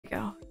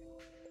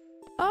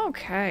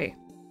Okay.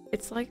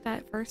 It's like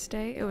that first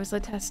day. It was a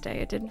test day.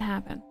 It didn't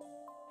happen.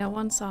 No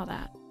one saw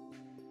that.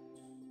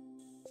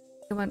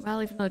 It went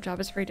well, even though the job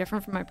is very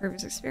different from my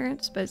previous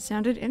experience, but it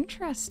sounded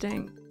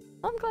interesting.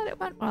 Well, I'm glad it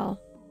went well.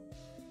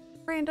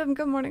 Random,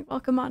 good morning.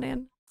 Welcome on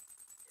in.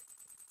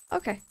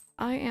 Okay.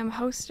 I am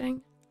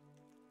hosting.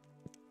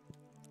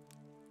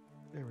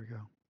 There we go.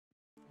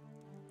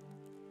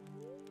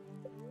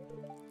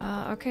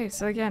 Okay,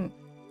 so again,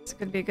 it's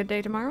gonna be a good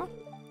day tomorrow.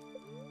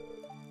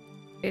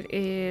 It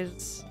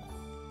is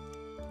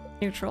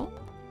neutral,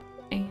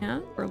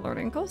 and we're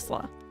learning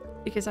coleslaw,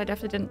 because I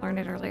definitely didn't learn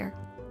it earlier.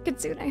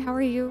 Kitsune, how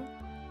are you?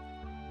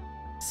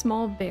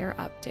 Small bear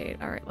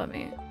update. Alright, let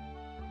me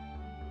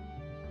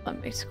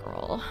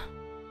scroll.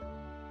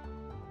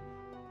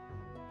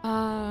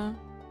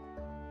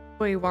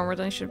 Way warmer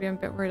than I should be. I'm a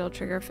bit worried it'll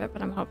trigger a fit,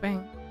 but I'm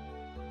hoping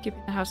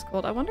keeping the house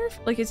cold. I wonder if,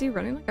 like, is he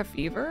running like a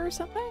fever or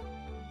something?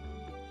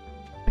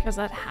 Because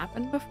that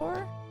happened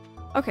before?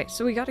 Okay,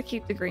 so we gotta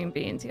keep the green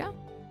beans, yeah?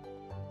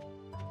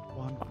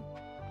 One.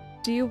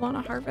 Do you want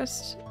to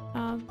harvest,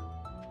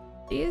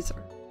 these?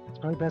 Or? It's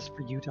probably best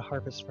for you to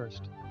harvest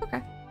first.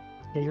 Okay.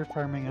 Get your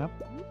farming up,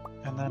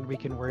 and then we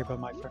can worry about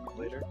my farming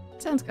later.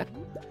 Sounds good.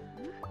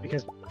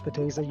 Because the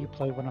days that you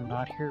play when I'm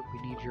not here,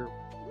 we need you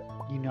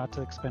not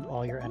to expend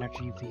all your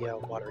energy via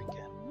watering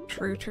can.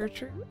 True, true,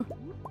 true.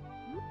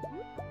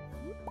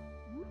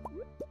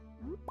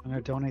 I'm gonna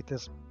donate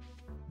this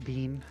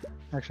bean.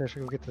 Actually, I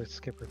should go get the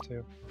skipper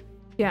too.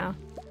 Yeah.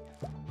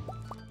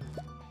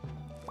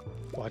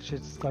 Watch,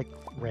 it's like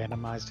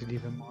randomized it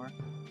even more.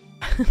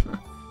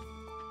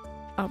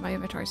 Oh, my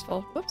inventory's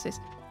full. Whoopsies.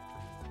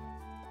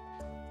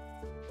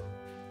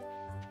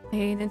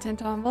 Hey,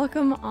 Nintendo,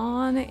 welcome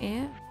on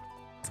in.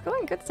 It's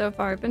going good so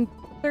far. I've been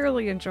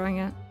thoroughly enjoying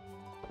it.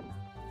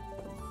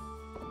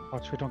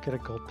 Watch, we don't get a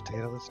gold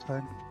potato this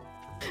time.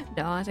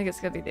 No, I think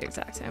it's gonna be the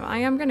exact same. I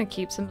am gonna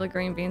keep some of the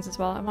green beans as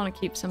well. I want to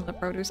keep some of the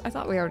produce. I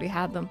thought we already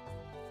had them,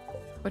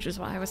 which is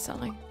why I was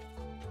selling.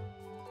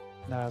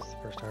 No, it's the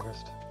first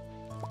harvest.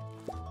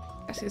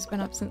 Guess who's been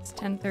up since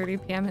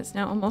 10:30 p.m. It's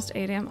now almost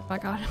 8 a.m. Oh my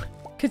god.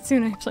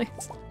 Kitsune,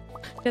 please.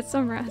 Get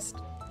some rest.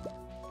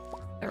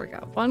 There we go.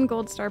 1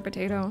 gold star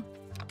potato.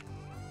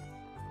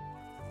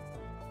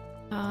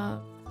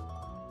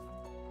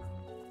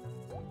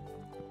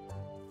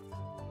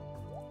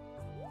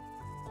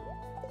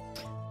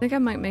 I think I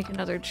might make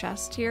another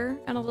chest here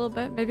in a little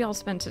bit. Maybe I'll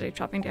spend today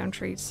chopping down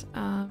trees.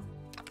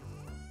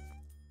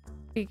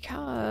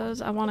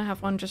 Because I want to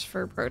have one just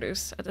for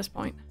produce at this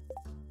point.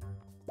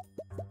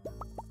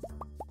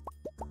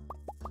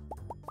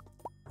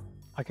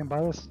 I can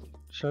buy this.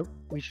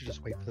 We should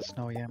just wait for the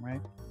snow yam,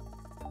 right?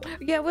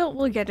 Yeah,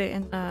 we'll get it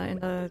in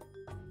the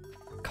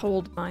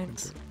cold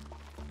mines.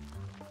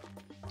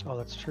 Oh,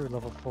 that's true.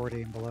 Level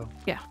 40 and below.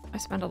 Yeah, I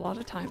spend a lot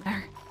of time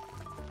there.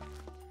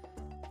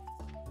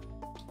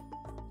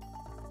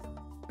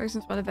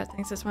 Reasons why the vet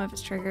thinks it's one of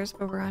his triggers,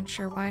 but we're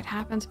unsure why it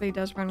happens, but he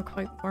does run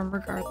quite warm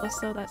regardless,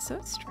 so that's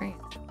so strange.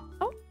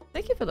 Oh,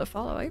 thank you for the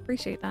follow. I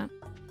appreciate that.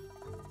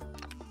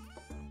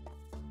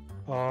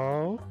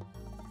 Oh.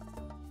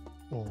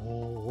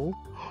 Oh.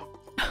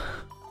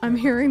 I'm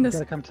hearing this. You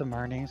gotta come to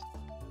Marnie's.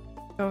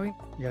 Going.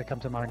 You gotta come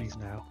to Marnie's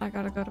now. I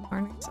gotta go to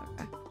Marnie's.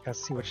 Okay. Gotta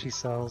see what she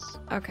sells.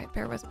 Okay,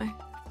 bear with me.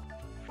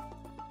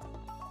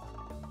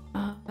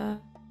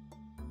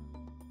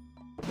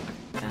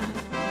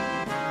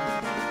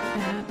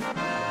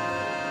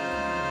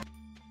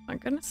 My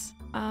goodness.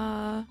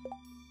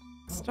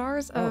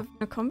 Stars of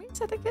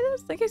Nokomis, I think it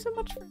is. Thank you so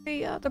much for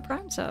the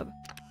Prime sub.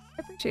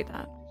 I appreciate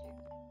that.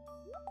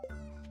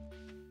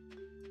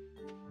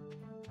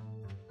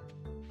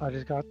 I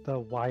just got the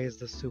 "Why is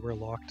the sewer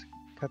locked"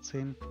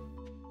 cutscene.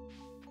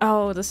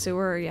 Oh, the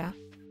sewer, yeah.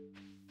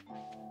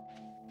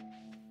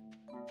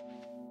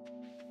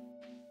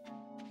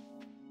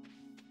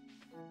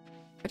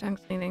 I'm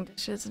cleaning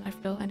dishes and I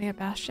feel I need a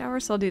bath shower,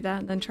 so I'll do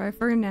that and then try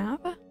for a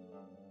nap.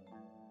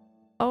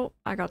 Oh,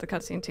 I got the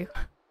cutscene too.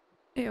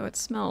 Ew, it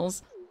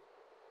smells.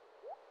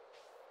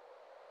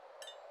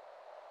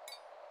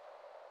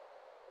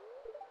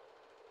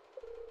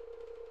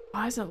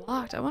 Why is it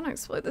locked? I want to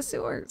explore the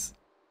sewers.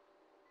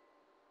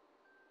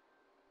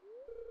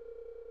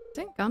 I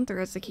think Gunther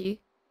has the key.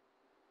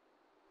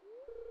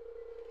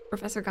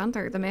 Professor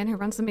Gunther, the man who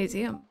runs the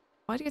museum.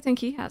 Why do you think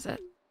he has it?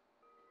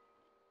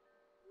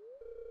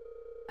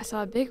 I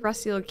saw a big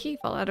rusty old key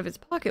fall out of his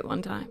pocket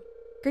one time.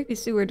 A creepy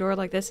sewer door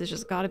like this has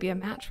just gotta be a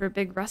match for a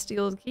big rusty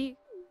old key.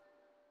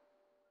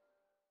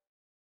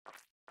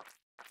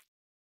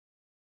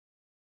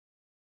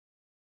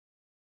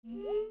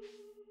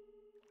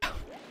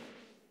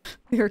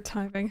 Your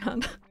timing,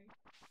 hun.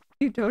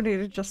 You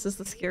donated just as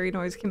the scary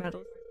noise came out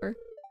of the sewer.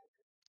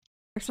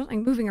 There's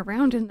something moving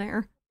around in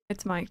there.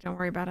 It's Mike, don't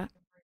worry about it.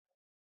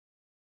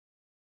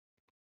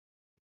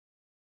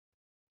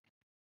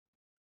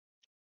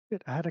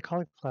 Good. I had a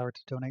cauliflower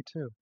to donate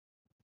too.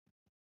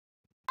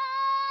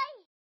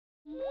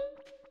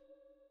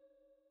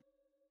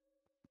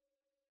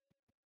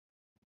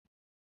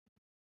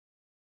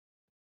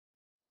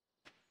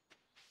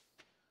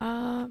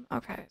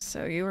 Okay,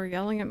 so you were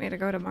yelling at me to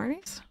go to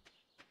Marnie's?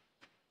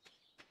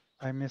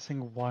 I'm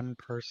missing one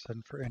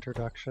person for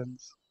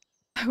introductions.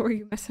 Who are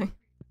you missing?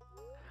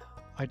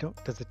 I don't.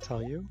 Does it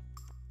tell you?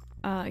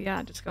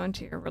 Yeah, just go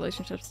into your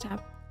relationships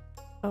tab.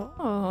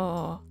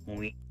 Oh,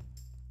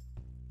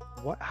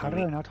 What? How did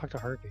I not talk to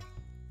Harvey?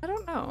 I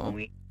don't know.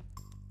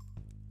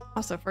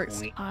 Also,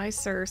 first, hi,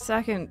 sir.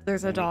 Second,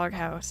 there's a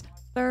doghouse.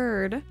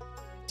 Third,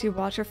 to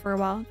watch it for a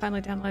while and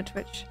finally download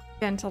Twitch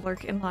again to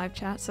lurk in live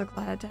chat. So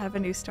glad to have a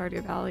new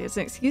Stardew Valley as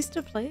an excuse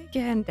to play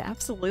again.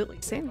 Absolutely,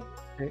 same.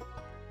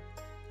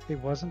 It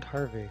wasn't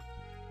Harvey.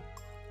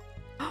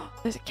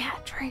 There's a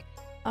cat tree.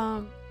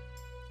 I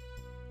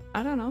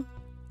don't know.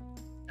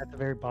 At the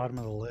very bottom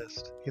of the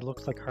list. He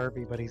looks like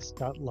Harvey, but he's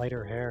got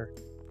lighter hair.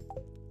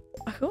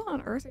 Who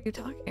on earth are you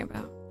talking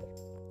about?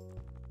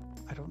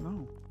 I don't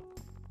know.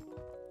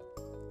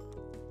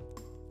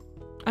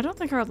 I don't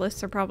think our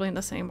lists are probably in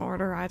the same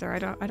order either. I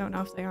don't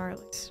know if they are, at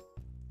least.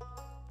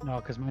 No,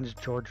 because mine is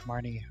George,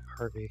 Marnie,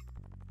 Harvey.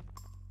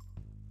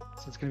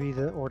 So it's gonna be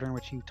the order in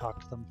which you talk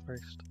to them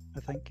first, I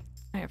think.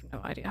 I have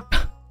no idea.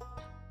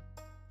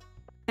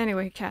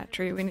 Anyway, cat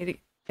tree, we need to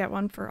get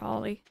one for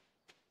Ollie.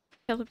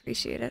 He'll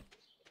appreciate it.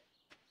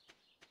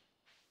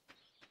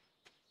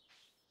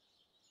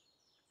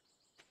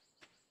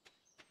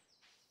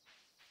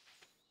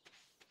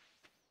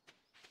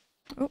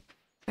 Oh,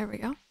 there we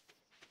go.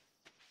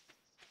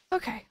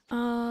 Okay,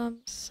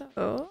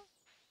 so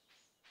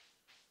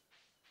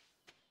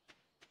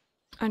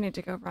I need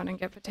to go run and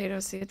get potato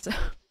seeds.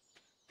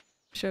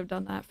 Should have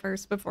done that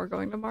first before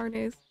going to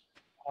Marnie's.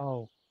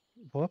 Oh,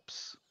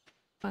 whoops.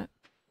 What?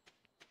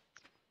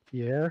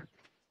 Pierre?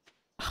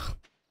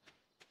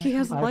 He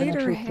has I haven't lighter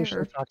actually hair.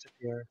 officially talked to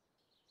Pierre.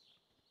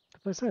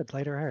 That's what I said,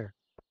 lighter hair.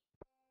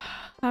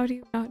 How do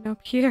you not know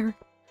Pierre?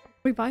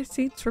 We buy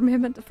seeds from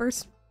him at the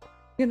first,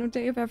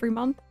 day of every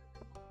month.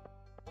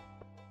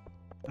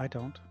 I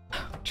don't.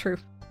 True.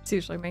 It's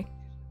usually me.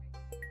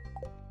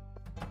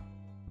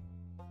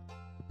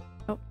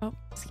 Oh,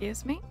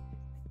 excuse me.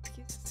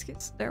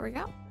 Excuse. There we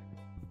go.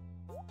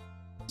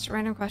 Just a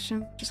random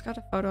question. Just got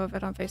a photo of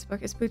it on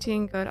Facebook. Is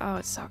poutine good? Oh,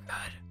 it's so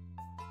good.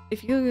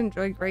 If you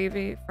enjoy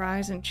gravy,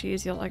 fries, and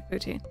cheese, you'll like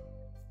poutine.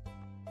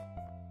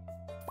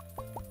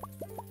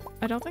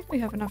 I don't think we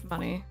have enough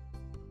money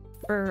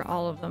for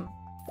all of them.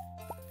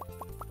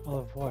 All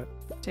of what?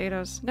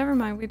 Potatoes. Never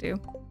mind, we do.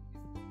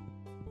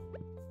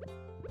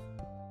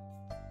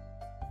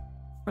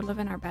 We're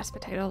living our best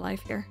potato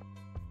life here.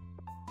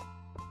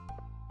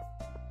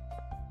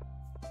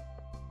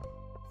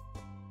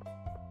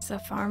 It's a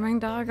farming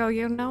dog, oh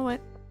you know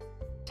it.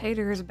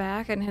 Tater is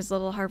back in his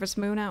little Harvest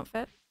Moon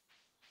outfit.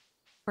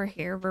 We're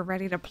here, we're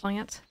ready to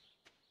plant.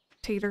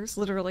 Taters,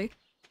 literally.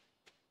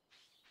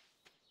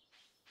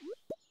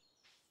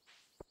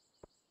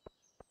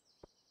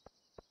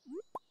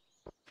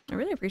 I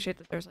really appreciate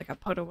that there's like a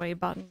put away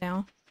button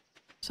now.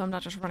 So I'm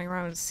not just running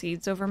around with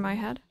seeds over my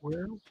head.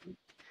 Where?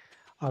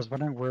 I was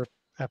wondering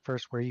at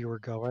first where you were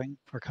going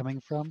or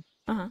coming from.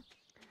 Uh-huh.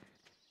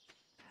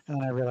 And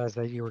then I realized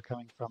that you were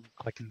coming from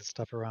collecting the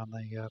stuff around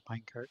the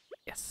minecart.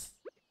 Yes.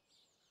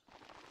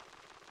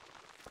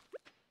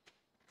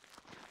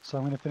 So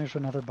I'm going to finish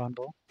another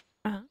bundle.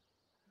 Uh-huh.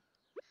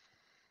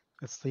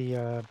 It's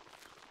the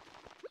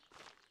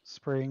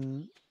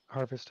spring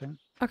harvesting.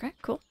 Okay,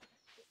 cool.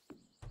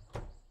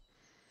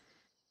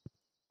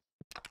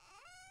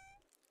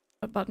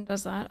 What button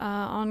does that?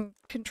 On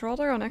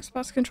controller, on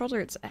Xbox controller,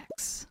 it's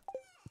X.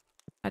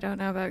 I don't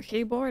know about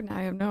keyboard, and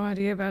I have no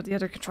idea about the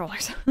other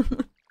controllers.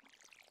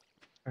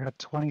 I got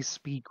 20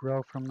 speed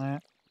grow from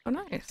that. Oh,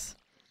 nice.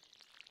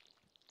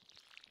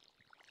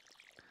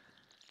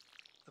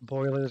 The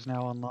boiler is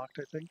now unlocked,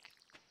 I think.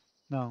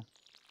 No.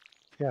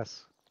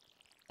 Yes.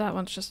 That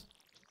one's just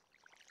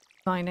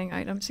mining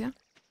items, yeah?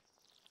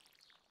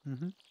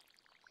 Mm-hmm.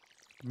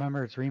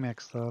 Remember, it's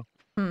remix, though.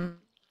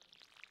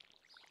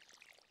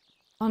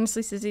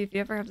 Honestly, Sizzy, if you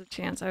ever have the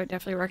chance, I would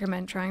definitely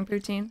recommend trying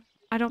poutine.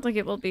 I don't think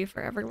it will be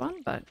for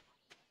everyone, but...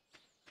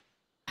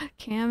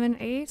 Cam and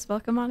Ace,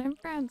 welcome on in,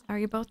 friends. How are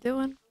you both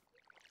doing?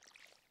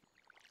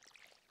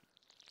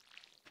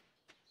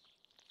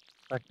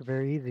 Back to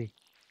very easy.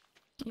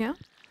 Yeah?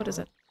 What is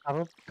it?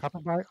 Copper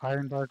bar,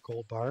 iron bar,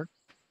 gold bar.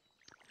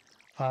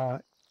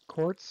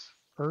 Quartz,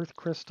 earth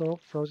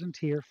crystal, frozen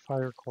tear,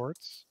 fire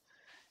quartz.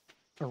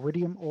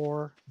 Iridium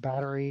ore,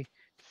 battery,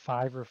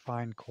 5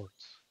 refined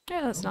quartz.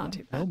 Yeah, that's not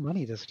too bad. No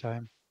money this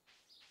time.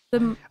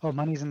 The Oh,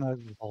 money's in the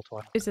vault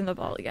one. It's in the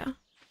vault, yeah.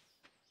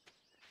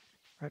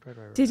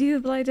 Right.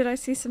 Did I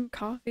see some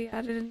coffee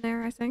added in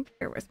there, I think?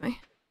 Bear with me.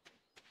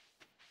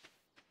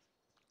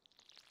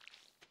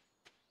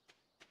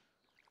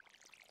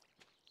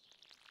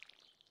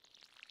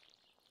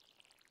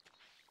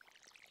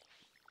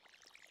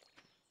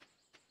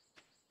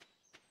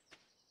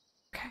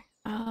 Okay,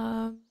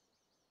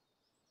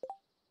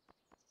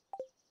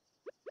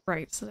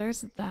 right, so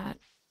there's that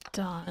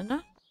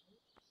done.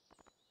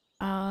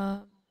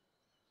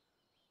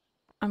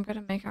 I'm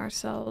gonna make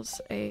ourselves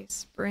a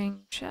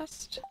spring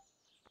chest.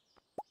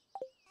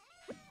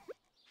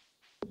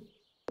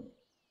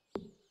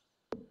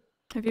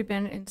 Have you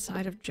been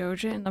inside of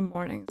Joja in the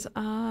mornings?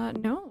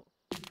 No.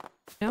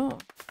 No.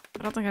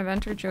 I don't think I've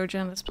entered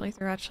Joja in this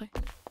playthrough, actually.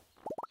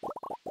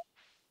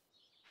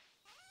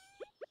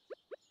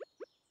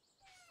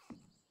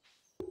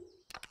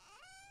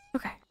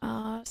 Okay,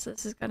 so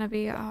this is gonna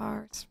be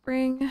our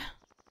spring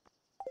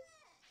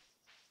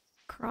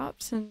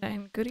crops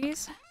and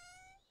goodies.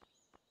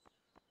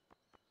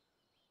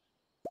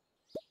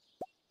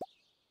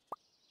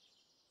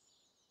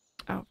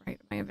 Oh, right,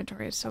 my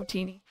inventory is so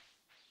teeny.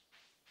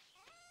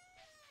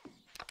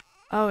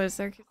 Oh, is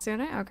there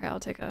Kitsune? Okay, I'll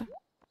take a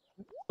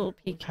little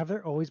peek. Have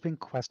there always been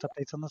quest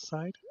updates on the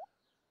side?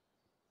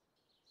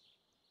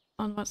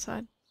 On what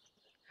side?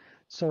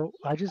 So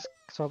I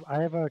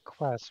have a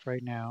quest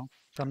right now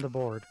from the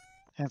board,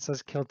 and it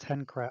says kill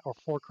 10 crab or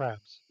 4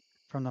 crabs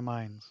from the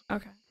mines.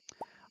 Okay.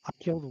 I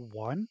killed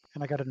one,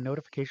 and I got a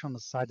notification on the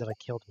side that I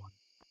killed one.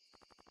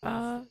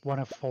 Uh, One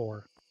of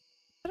 4.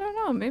 I don't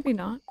know, maybe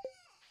not.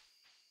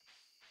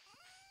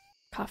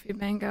 Coffee,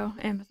 mango,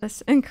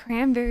 amethyst, and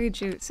cranberry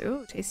juice.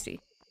 Ooh, tasty.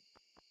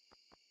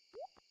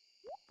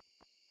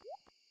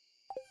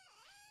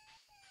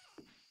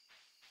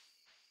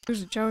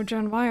 Who's Joja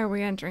and why are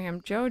we entering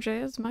him?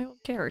 Joja is my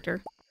old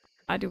character.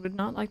 I would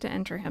not like to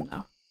enter him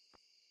though.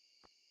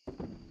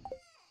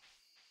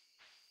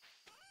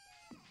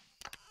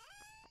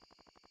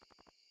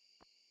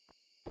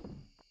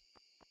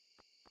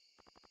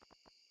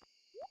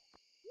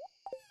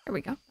 There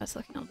we go. That's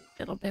looking a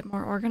little bit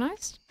more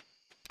organized.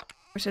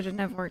 Wish I didn't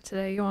have work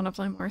today. You want to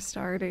play more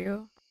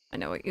Stardew? I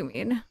know what you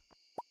mean.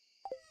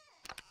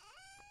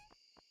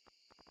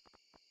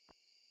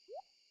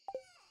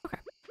 Okay.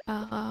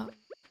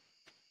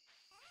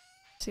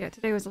 So yeah,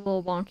 today was a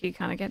little wonky,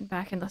 kind of getting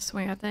back in the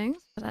swing of things,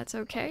 but that's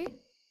okay.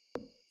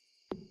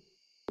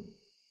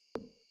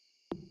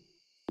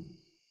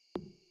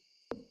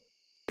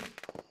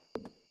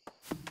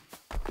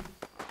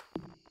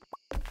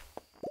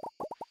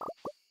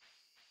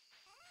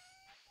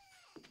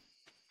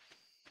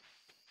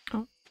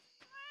 Oh,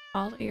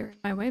 Ollie, you're in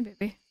my way,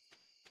 baby.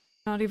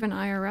 Not even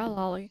IRL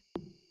Ollie.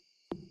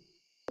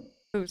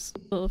 Whose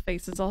little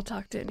face is all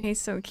tucked in.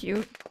 He's so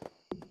cute.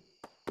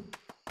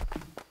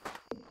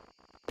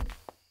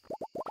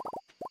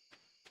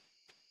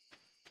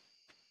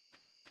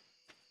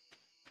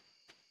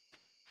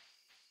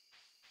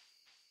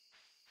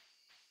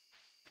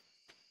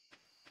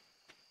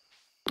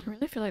 I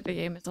really feel like the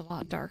game is a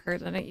lot darker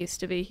than it used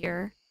to be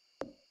here.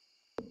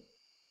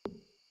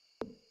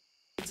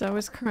 Zoe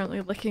is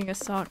currently licking a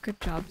sock. Good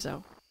job,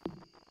 Zoe.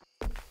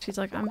 She's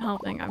like, I'm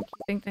helping. I'm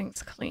keeping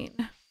things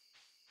clean.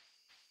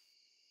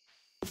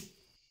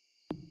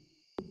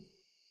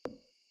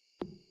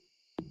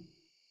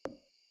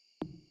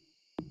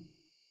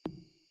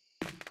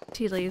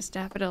 Tea leaves,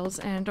 daffodils,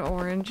 and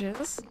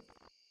oranges.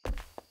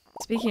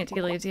 Speaking of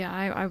tea leaves, yeah,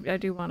 I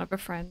do want to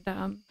befriend,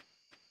 what's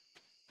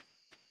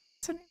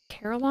her name?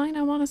 Caroline,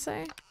 I want to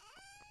say? I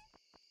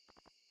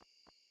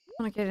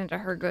want to get into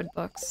her good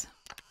books.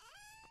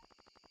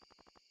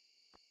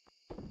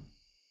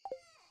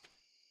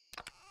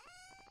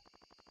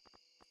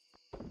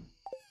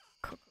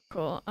 Cool, cool,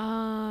 cool.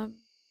 I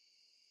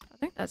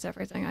think that's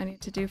everything I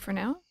need to do for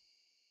now.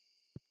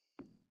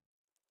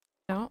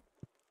 No.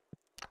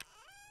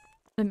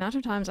 The amount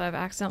of times I've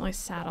accidentally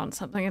sat on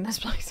something in this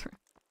playthrough.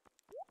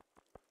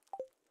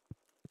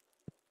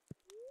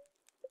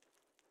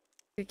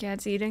 Your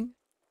cat's eating?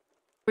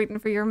 Waiting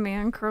for your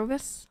man,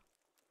 Crovis?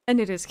 And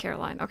it is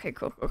Caroline. Okay,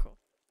 cool, cool, cool.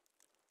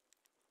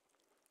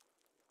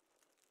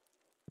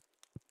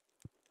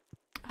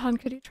 Hun,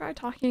 could you try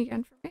talking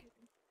again for me?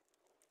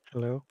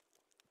 Hello?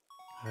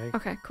 Hi.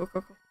 Okay, cool,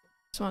 cool, cool.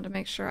 Just wanted to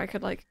make sure I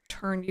could, like,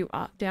 turn you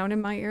up, down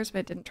in my ears, but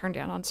it didn't turn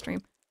down on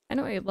stream.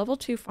 Anyway, level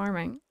 2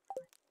 farming.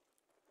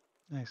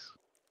 Nice.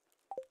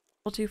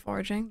 Level 2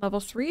 foraging. Level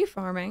 3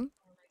 farming.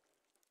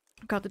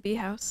 Got the bee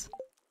house.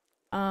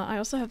 I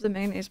also have the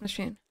mayonnaise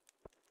machine.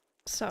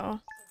 So...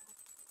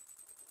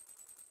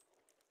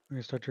 We're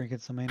gonna start drinking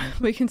some mayonnaise.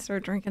 we can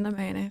start drinking the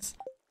mayonnaise.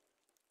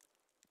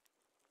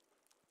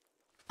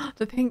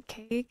 The pink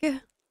cake.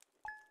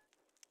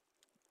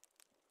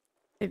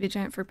 Baby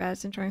giant fruit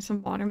bats enjoying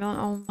some watermelon.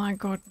 Oh my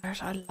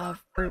goodness, I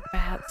love fruit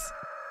bats.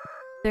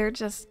 They're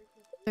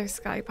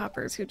sky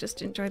poppers who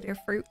just enjoy their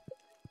fruit.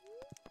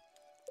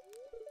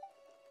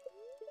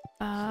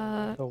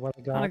 So what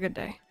I got? Not a good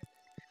day.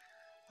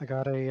 I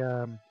got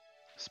a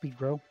speed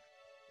grow.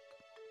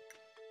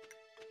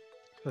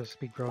 There's a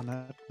speed grow in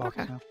that box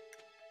Okay. now.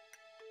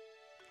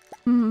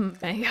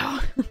 Mango.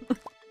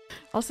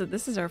 Also,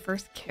 this is our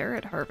first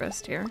carrot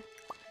harvest here.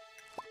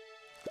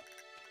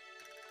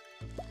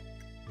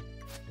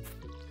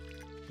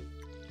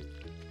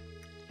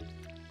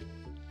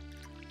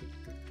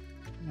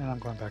 And I'm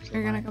going back to the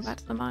You're gonna mines. go back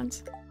to the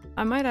mines?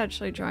 I might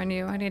actually join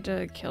you. I need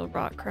to kill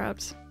rock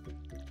crabs.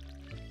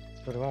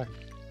 So do I.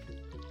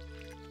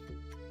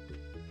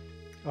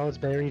 Oh, it's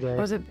berry day.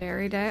 Was it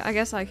berry day? I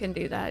guess I can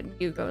do that and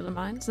you go to the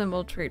mines, then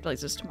we'll trade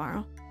places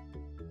tomorrow.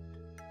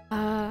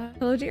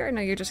 Hello dear, I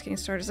know you're just getting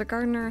started as a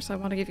gardener, so I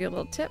want to give you a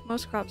little tip.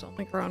 Most crops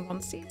only grow in one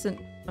season.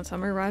 When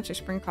summer arrives, your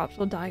spring crops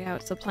will die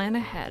out, so plan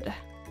ahead.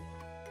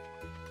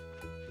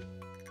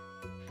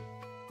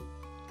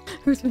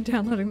 Who's been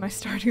downloading my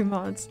Stardew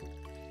mods?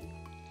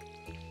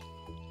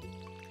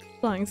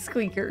 Flying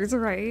squeakers,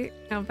 right?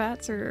 No,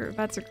 bats are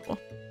cool.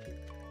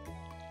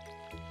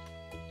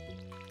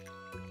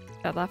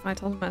 That laugh when I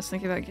told him I was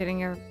thinking about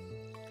getting a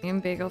rain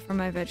bagel for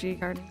my veggie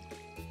garden.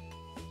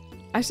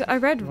 I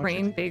read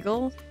rain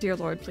bagel. Dear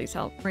Lord, please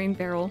help. Rain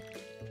barrel.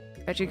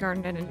 Veggie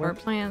garden and indoor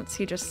plants.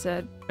 He just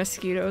said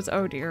mosquitoes.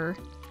 Oh dear.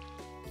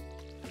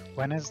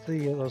 When is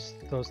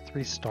those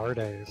 3 star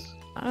days?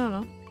 I don't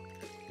know.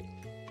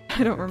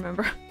 I don't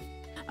remember.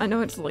 I know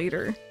it's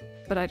later,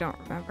 but I don't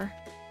remember.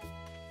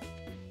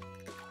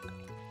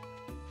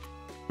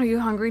 Are you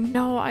hungry?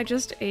 No, I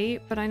just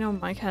ate, but I know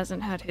Mike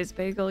hasn't had his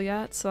bagel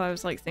yet, so I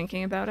was like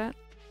thinking about it.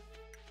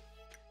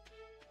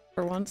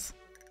 For once.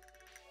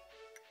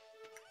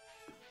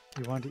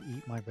 You want to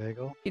eat my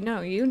bagel? You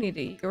know, you need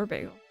to eat your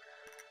bagel.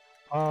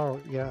 Oh,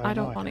 yeah. I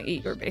don't want to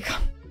eat your bagel.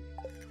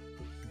 I'm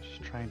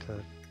just trying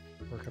to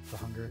work up the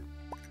hunger.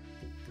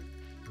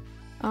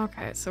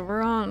 Okay, so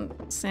we're on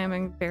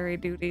salmon berry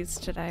duties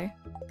today.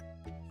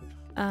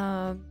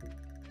 I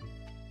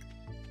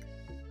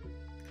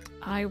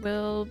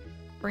will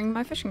bring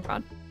my fishing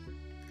rod.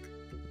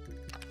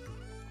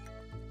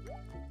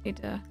 Need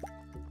to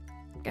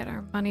get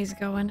our monies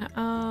going.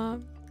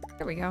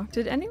 There we go.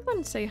 Did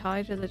anyone say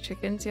hi to the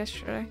chickens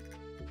yesterday?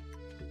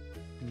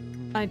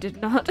 I did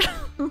not.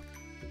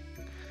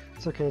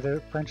 It's okay,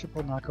 their friendship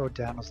will not go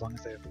down as long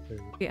as they have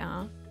food.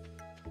 Yeah.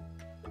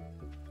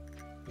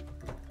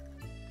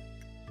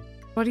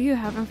 What are you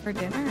having for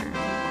dinner?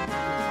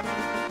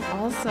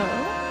 Also,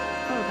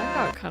 oh, that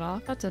got cut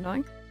off. That's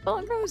annoying. Well,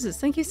 and Roses,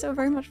 thank you so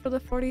very much for the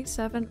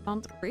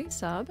 47-month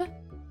resub.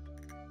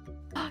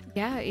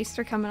 Yeah,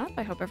 Easter coming up.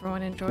 I hope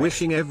everyone enjoys.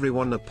 Wishing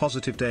everyone a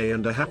positive day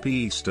and a happy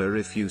Easter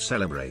if you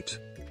celebrate.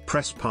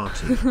 Press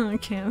party.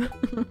 Kim.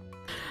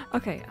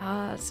 Okay,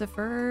 so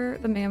for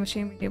the mail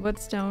machine, we need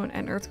woodstone,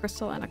 an earth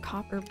crystal, and a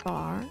copper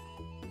bar.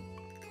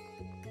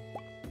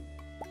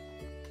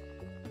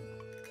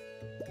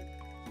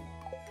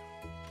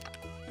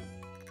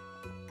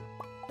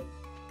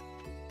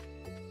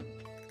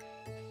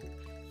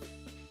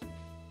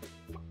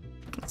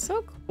 It's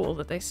so cool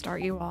that they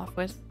start you off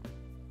with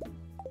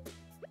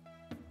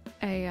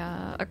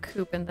a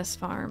coop in this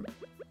farm.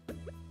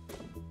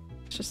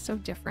 It's just so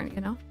different,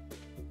 you know?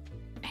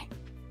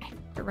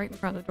 You're right in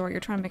front of the door. You're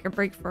trying to make a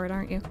break for it,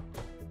 aren't you?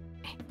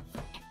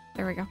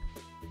 There we go.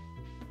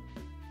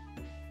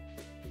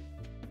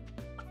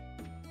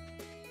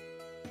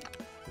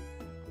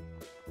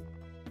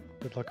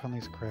 Good luck on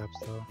these crabs,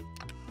 though.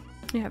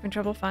 You having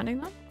trouble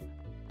finding them?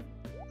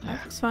 I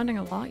was finding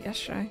a lot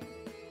yesterday.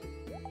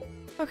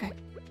 Okay.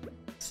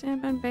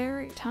 Salmon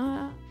berry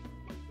time.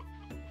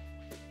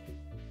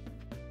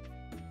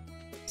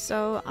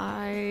 So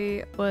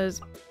I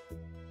was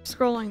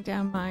scrolling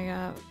down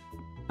my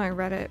my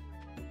Reddit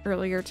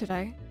earlier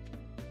today,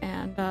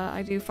 and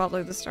I do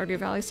follow the Stardew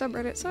Valley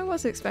subreddit, so I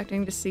was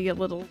expecting to see a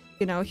little,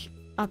 you know,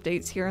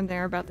 updates here and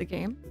there about the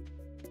game.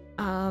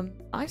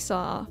 I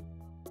saw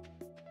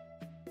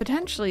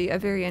potentially a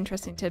very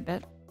interesting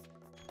tidbit.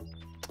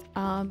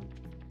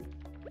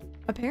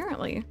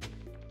 Apparently,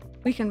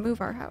 we can move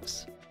our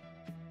house.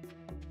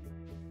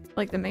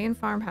 Like the main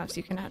farmhouse,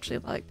 you can actually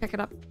like pick it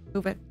up,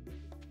 move it.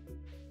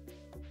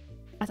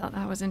 I thought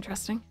that was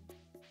interesting.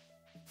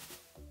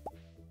 The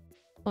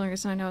only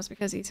reason I know is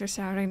because Easter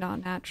Saturday, not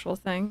a natural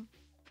thing.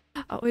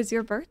 Oh, it's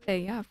your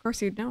birthday. Yeah, of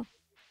course you'd know.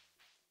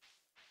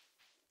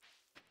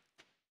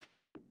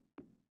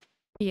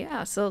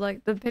 Yeah, so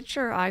like the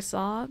picture I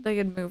saw, they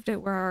had moved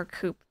it where our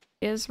coop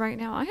is right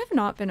now. I have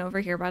not been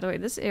over here, by the way.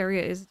 This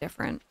area is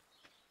different.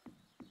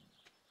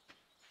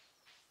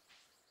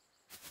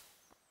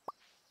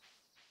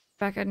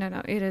 Becca,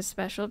 no, it is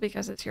special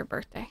because it's your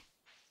birthday.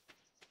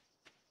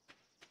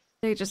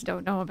 They just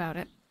don't know about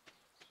it.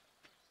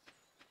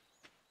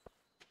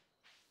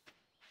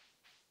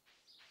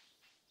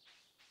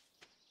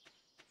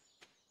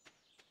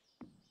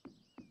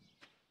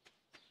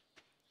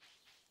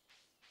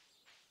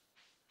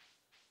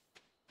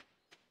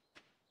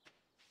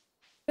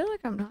 I feel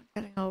like I'm not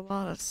getting a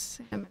lot of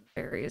salmon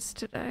berries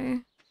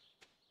today.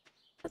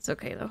 That's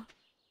okay though.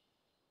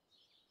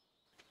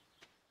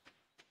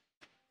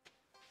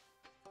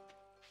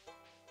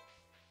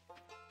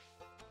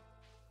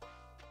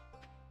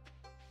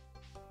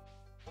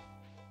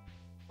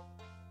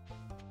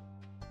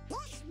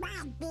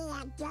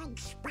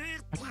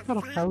 I got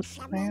a house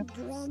plant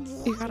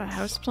You got a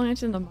house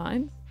plant in the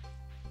mine?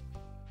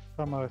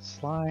 from a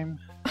slime.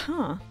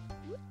 Huh.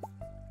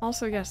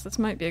 Also, yes, this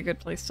might be a good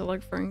place to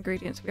look for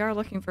ingredients. We are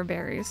looking for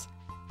berries.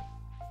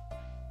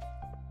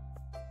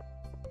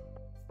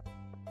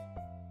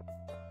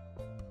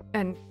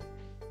 And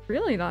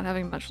really not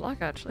having much luck,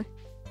 actually.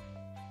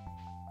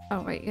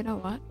 Oh, wait, you know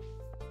what?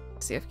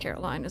 Let's see if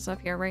Caroline is up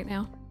here right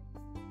now.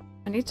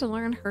 I need to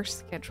learn her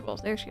schedule.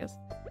 There she is.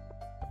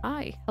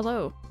 Hi.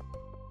 Hello.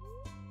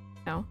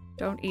 No.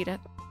 don't eat it.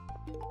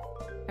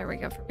 There we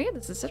go. For me,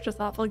 this is such a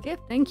thoughtful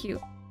gift. Thank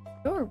you.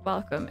 You're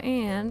welcome.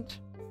 And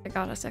I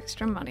got us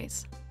extra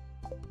monies.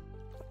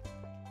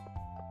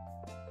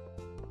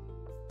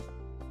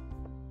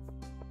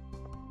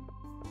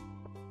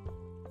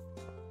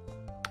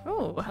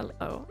 Oh,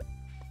 hello.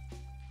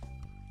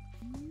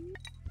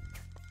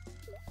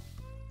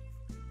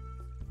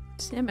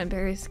 Salmon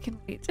berries can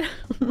wait.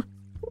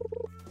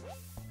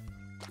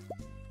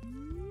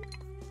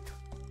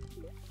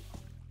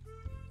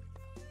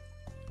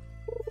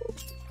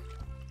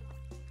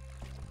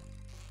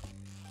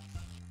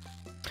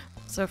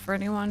 So for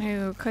anyone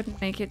who couldn't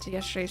make it to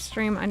yesterday's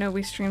stream, I know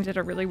we streamed at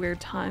a really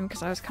weird time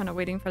because I was kind of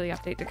waiting for the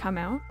update to come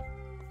out.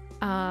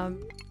 I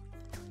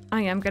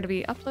am going to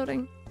be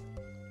uploading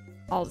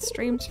all the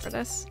streams for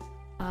this.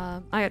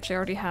 I actually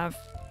already have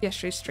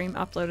yesterday's stream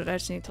uploaded. I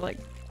just need to like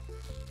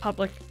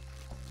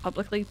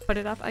publicly put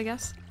it up, I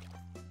guess.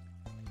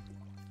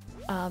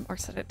 Or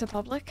set it to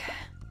public.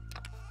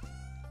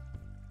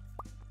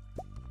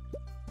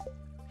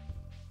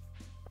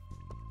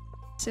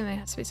 Assuming it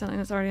has to be something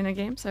that's already in a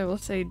game, so I will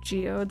say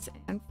geodes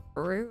and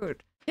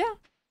fruit. Yeah,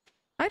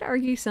 I'd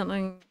argue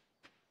something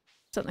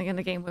in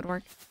the game would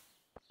work.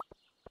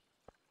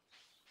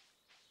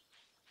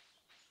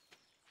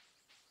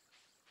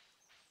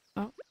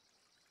 Oh.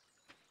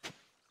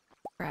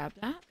 Grab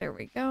that. There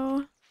we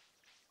go.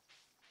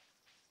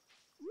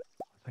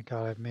 Thank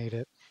God I've made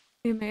it.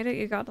 You made it?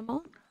 You got them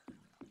all?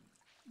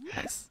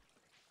 Nice.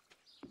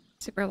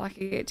 Super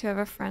lucky to have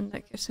a friend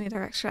that gives me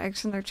their extra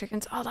eggs and their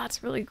chickens. Oh,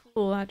 that's really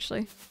cool,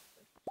 actually.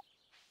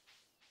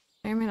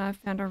 I mean, I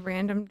found a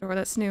random door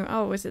that's new.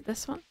 Oh, is it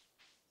this one?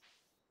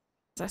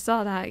 'Cause I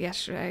saw that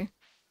yesterday.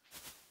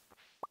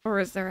 Or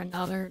is there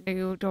another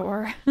new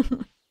door?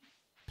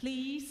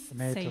 Please I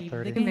made it to save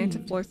 30. the We made to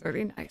game. floor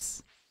 30.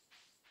 Nice.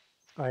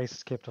 I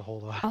skipped a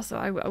whole lot.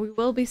 Also, we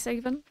will be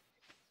saving.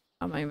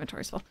 Oh, my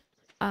inventory's full.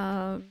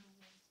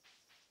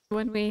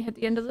 When we hit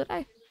the end of the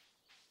day.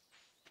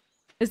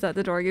 Is that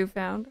the door you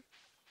found?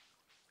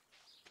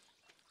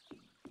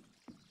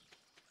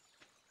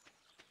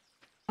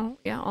 Oh,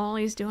 yeah,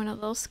 Ollie's doing a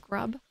little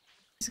scrub.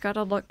 He's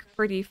gotta look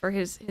pretty for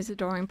his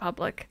adoring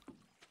public.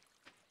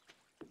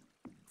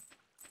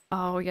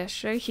 Oh,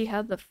 yesterday he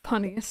had the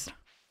funniest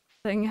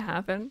thing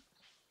happen.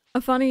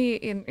 Funny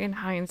in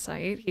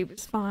hindsight, he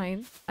was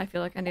fine. I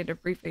feel like I need to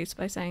preface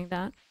by saying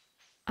that.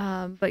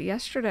 But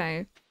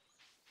yesterday,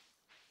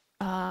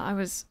 I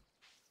was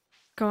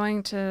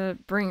going to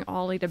bring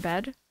Ollie to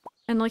bed.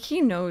 And, like,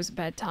 he knows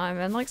bedtime.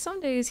 And, like,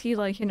 some days he,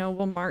 like, you know,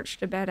 will march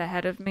to bed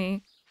ahead of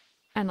me.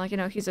 And, like, you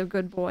know, he's a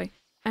good boy.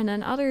 And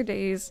then other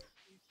days,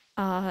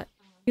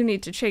 you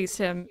need to chase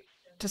him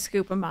to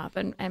scoop him up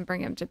and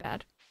bring him to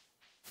bed.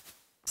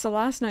 So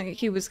last night,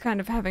 he was kind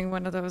of having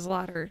one of those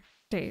latter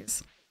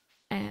days.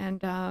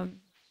 And,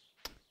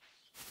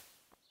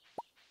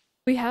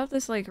 we have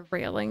this, like,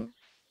 railing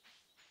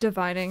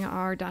dividing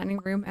our dining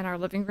room and our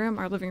living room.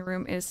 Our living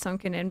room is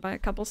sunken in by a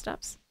couple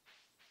steps.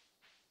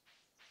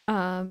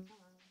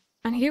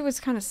 And he was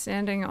kind of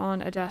standing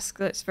on a desk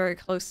that's very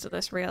close to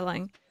this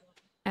railing.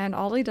 And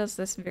Ollie does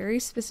this very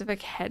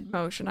specific head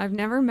motion. I've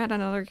never met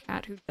another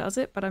cat who does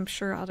it, but I'm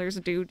sure others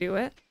do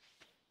it.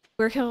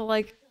 Where he'll,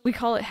 like, we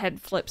call it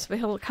head flips, but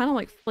he'll kind of,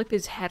 like, flip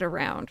his head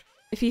around.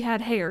 If he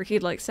had hair,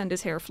 he'd, like, send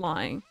his hair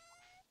flying.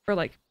 Or,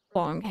 like,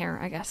 long hair,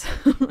 I guess.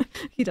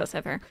 He does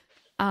have hair.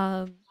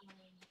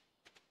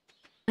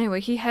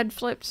 Anyway, he head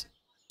flipped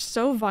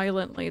so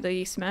violently that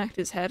he smacked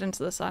his head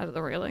into the side of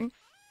the railing.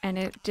 And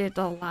it did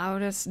the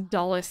loudest,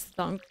 dullest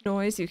thunk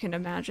noise you can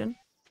imagine.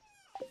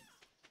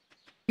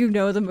 You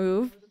know the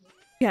move.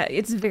 Yeah,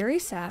 it's very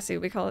sassy.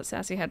 We call it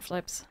sassy head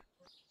flips.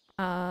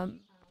 Yeah,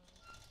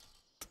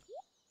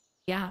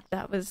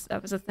 that was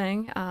a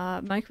thing.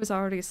 Mike was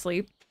already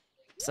asleep.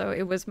 So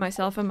it was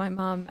myself and my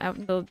mom out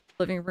in the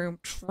living room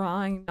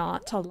trying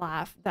not to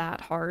laugh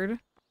that hard.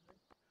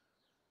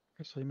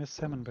 So you missed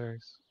salmon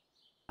berries.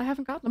 I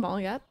haven't got them all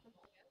yet.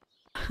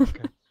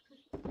 Okay.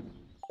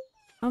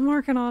 I'm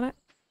working on it.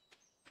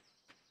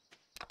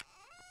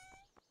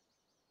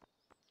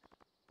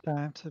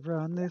 Time to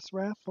run this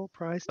raffle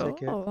prize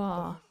ticket.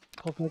 Oh,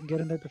 Hope I can get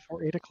in there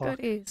before 8 o'clock.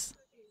 goodies.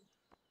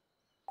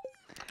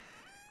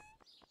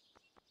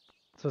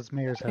 So it's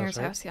Mayor's house, Mayor's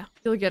right? house, yeah.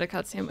 You'll get a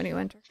cutscene when you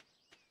enter.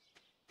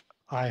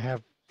 I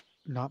have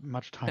not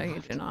much time No, you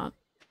left. do not.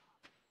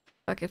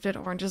 Got gifted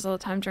oranges all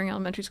the time during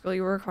elementary school.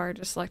 You were required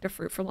to select a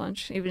fruit for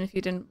lunch, even if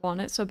you didn't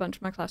want it. So a bunch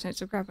of my classmates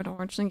would grab an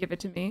orange and give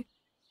it to me.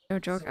 No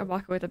joke, I'd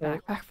walk away with a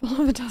backpack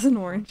full of a dozen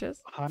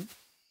oranges. Hun,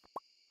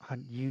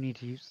 you need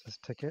to use this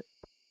ticket.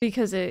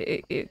 Because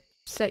it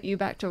set you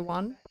back to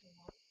 1.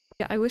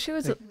 Yeah, I wish it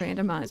was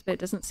randomized, but it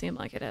doesn't seem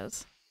like it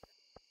is.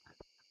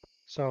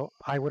 So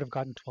I would have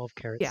gotten 12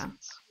 carrot Yeah.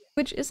 seeds.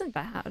 Which isn't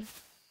bad.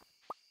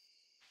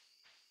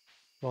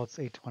 Well, it's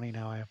 8:20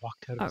 now. I have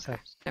walked out of his Okay,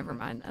 house. never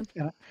mind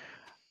then.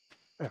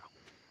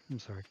 I'm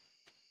sorry.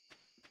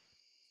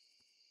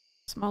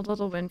 Small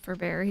little win for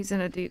Bear. He's in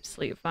a deep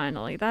sleep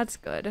finally. That's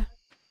good.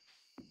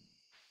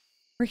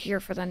 We're here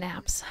for the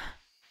naps.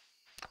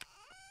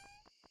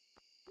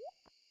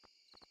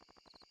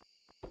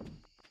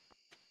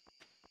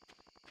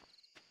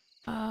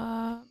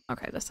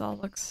 Okay, this all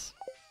looks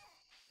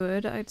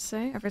good, I'd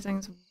say.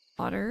 Everything's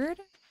watered.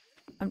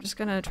 I'm just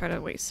gonna try to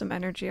waste some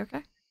energy,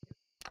 okay?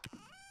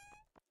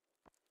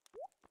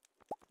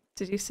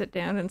 Did you sit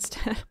down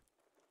instead?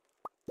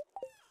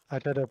 I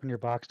tried to open your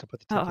box to put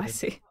the Oh, ticket I in.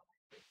 see.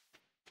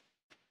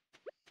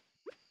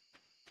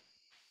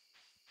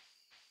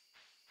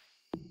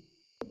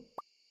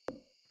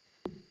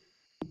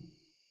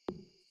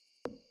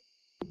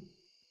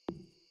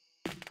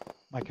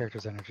 My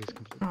character's energy is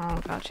complete. Oh,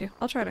 got you.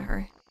 I'll try to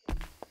hurry.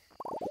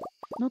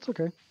 No, it's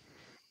okay.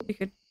 You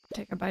could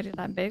take a bite of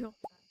that bagel.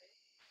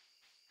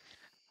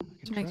 I can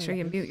Just make try, sure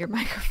you yes. mute your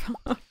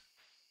microphone.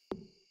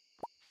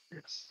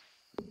 Yes.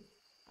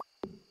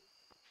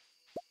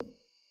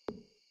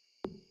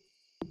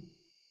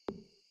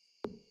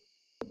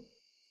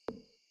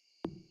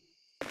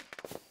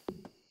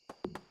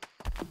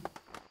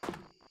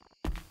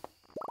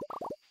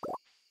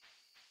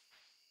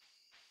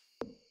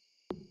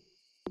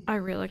 I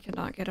really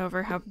cannot get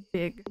over how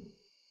big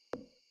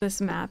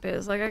this map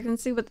is. Like, I can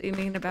see what they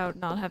mean about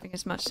not having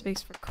as much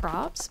space for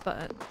crops,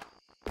 but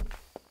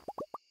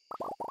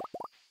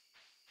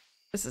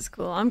this is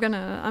cool. I'm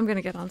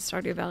gonna get on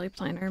Stardew Valley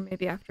Planner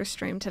maybe after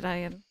stream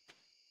today and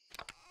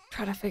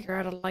try to figure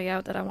out a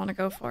layout that I want to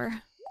go for.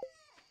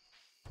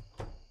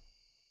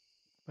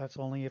 That's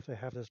only if they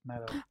have this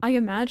meadow. I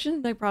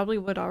imagine they probably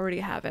would already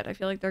have it. I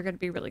feel like they're gonna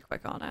be really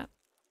quick on it.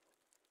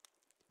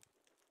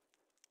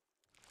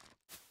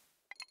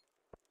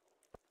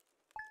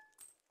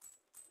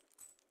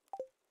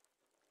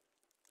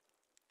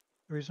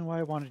 The reason why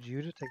I wanted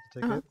you to take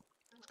the ticket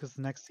is because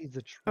the next seed's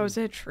a tree. Oh, is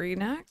it a tree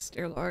next?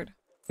 Dear Lord.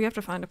 We have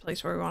to find a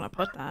place where we want to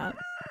put that.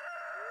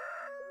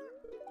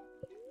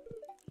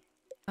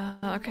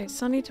 Okay,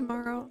 sunny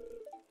tomorrow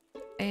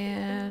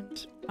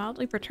and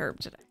mildly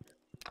perturbed today.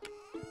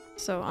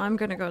 So I'm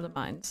gonna go to the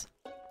mines.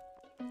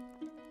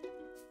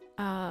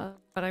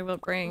 But I will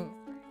bring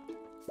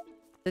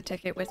the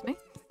ticket with me.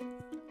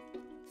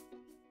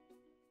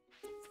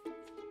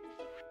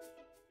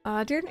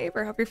 Dear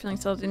neighbor, hope you're feeling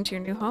settled into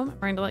your new home. I'm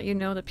trying to let you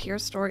know the Pierre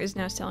store is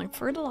now selling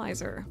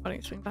fertilizer. Why don't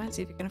you swing by and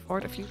see if you can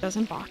afford a few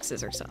dozen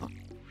boxes or so.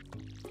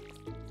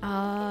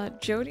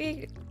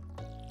 Jody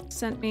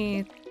sent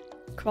me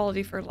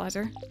quality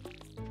fertilizer.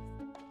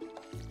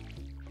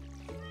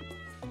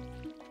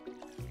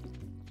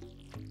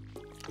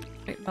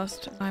 Wait,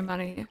 most of my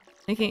money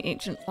making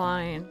ancient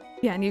wine.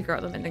 Yeah, and you grow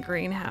them in the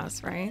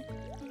greenhouse, right?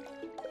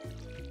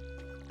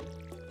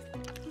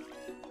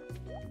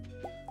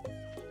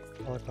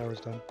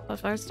 Cauliflower's done.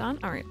 Cauliflower's done?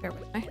 Alright, bear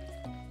with me.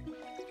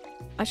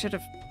 I should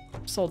have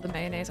sold the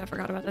mayonnaise. I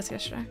forgot about this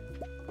yesterday.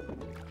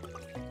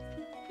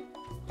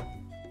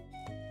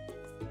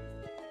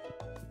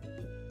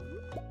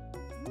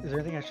 Is there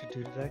anything I should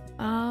do today?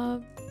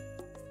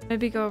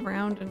 Maybe go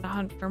around and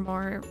hunt for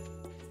more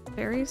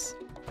berries.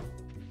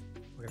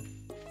 Okay.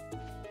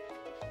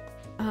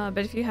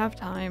 But if you have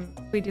time,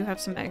 we do have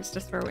some eggs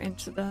to throw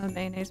into the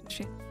mayonnaise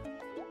machine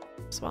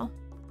as well.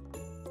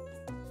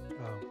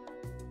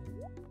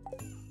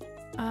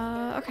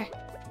 Oh. Okay.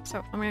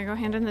 So I'm gonna go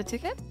hand in the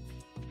ticket.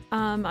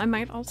 I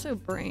might also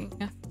bring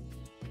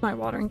my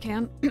watering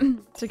can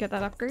to get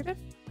that upgraded.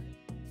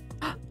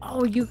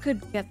 Oh, you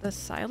could get the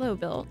silo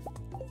built.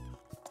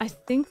 I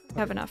think we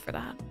have enough for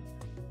that.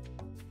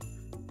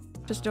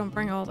 Just don't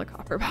bring all the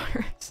copper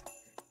bars.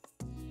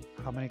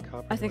 How many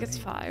copper? I think do it's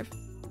need? 5.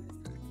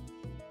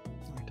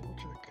 Let me double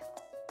check.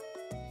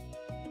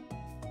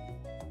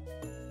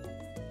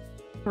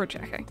 We're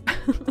checking.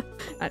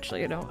 Actually,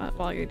 you know what?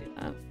 While you do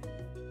that.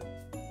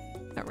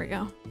 There we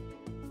go.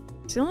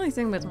 It's the only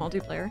thing with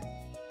multiplayer.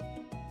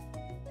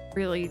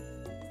 Really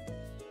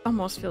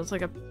almost feels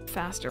like a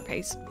faster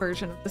paced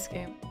version of this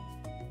game.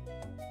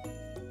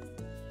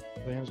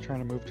 I think I was trying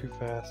to move too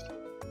fast.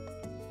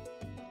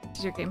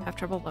 Does your game have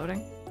trouble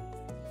loading?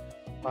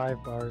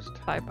 5 bars.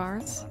 5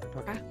 bars? 100.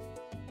 Okay.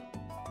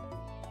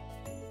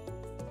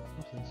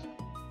 Oh, please.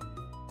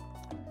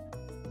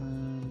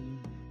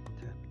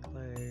 Tap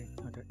clay.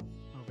 Okay,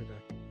 I'll be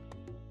back.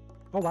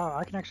 Oh wow,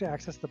 I can actually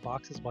access the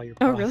boxes while you're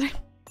Oh, paused. really?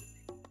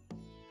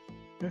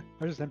 Yeah,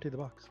 I just emptied the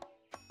box.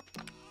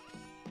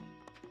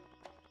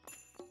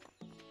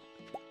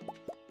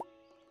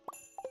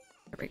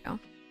 There we go.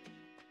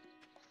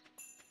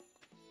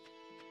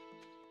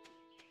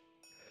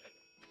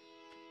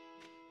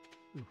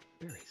 Ooh,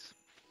 berries.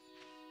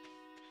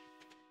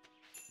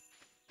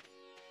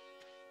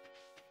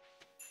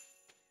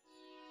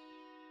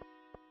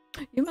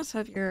 You must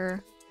have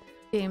your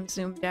game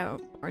zoomed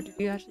out, or did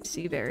you actually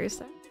see berries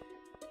there?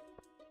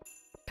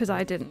 Because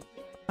I didn't.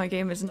 My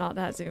game is not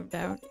that zoomed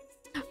out.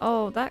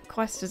 Oh, that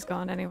quest is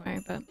gone anyway,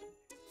 but...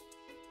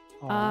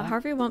 Aw,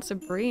 Harvey wants a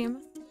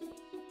bream.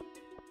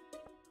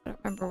 I don't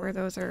remember where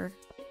those are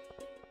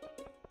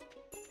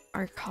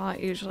caught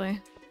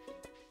usually.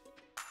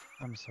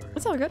 I'm sorry.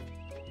 That's all good.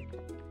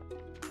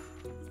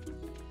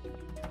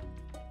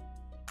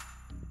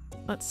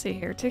 Let's see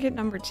here. Ticket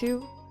number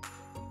 2.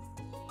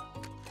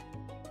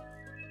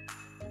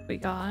 We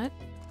got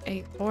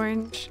a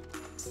orange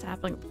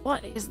sapling.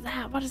 What is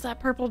that? What is that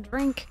purple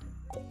drink?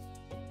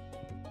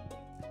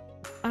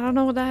 don't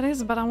know what that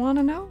is, but I want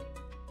to know.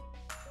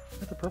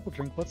 With the purple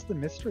drink, what's the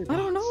mystery box?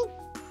 I don't know.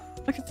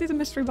 I can see the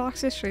mystery box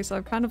history, so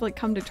I've kind of like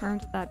come to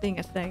terms with that being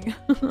a thing.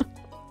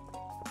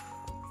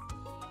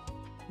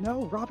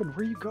 No, Robin,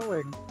 where are you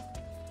going?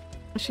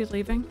 Is she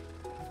leaving?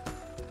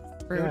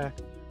 Rude. Yeah.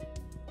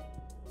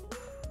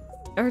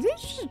 Are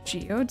these just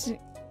geodes?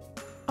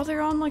 Oh,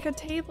 they're on like a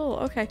table.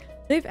 Okay.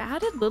 They've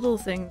added little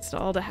things to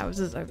all the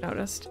houses, I've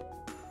noticed.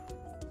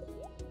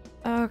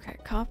 Okay,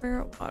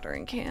 copper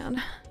watering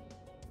can.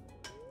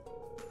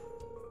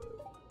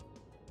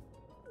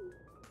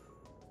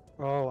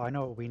 Oh, I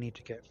know what we need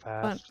to get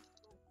fast.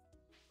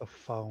 A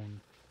phone.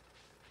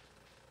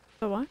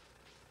 The what?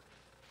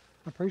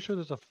 I'm pretty sure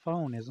there's a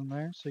phone, isn't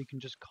there? So you can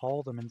just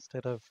call them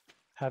instead of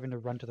having to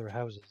run to their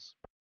houses.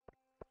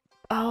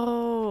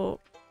 Oh,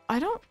 I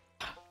don't...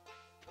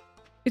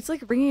 It's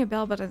like ringing a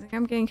bell, but I think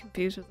I'm getting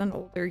confused with an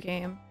older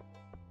game.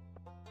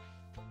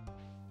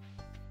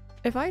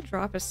 If I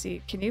drop a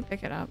seed, can you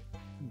pick it up?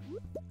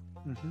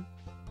 Mm-hmm.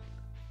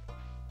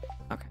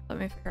 Okay, let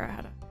me figure out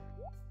how to...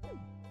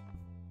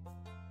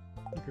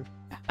 Okay.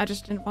 I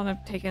just didn't want to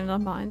take it into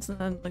mines and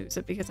then lose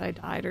it because I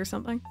died or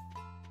something.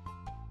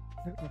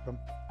 Yeah, no problem.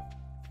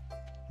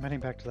 I'm heading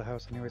back to the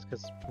house anyways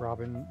because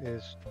Robin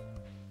is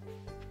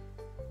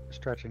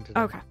stretching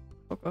today. Okay.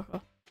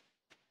 Cool.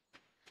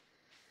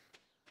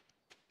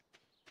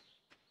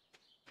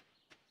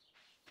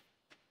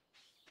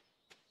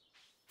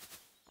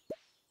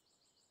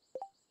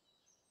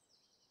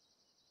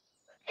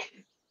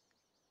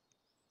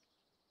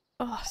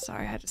 Oh,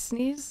 sorry, I had to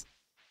sneeze.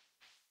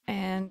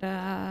 And,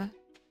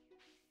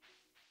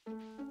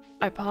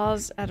 I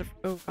paused out of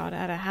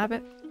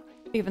habit,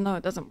 even though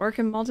it doesn't work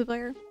in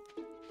multiplayer.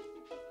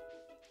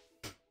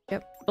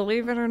 Yep,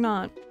 believe it or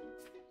not,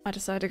 I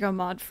decided to go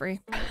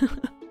mod-free.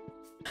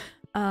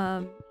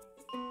 I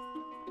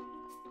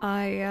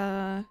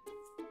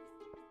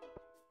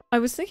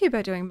was thinking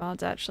about doing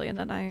mods, actually, and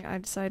then I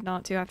decided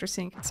not to after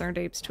seeing Concerned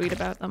Apes tweet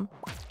about them.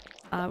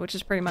 Which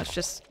is pretty much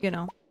just, you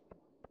know,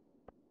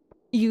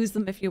 use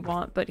them if you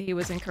want, but he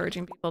was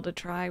encouraging people to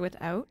try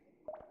without.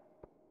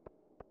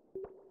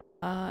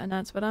 And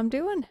that's what I'm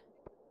doing.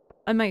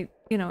 I might,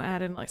 you know,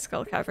 add in like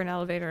Skull Cavern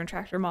Elevator and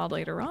Tractor Mod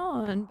later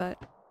on,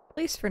 but at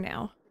least for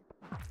now.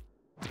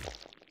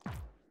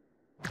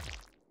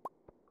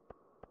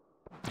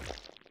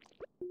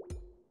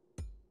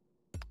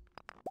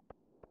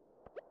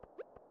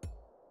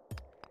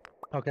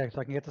 Okay,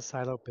 so I can get the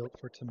silo built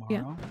for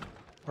tomorrow,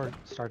 or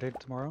started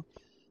tomorrow.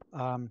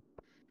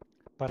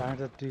 But I have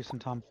to do some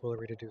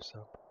tomfoolery to do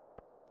so.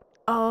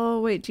 Oh,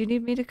 wait, do you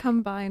need me to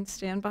come by and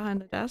stand behind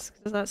the desk?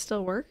 Does that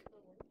still work?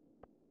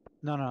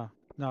 No,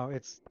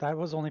 that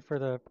was only for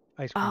the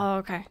ice cream. Oh,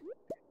 okay.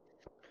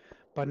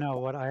 But no,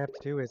 what I have to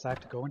do is I have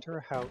to go into her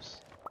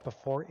house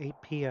before 8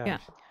 p.m. Yeah.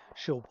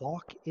 She'll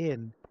walk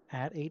in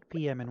at 8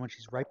 p.m. and when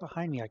she's right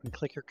behind me, I can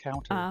click her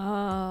counter.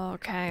 Oh,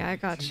 okay, I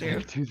got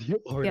you. To the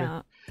order.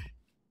 Yeah.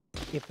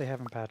 If they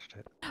haven't patched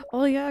it.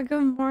 Well, yeah,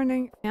 good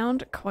morning.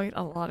 Found quite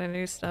a lot of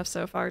new stuff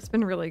so far. It's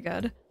been really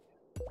good.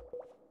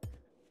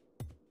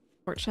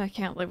 Fortunately, I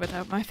can't live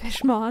without my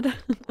fish mod.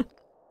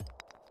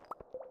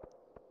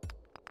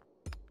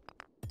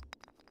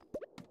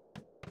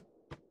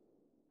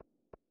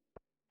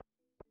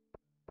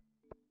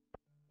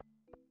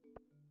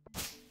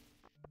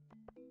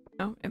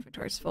 Oh,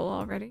 inventory's full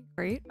already.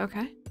 Great,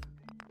 okay.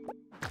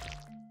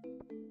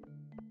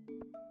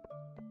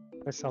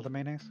 I sell the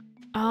mayonnaise?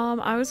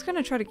 I was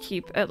gonna try to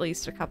keep at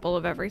least a couple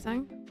of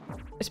everything,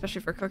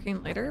 especially for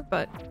cooking later,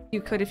 but you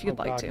could if you'd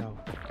like God, to. No.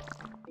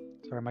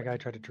 Sorry, my guy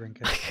tried to drink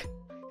it.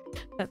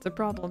 That's a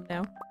problem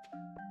now.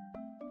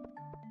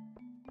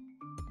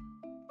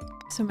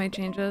 So my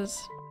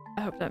changes,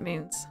 I hope that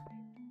means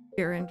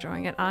you're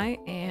enjoying it. I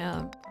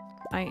am.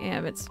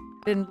 It's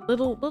been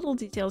little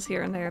details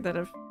here and there that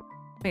have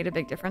made a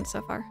big difference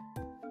so far.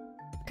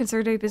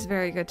 Concerned Ape is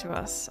very good to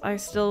us. I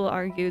still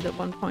argue that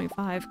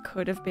 1.5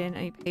 could have been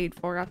a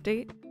paid-for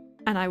update,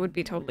 and I would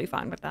be totally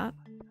fine with that.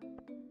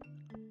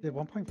 The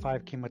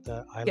 1.5 came with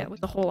the island? Yeah,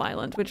 with the whole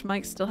island, which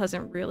Mike still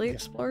hasn't really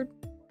explored,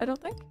 I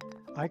don't think.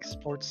 I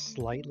explored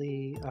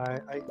slightly.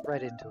 I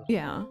read into it.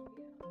 Yeah.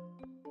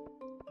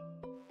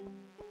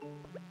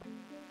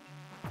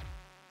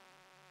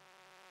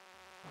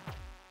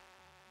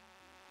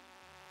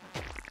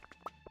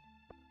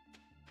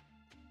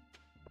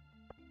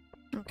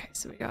 Okay,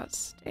 so we got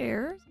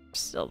stairs.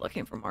 Still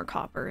looking for more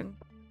copper and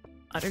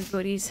other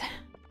goodies.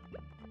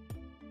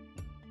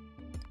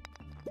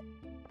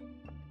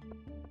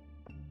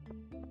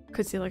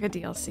 Could see like a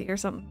DLC or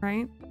something,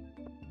 right?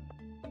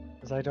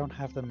 Because I don't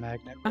have the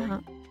magnet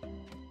ring.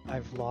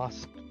 I've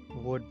lost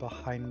wood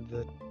behind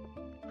the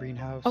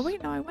greenhouse. Oh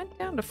wait, no, I went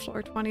down to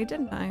floor 20,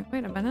 didn't I?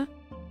 Wait a minute.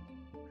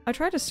 I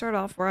tried to start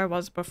off where I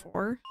was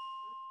before,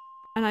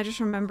 and I just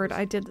remembered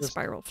I did the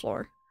spiral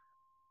floor.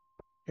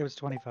 It was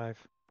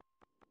 25.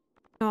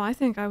 No, I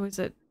think I was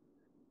at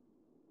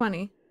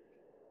 20.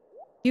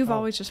 You've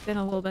always just been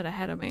a little bit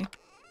ahead of me.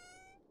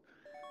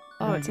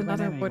 Oh, No, it's you went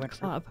another in and you wood went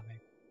club. further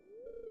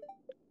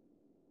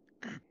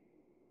than me.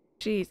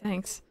 Gee,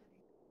 thanks.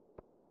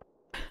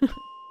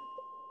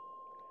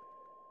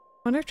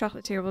 Wonder if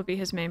chocolatier will be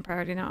his main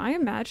priority now. I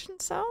imagine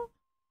so.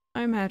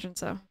 I imagine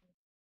so.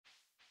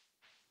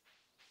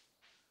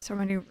 So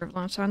many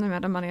launch on the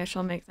amount of money I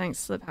shall make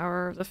thanks to the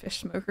power of the fish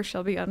smoker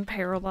shall be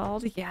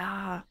unparalleled.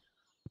 Yeah.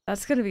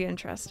 That's gonna be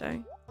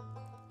interesting.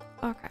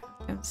 Okay.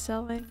 I'm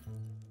selling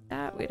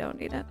that. We don't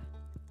need it.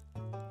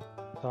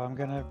 So I'm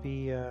gonna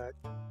be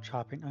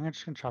chopping. I'm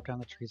just gonna chop down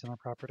the trees on our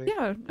property.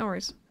 Yeah, no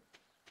worries.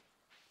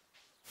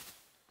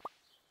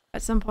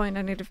 At some point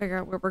I need to figure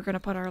out where we're gonna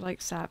put our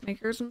like sap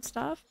makers and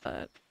stuff,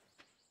 but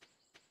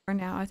for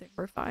now I think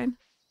we're fine.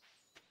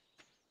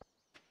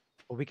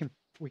 Well, we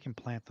can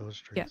plant those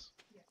trees. Yeah.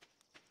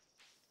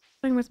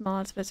 Playing with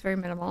mods, but it's very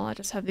minimal. I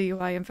just have the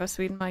UI info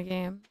suite in my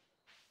game.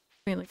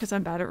 Mainly because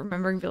I'm bad at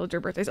remembering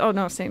villager birthdays. Oh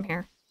no, same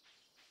here.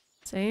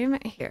 Same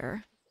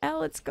here.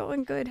 Elle, it's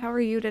going good. How are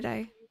you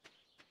today?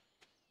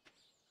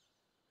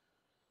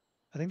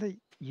 I think the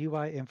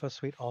UI info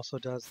suite also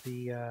does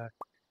the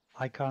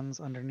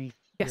icons underneath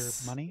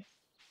Yes. your money.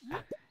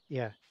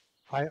 Yeah,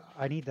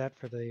 I need that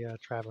for the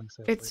traveling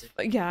sales. It's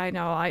lady. yeah, I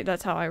know.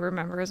 That's how I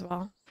remember as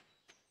well.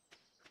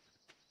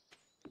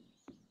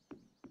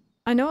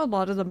 I know a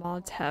lot of the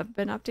mods have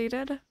been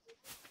updated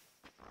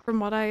from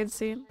what I had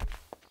seen.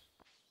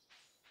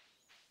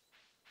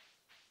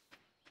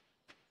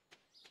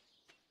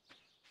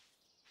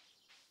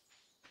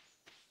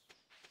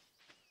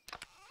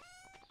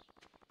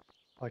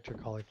 Like your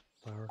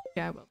cauliflower.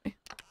 Yeah, I will be.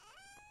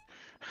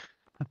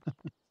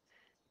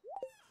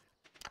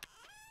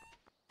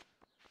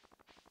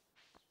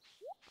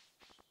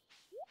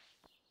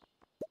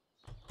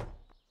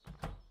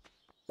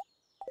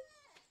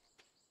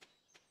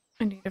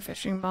 I need a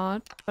fishing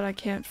mod, but I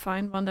can't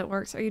find one that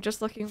works. Are you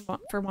just looking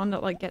for one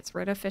that like gets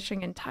rid of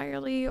fishing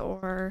entirely,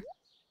 or?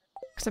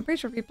 Because I'm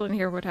pretty sure people in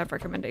here would have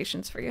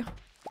recommendations for you.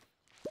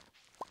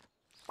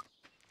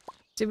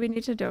 Did we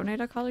need to donate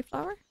a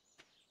cauliflower?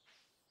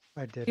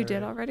 I did. You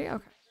did already?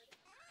 Okay.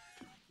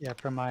 Yeah,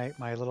 from my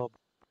little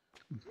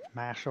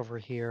mash over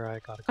here, I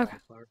got a Okay.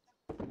 cauliflower.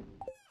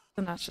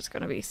 Then that's just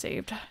gonna be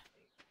saved.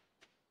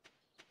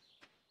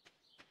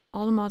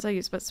 All the mods I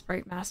use but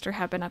Sprite Master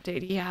have been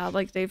updated. Yeah,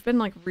 like they've been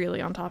like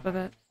really on top of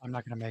it. I'm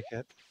not gonna make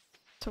it.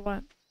 To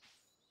what?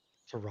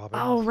 To Robin.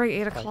 Oh, right,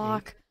 8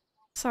 o'clock.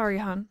 Sorry,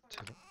 hun.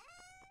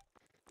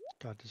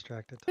 Got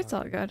distracted. It's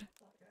all good.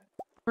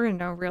 We're in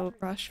no real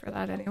rush for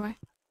that anyway.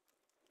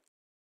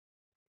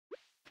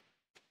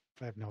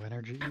 I have no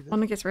energy either. One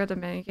that gets rid of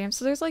the minigame.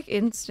 So there's like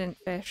instant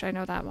fish. I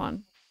know that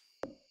one.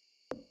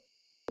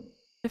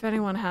 If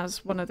anyone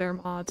has one of their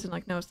mods and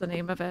like knows the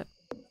name of it.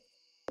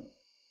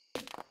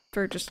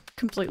 For just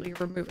completely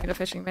removing the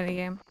fishing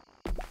minigame.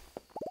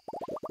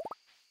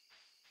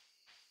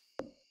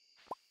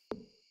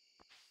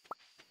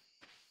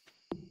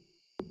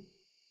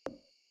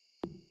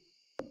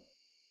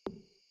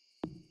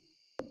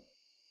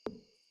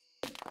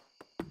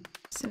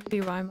 Some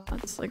UI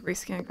mods, like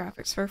rescan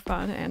graphics for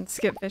fun and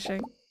skip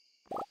fishing.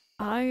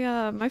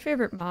 My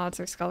favorite mods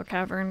are Skull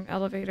Cavern,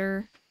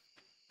 Elevator,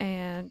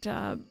 and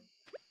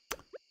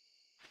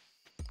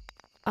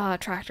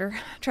Tractor.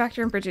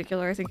 Tractor in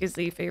particular I think is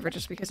the favorite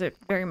just because it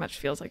very much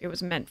feels like it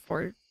was meant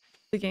for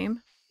the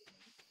game.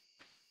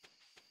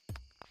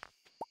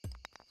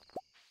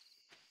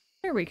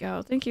 There we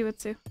go. Thank you,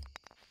 Itsu.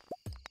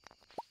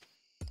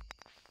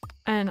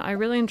 And I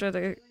really enjoy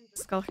the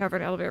Skull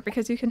Cavern Elevator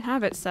because you can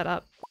have it set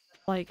up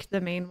like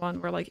the main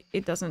one where like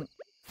it doesn't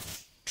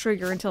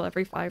trigger until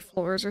every 5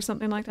 floors or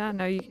something like that.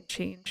 Now you can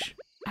change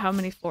how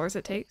many floors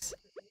it takes.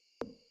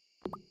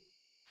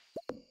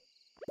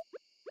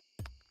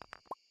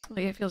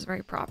 Like it feels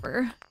very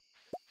proper.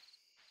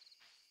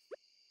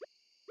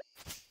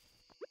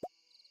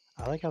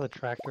 I like how the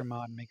tractor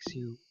mod makes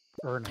you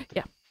earn it.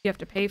 Yeah, you have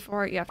to pay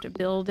for it, you have to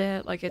build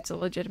it, like it's a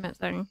legitimate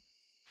thing.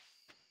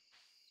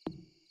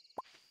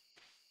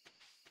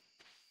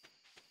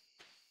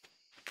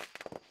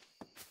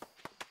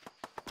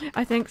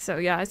 I think so,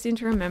 yeah. I seem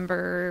to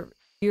remember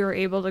you were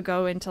able to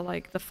go into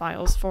like the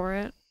files for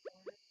it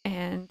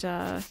and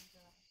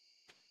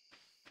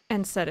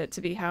set it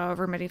to be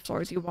however many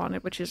floors you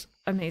wanted, which is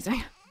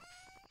amazing.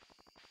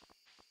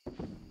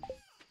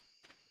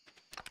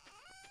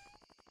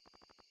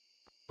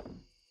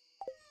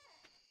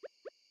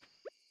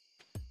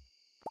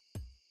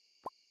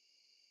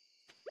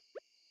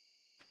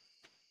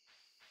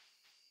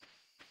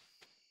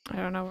 I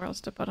don't know where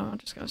else to put them. I'm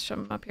just gonna shove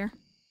them up here.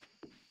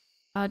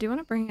 Do you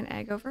want to bring an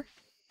egg over?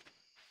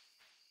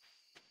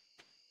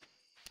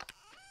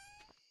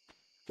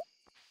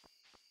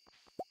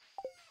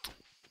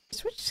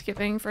 Switch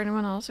skipping for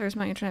anyone else, or is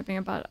my internet being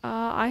a butt?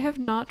 I have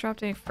not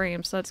dropped any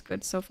frames, so that's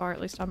good so far, at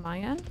least on my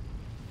end.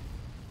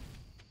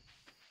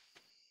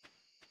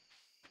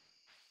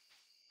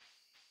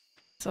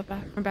 So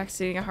I'm back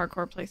seeing a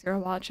hardcore playthrough. I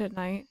watch at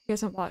night. He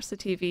hasn't watched the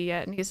TV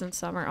yet, and he's in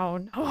summer. Oh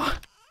no.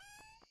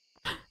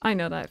 I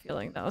know that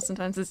feeling though.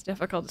 Sometimes it's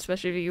difficult,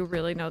 especially if you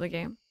really know the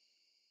game.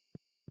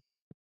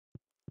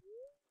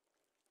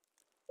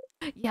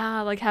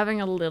 Yeah, like having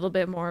a little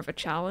bit more of a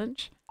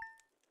challenge.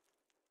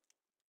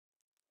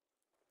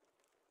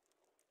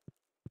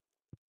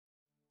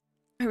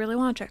 I really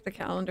want to check the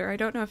calendar. I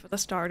don't know if the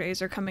star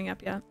days are coming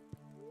up yet.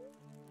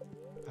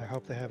 I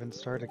hope they haven't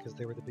started because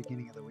they were the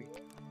beginning of the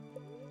week.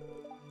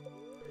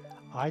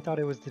 I thought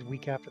it was the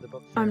week after the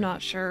book fair. I'm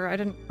not sure. I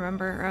didn't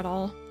remember at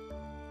all.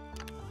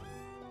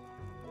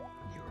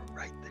 You were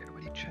right there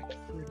when you checked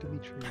for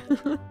Dimitri.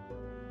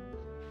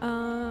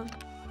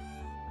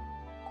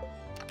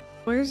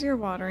 Where's your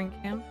watering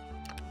can?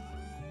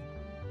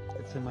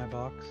 It's in my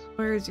box.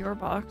 Where's your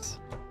box?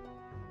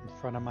 In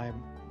front of my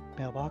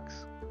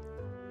mailbox.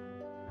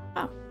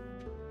 Oh.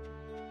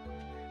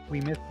 We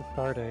missed the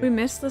star day. We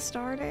missed the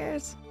star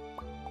days?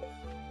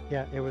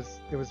 Yeah, it was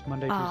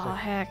Monday, Oh,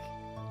 Tuesday. heck.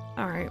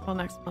 Alright, well,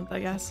 next month,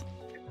 I guess.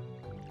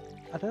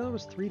 I thought it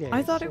was 3 days.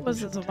 I thought so it we was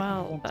shouldn't as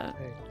well, technically but... want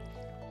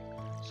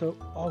to pay. So,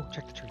 oh,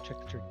 check the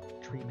tree,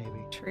 tree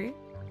maybe. Tree?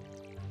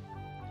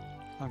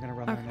 I'm gonna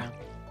run Okay. there now.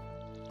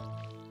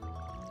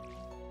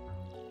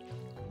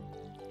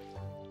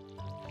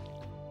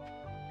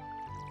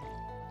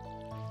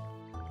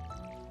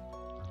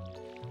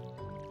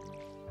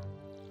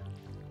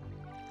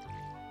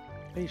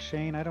 Hey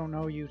Shane, I don't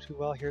know you too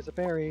well. Here's a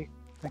berry.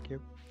 Thank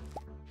you.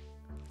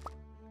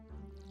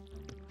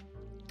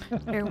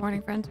 Fair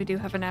warning, friends, we do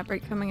have an ad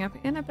break coming up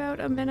in about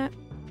a minute.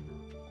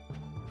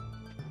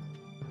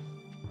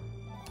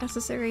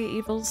 Necessary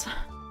evils.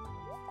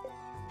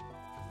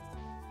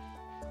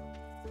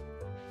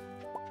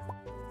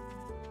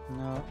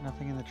 No,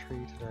 nothing in the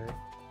tree today.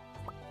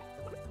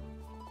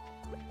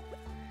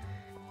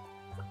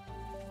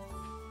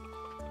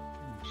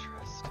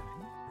 Interesting.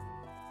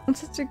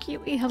 Sister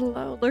Kiwi,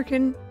 hello.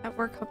 Lurking at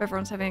work. Hope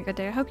everyone's having a good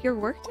day. I hope your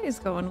work day is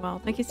going well.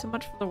 Thank you so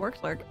much for the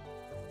work, Lurk.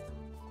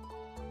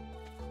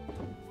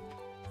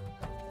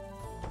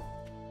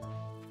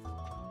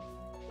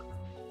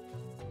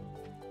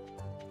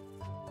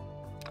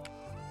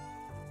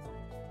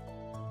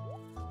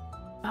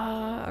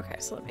 Okay,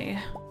 so let me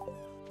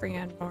bring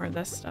in more of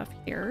this stuff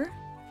here.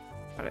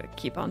 Gotta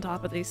keep on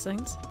top of these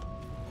things.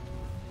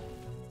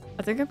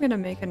 I think I'm gonna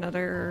make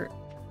another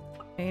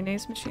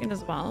mayonnaise machine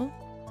as well.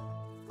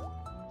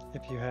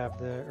 If you have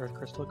the earth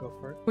crystal, go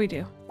for it. We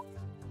do.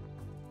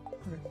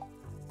 Okay.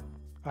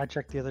 I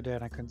checked the other day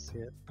and I couldn't see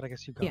it, but I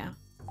guess you got Yeah. it.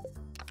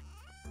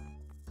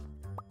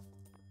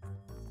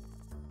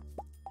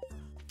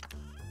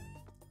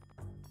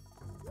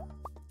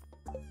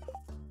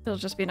 It'll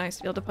just be nice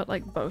to be able to put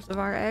like both of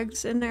our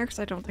eggs in there because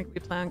I don't think we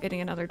plan on getting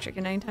another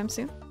chicken anytime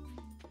soon.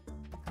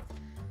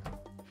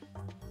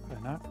 Why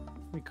not?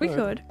 We We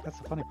could. That's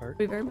the funny part.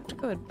 We very much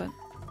could, but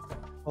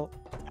Well,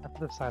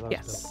 after the silos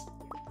yes.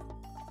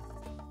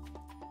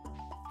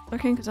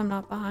 Looking because I'm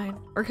not behind.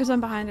 Or because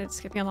I'm behind it's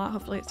skipping a lot.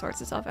 Hopefully it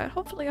sorts itself out.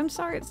 Hopefully, I'm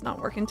sorry it's not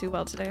working too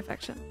well today,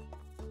 Affection.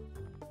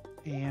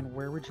 built. And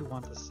where would you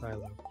want the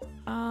silo?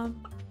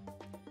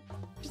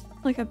 Just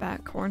like a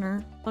back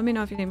corner. Let me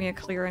know if you need me to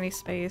clear any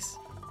space.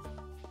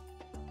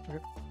 Okay.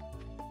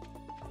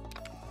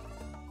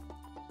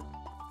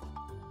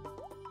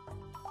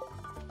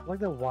 Like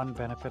the one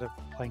benefit of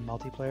playing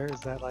multiplayer is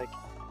that like,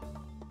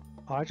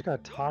 oh, I just got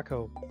a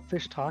taco,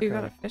 fish taco. You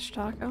got a fish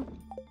taco?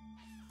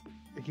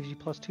 It gives you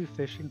 +2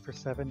 fishing for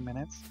 7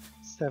 minutes,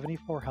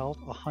 74 health,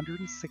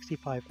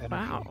 165 energy.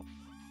 Wow.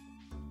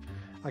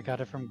 I got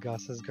it from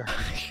Gus's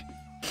garbage.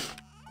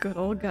 Good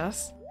old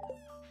Gus.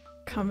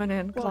 Coming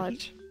in Well,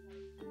 clutch.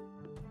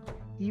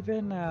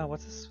 Even,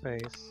 what's his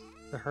face?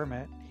 The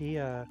hermit,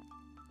 he,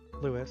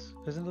 Lewis.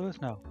 Isn't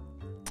Lewis? No.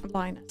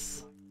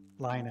 Linus.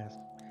 Linus.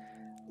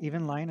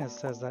 Even Linus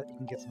says that you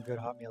can get some good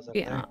hot meals up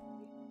Yeah.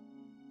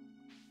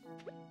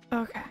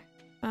 there. Okay.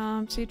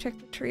 So you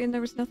checked the tree and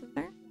there was nothing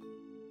there?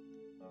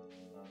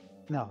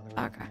 No. There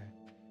wasn't Okay.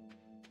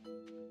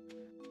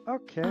 any.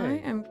 Okay. I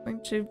am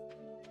going to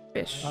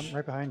fish. I'm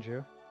right behind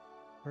you.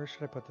 Where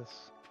should I put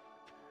this?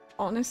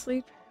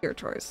 Honestly, your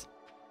choice.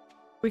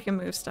 We can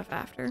move stuff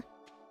after.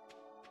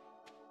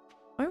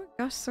 Why would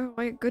Gus throw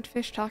away a good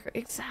fish taco?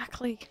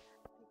 Exactly.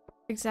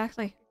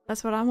 Exactly.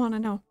 That's what I want to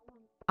know.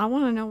 I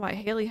want to know why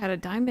Haley had a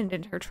diamond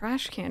in her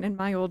trash can in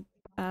my old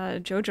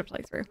Joja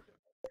playthrough.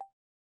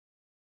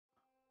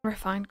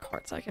 Refined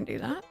quartz, I can do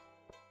that.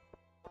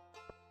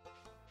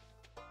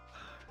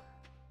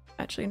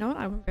 Actually, you know what?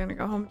 I'm gonna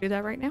go home and do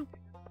that right now.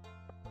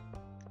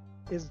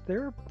 Is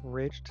there a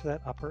bridge to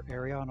that upper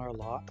area on our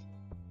lot?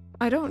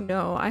 I don't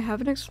know. I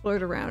haven't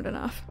explored around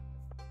enough.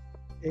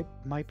 It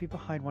might be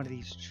behind one of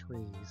these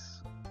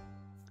trees.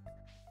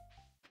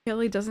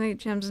 Haley doesn't eat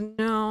gems.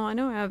 No, I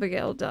know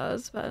Abigail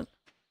does, but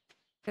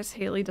I guess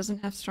Haley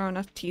doesn't have strong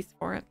enough teeth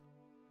for it.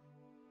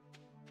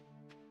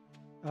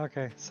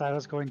 Okay,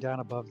 silo's going down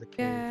above the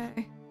cave.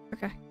 Yay.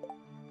 Okay.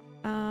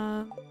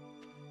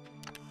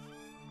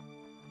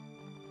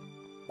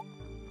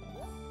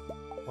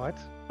 What?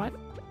 What?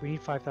 We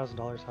need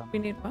 $5,000, huh? We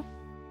need what?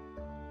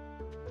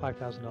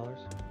 $5,000.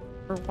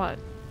 For what?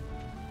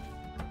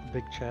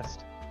 Big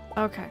chest.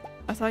 Okay.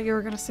 I thought you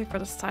were gonna say for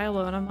the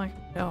silo, and I'm like,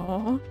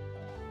 no.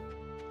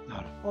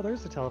 No. Oh,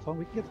 there's the telephone.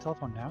 We can get the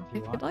telephone now if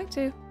you If want. you'd like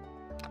to.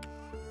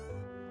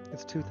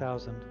 It's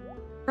 2,000.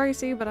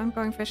 Pricey, but I'm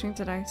going fishing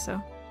today, so.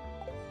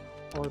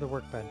 Or the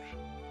workbench.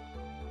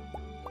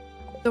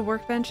 The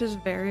workbench is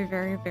very,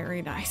 very,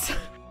 very nice.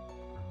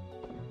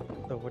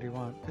 So what do you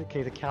want?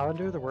 Okay, the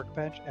calendar, the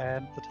workbench,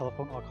 and the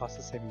telephone all cost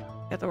the same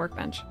amount. Get the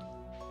workbench.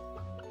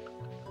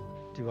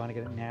 Do you want to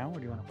get it now, or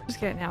do you want to wait? Just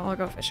get it now. I'll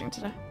go fishing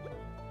today.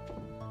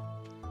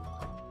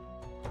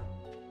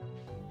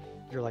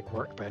 You're like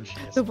workbench.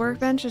 Yes, The please.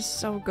 workbench is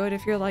so good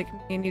if you're like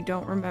me and you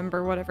don't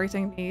remember what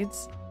everything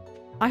needs.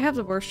 I have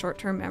the worst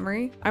short-term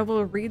memory. I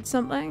will read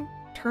something,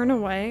 turn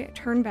away,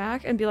 turn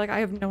back, and be like, I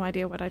have no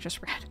idea what I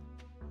just read.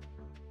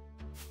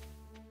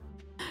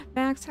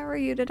 Max, how are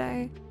you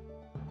today?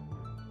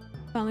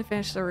 Finally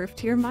finished the roof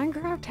to your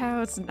Minecraft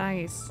house.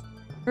 Nice.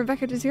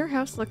 Rebecca, does your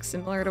house look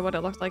similar to what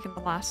it looked like in the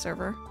last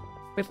server?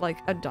 With like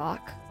a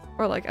dock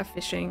or like a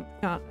fishing,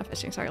 not a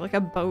fishing, sorry, like a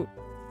boat.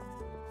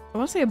 I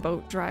want to say a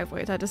boat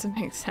driveway. That doesn't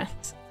make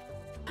sense.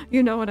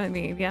 You know what I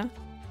mean, yeah?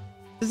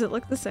 Does it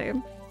look the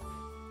same?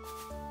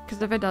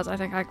 Because if it does, I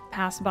think I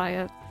passed by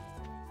it.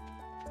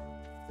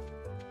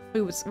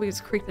 We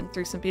was creeping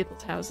through some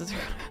people's houses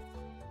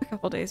a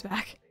couple days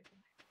back.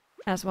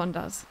 As one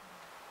does.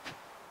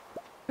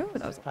 Ooh,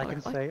 that was a I can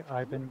butterfly. say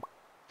I've been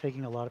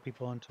taking a lot of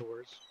people on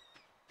tours.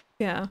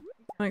 Yeah,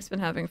 Mike's been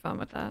having fun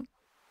with that.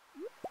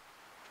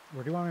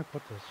 Where do you want me to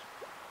put this?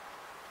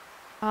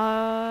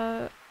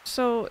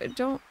 So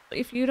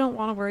if you don't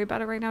want to worry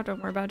about it right now,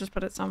 don't worry about it, just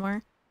put it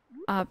somewhere.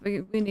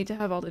 We need to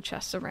have all the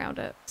chests around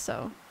it,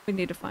 so we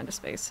need to find a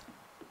space.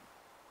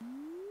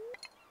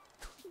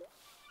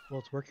 Well,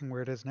 it's working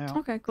where it is now.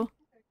 Okay, cool.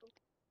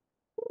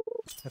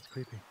 That's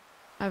creepy.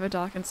 I have a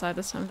dock inside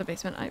this time of the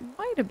basement. I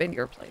might have been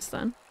your place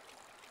then.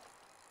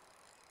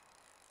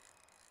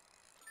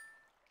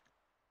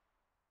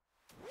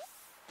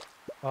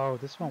 Oh,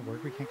 this won't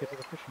work. We can't get to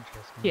the fishing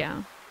chest now.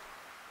 Yeah.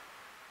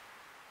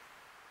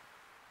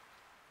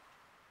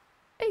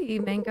 Hey,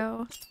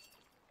 Mango.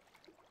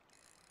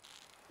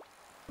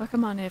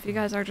 Welcome on in. If you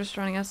guys are just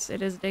joining us,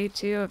 it is day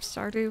 2 of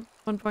Stardew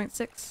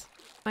 1.6.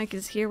 Mike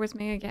is here with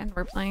me again.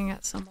 We're playing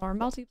at some more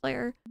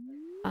multiplayer.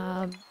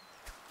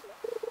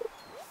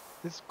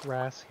 This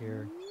grass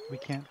here, we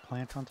can't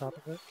plant on top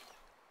of it?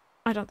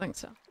 I don't think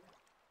so. I'm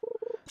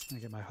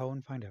gonna get my hoe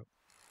and find out.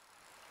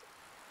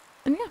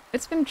 And yeah,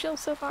 it's been chill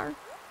so far.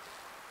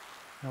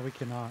 No, we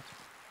cannot.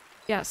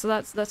 Yeah, so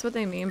that's what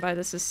they mean by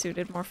this is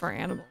suited more for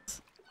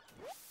animals.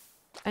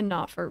 And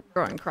not for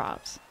growing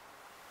crops.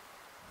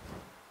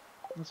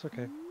 That's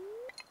okay.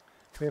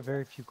 We have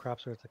very few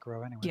crops worth to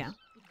grow anyways. Yeah.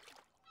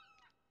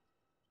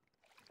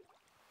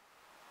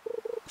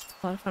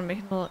 A lot of fun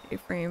making a little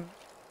A-frame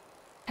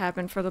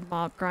cabin for the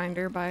mob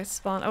grinder by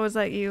Spawn. Oh, was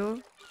that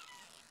you?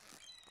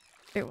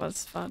 It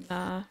was fun,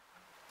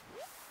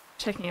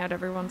 checking out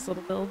everyone's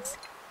little builds.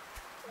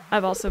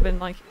 I've also been,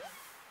 like,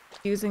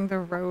 using the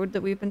road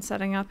that we've been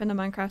setting up in the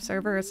Minecraft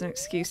server as an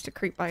excuse to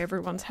creep by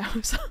everyone's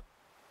house.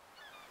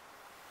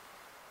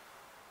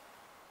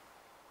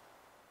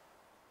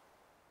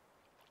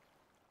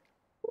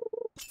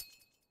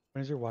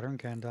 When is your watering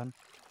can done?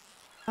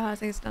 I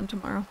think it's done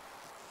tomorrow.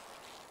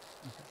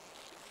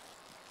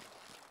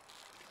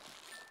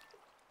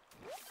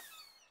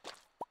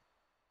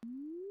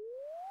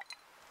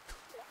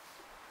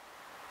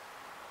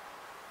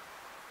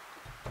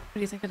 What do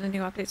you think of the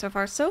new update so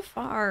far? So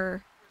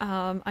far,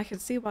 I can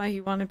see why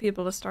you wanted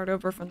people to start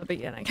over from the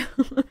beginning.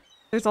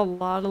 There's a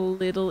lot of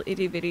little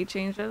itty-bitty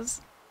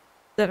changes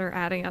that are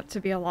adding up to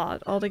be a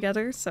lot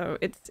altogether, so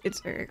it's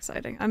very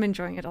exciting. I'm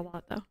enjoying it a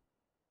lot, though.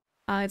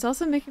 It's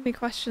also making me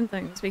question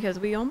things, because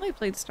we only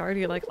played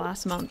Stardew, like,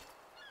 last month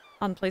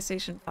on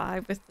PlayStation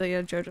 5 with the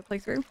JoJo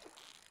playthrough.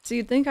 So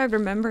you'd think I'd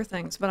remember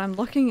things, but I'm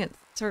looking at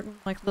certain,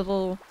 like,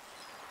 little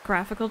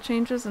graphical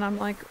changes, and I'm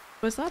like,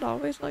 was that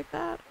always like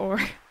that? Or...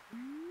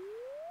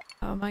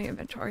 Oh, my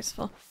inventory's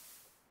full.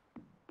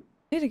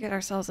 Need to get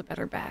ourselves a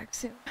better bag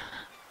soon.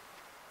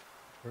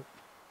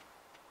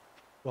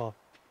 Well,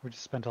 we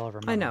just spent all of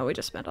our money. I know, we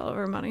just spent all of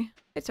our money.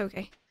 It's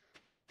okay.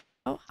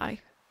 Oh, hi.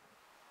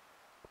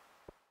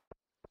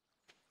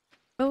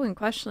 Oh, and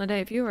question of the day,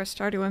 if you were a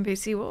Stardew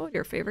NPC, what would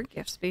your favorite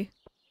gifts be?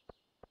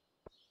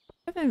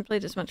 I haven't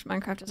played as much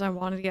Minecraft as I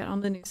wanted to get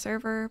on the new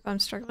server, but I'm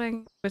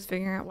struggling with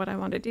figuring out what I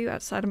want to do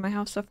outside of my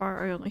house so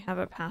far. I only have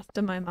a path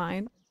to my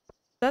mind.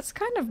 That's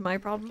kind of my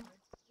problem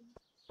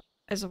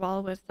as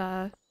well with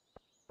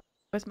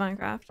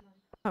Minecraft.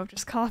 Oh,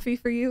 just coffee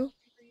for you.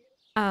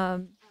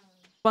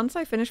 Once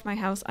I finish my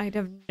house, I'd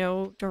have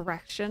no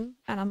direction,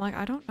 and I'm like,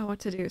 I don't know what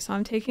to do, so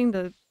I'm taking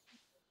the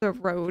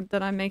road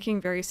that I'm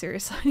making very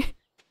seriously.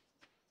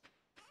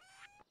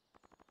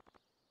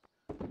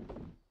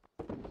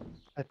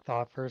 I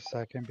thought for a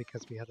second,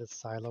 because we had a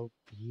silo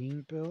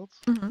being built,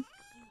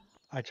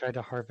 I tried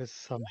to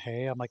harvest some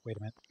hay. I'm like, wait a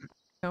minute.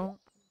 No.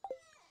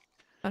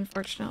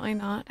 Unfortunately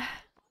not.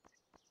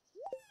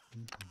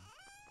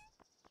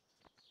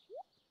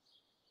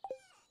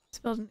 Let's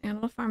build an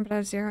animal farm, but I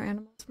have 0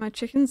 animals. My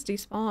chickens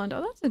despawned.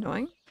 Oh, that's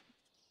annoying.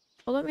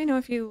 Well, let me know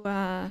if you,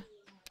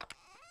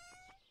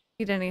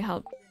 need any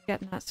help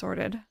getting that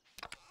sorted.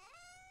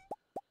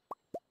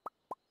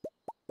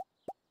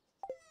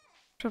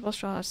 Triple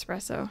shot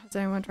espresso. Has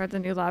anyone tried the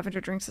new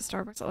lavender drinks at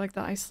Starbucks? I like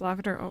the iced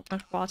lavender oat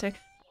milk latte.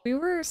 We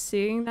were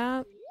seeing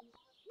that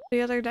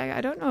the other day.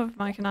 I don't know if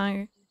Mike and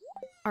I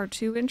are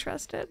too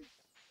interested.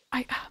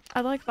 I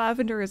like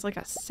lavender as like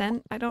a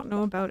scent. I don't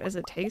know about as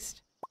a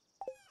taste.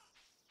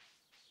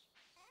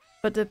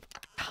 But the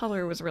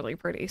color was really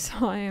pretty,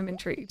 so I am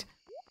intrigued.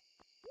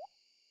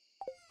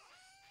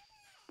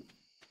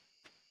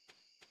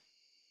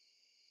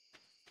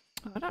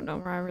 Oh, I don't know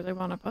where I really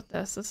want to put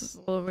this. This is a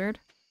little weird.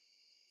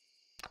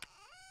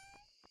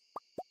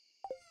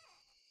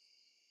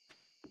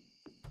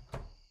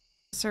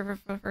 Server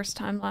for the first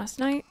time last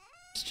night.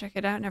 Just check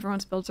it out, and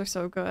everyone's builds are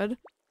so good.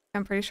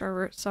 I'm pretty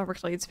sure we saw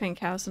Reclade's pink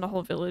house in a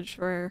whole village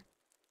where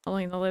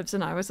Elena lives,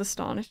 and I was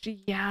astonished.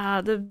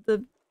 Yeah,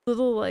 the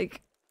little,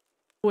 like,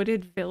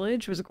 wooded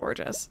village was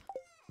gorgeous.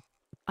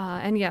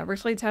 And yeah,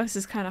 Reclade's house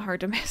is kind of hard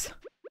to miss.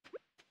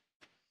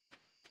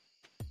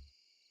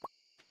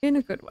 In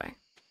a good way.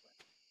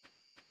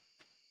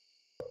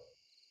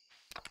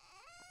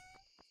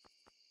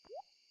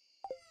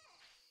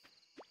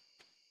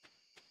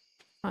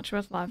 Much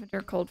with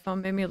lavender cold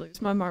foam made me lose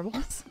my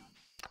marbles.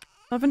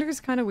 Lavender is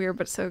kind of weird,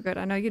 but so good.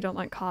 I know you don't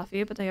like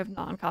coffee, but they have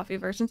non-coffee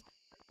versions.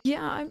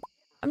 Yeah,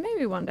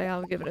 maybe one day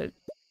I'll give it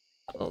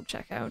a little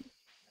check out.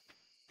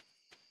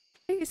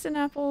 Cakes and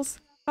apples.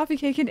 Coffee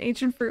cake and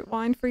ancient fruit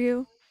wine for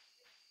you.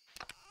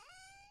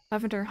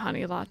 Lavender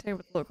honey latte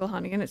with local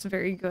honey, and it's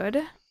very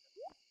good.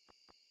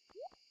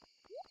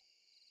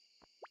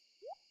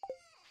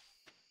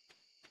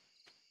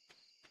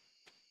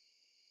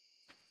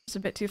 It's a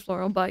bit too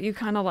floral, but you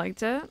kind of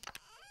liked it.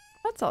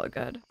 That's all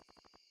good.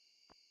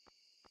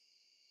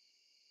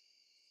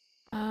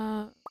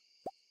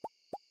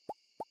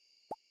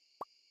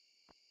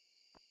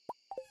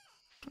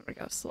 There we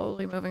go,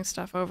 slowly moving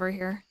stuff over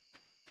here.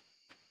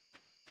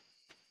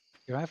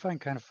 You know what I find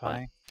kind of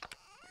funny?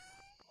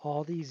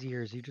 All these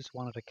years, you just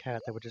wanted a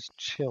cat that would just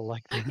chill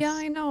like this. Yeah,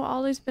 I know.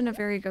 Ollie's been a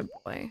very good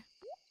boy.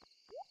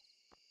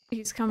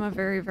 He's come a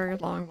very, very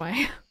long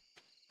way.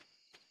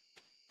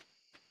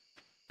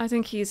 I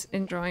think he's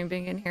enjoying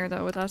being in here,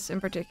 though, with us in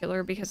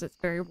particular, because it's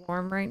very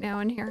warm right now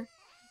in here.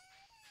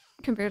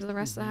 Compared to the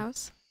rest of the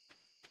house.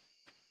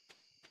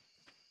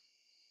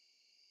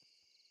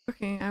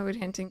 Cooking, I would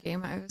hint in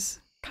game I was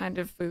kind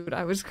of food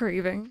I was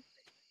craving.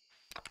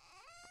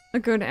 A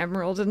good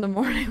emerald in the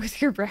morning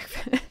with your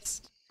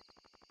breakfast.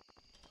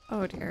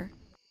 Oh dear.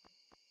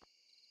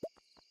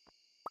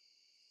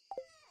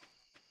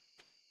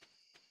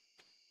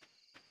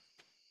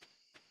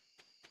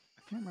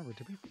 I can't remember,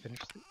 did we finish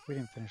we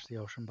didn't finish the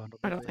ocean bundle.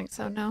 I don't think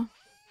so, no.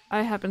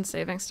 I have been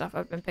saving stuff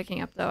I've been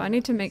picking up, though. I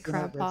need to make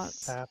crab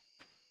pots.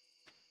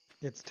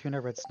 It's tuna,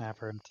 red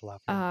snapper, and tilapia.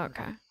 Oh,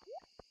 okay.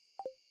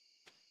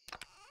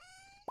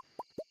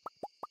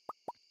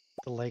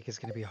 The lake is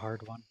going to be a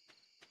hard one.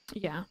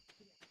 Yeah.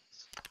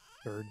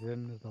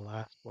 Sturgeon is the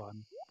last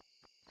one.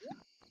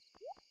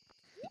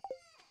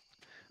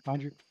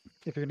 Mind you,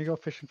 if you're going to go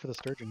fishing for the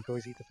sturgeon, go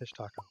always eat the fish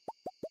taco.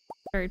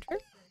 Very true.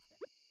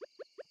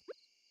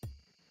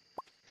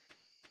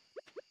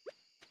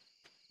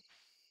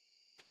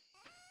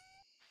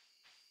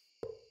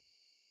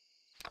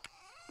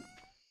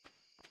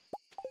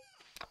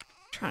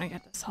 Trying to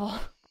get this all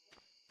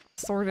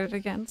sorted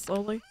again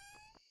slowly.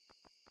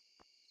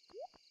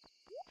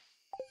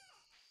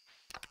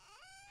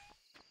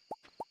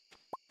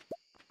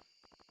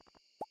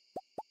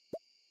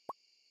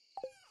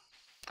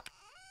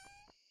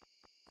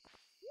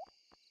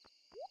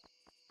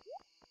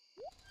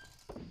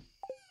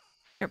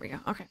 There we go.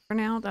 Okay, for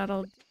now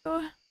that'll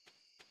do.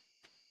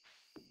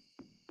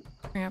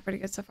 Yeah, pretty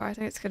good so far. I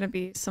think it's gonna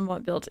be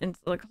somewhat built into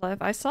the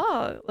cliff. I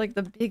saw like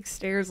the big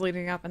stairs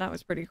leading up, and that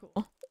was pretty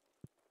cool.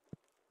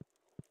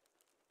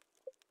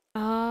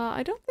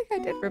 I don't think I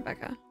did,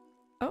 Rebecca.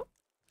 Oh.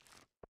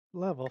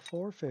 Level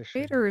 4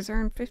 fishing. Taters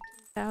earned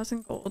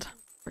 50,000 gold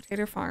for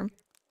Tater Farm.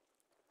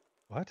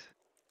 What?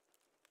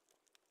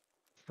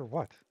 For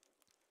what?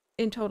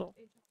 In total.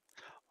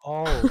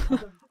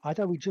 Oh, I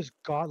thought we just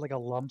got like a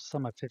lump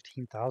sum of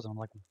 15,000. I'm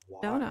like,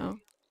 why?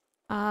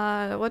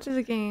 No. What does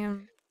the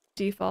game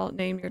default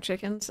name your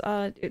chickens?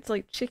 It's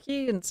like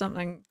Chicky and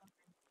something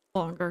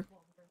longer.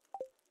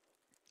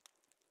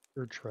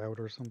 Or trout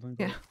or something.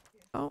 Yeah.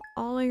 Oh,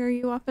 Ollie, are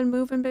you up and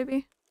moving,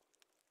 baby?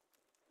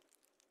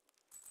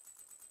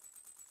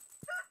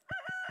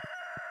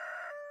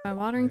 My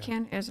watering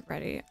can is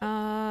ready.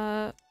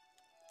 Grushenka,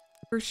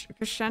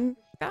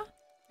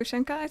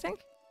 I think?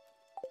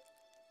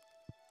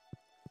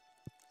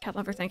 Cat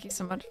Lover, thank you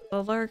so much for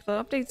the lurk. The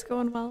update's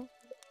going well.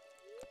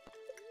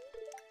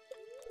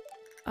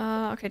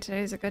 Okay,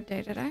 today's a good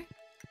day today.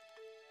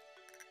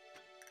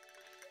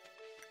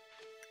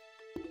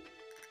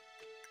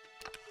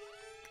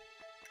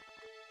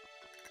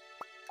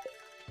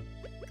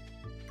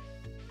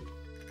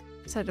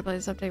 Decided to play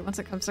this update once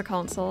it comes to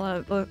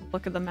console.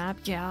 Look at the map.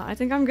 Yeah, I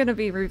think I'm gonna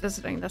be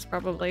revisiting this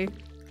probably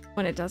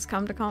when it does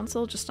come to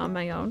console, just on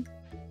my own.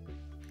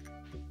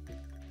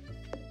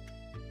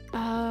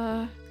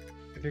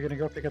 If you're gonna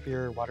go pick up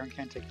your watering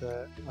can, take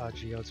the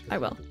geodes. I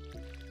will.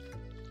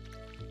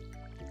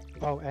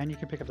 Oh, and you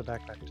can pick up the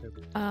backpack too.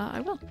 I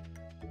will.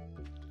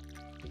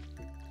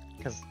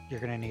 because you're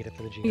gonna need it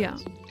for the geodes. Yeah.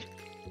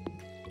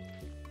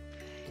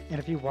 And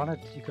if you wanted,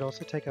 you could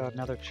also take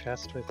another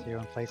chest with you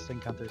and place it in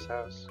Gunther's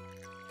house.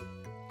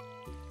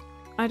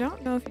 I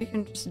don't know if you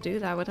can just do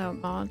that without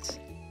mods.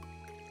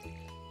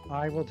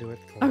 I will do it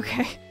for you.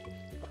 Okay.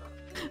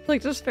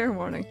 Like, just fair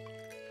warning.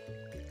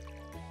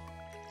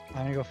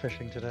 I'm gonna go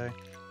fishing today.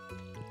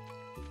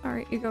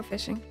 Alright, you go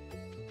fishing.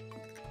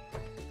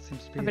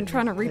 Seems to be I've been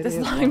trying to read it this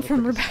is one line of the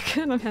from quickest-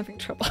 Rebecca and I'm having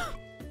trouble.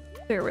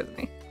 Bear with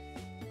me.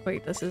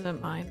 Wait, this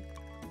isn't mine.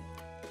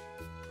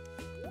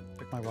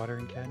 Took my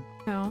watering can.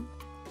 No.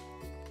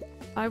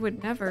 I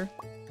would never.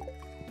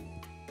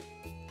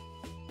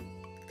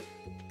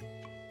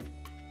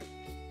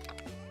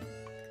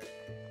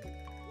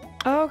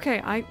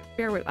 Okay,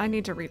 I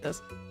need to read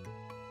this.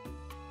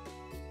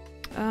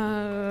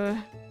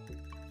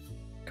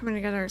 Coming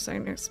together,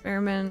 starting to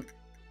experiment.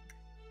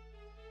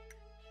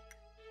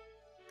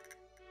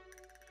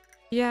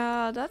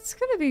 Yeah, that's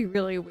gonna be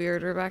really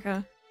weird,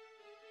 Rebecca.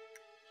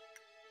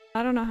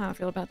 I don't know how I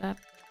feel about that.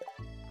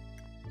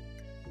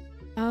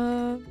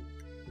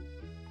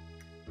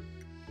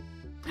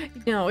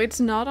 No, it's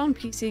not on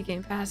PC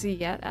Game Pass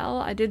yet, Elle.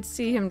 I did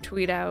see him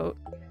tweet out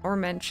or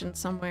mention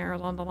somewhere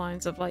along the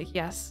lines of like,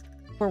 yes,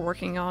 we're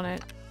working on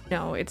it.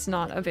 No, it's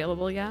not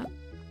available yet.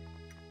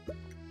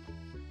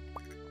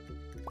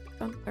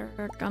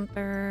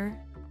 Gunther.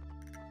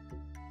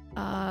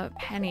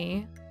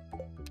 Penny.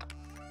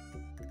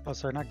 Oh,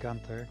 sorry, not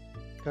Gunther.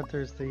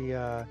 Gunther's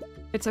the,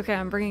 It's okay,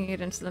 I'm bringing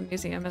it into the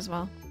museum as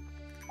well.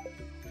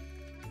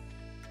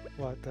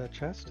 what, the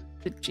chest?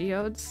 The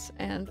geodes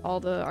and all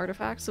the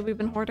artifacts that we've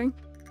been hoarding.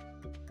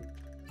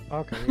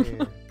 Okay,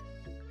 yeah.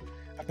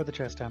 I put the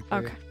chest down for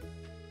Okay.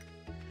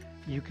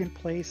 you. You can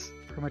place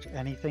pretty much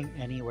anything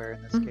anywhere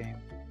in this Mhm. game.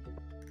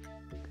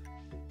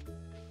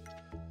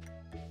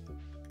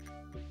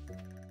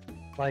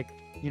 Like,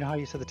 you know how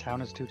you said the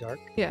town is too dark?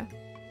 Yeah,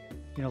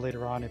 You know,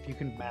 later on, if you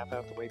can map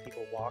out the way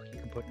people walk, you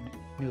can put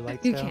new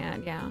lights you down.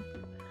 can, yeah.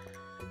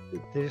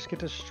 They just get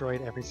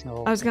destroyed every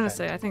single I was gonna event.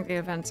 say, I think the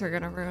events are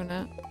gonna ruin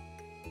it.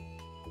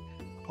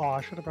 Oh,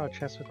 I should have brought a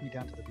chest with me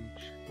down to the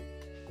beach.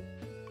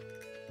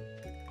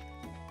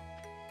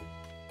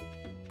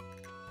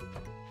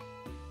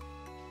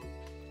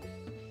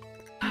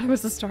 It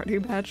was the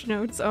Stardew patch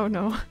notes. Oh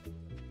no.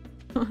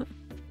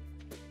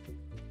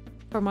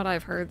 From what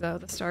I've heard, though,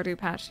 the Stardew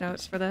patch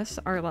notes for this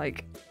are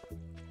like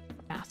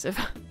massive.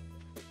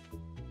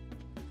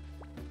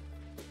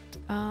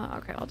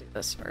 Okay, I'll do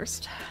this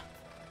first.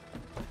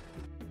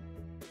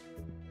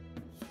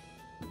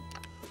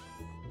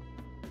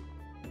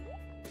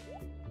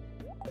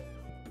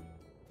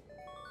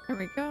 There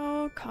we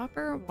go.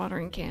 Copper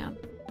watering can.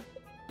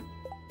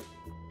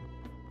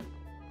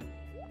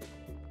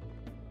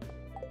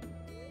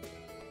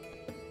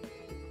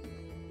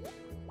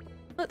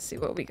 Let's see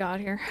what we got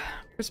here.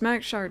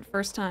 Prismatic shard,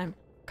 first time.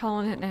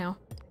 Calling it now.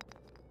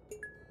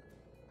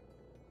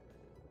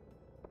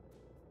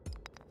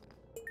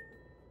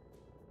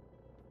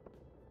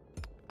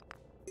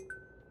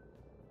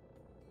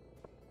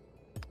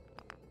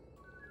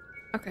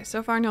 Okay,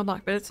 so far no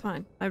luck, but it's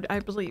fine. I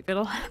believe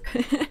it'll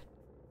happen.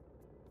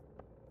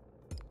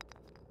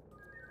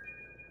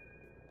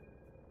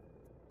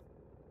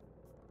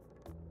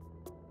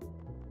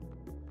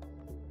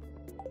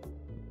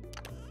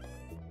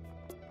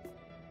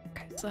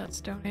 Okay, so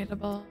that's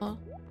donatable.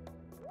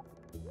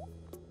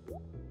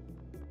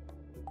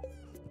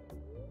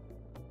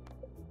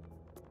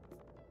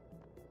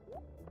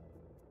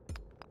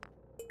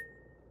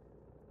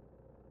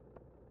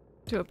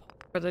 Do a poll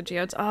for the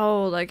geodes.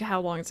 Oh, like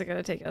how long is it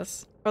gonna take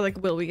us? Or like,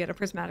 will we get a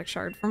prismatic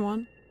shard from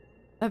one?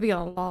 That'd be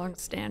a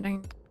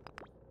long-standing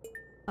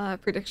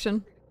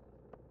prediction.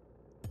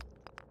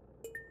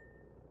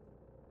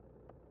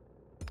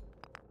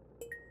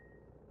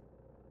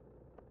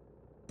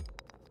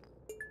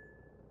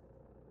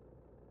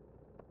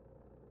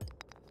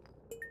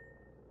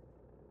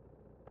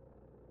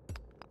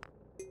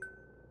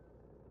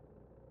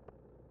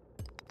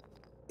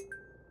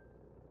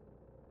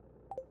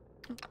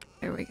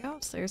 There we go.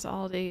 So there's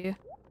all the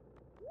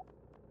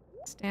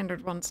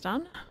standard ones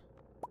done.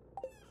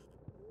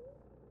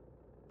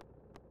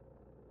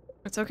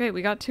 It's okay,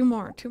 we got two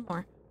more.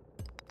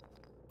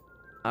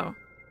 Oh,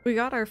 we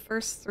got our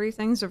first 3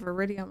 things of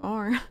iridium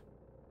ore.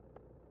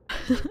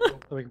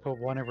 So we can put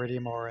 1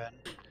 iridium ore in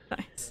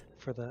Nice.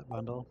 for that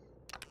bundle.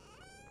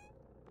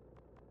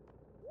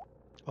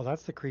 Oh,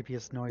 that's the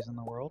creepiest noise in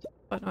the world.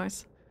 What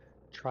noise?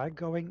 Try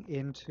going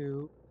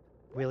into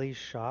Willie's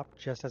shop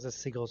just as a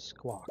seagull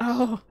squawks.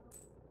 Oh,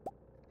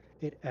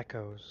 It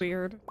echoes.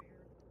 weird.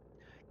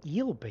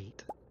 Eel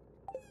bait.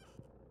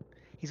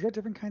 He's got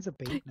different kinds of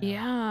bait now.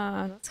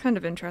 Yeah, that's kind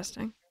of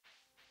interesting.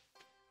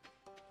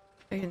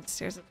 Taking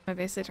stairs up my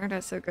base, they turned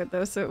out so good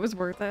though, so it was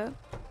worth it.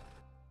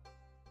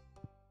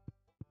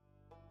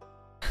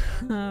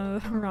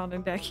 Ron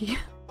and Becky.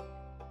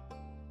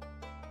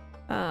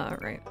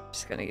 Right, I'm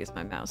just gonna use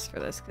my mouse for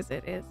this because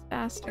it is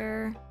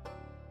faster.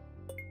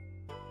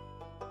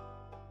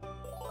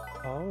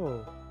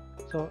 Oh.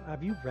 So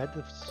have you read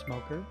the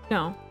smoker?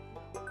 No.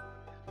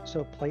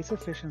 So place a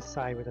fish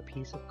inside with a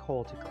piece of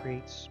coal to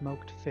create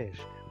smoked fish,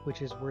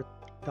 which is worth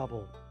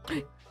double.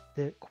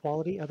 The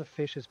quality of the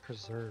fish is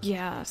preserved.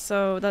 Yeah,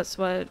 so that's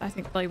what I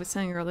think Blake was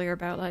saying earlier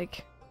about,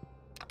 like,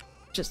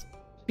 just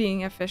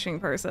being a fishing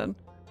person.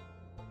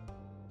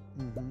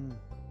 Mm-hmm.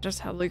 Just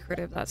how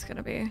lucrative that's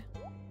gonna be.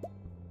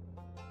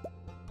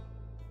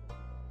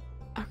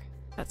 Okay,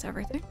 that's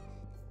everything.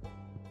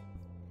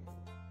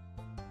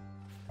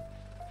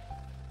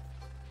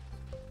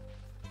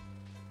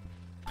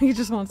 He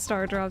just wants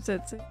star drops,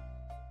 it's...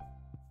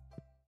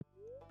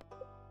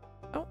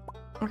 Oh,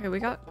 okay, we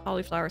got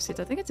cauliflower seeds.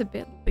 I think it's a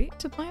bit late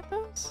to plant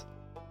those.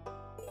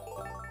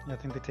 I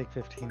think they take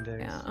 15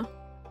 days. Yeah.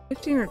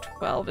 15 or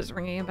 12 is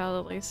ringing a bell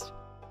at least.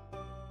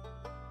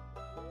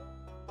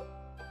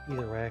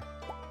 Either way.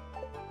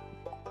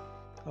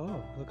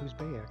 Oh, look who's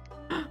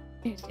back.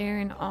 Is there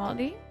an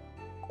Ollie?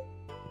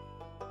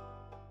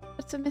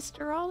 What's a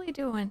Mr. Ollie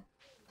doing?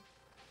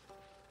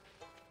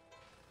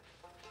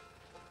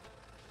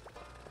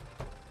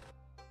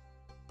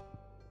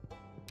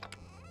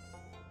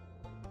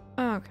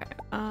 Okay,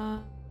 I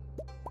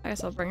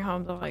guess I'll bring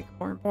home the, like,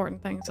 more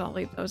important things. I'll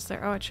leave those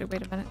there. Oh, actually,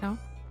 wait a minute, no.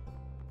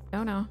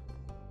 No.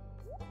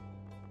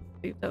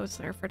 Leave those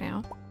there for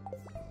now.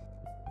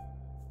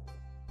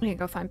 We can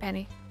go find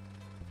Penny.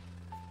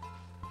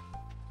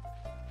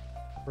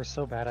 We're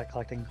so bad at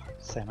collecting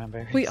salmon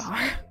berries. We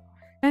are.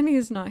 Penny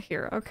is not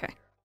here, okay.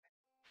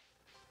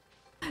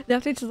 The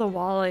update to the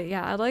wallet,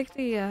 yeah, I like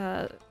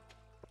the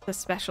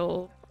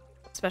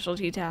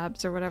specialty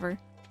tabs or whatever.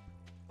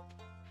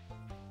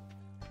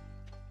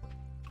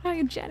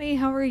 Hi Jenny,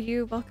 how are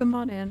you? Welcome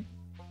on in.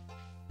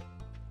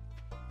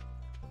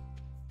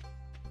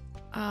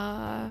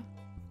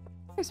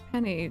 Where's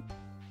Penny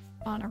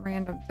on a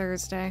random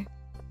Thursday?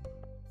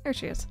 There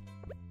she is.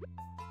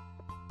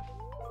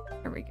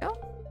 There we go.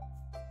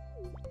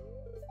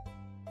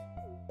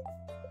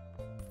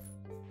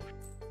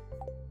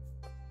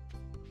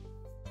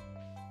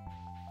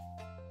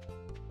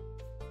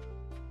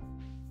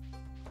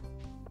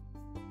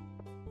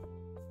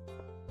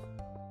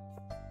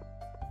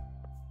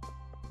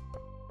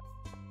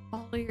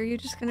 Ollie, are you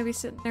just gonna be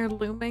sitting there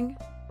looming?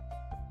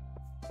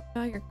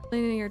 Oh, you're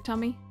cleaning your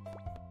tummy?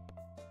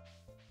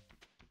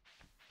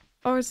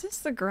 Oh, is this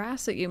the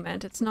grass that you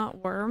meant? It's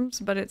not worms,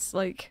 but it's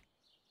like...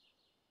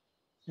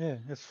 Yeah,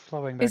 it's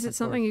flowing back Is it and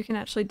something forth. you can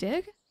actually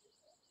dig?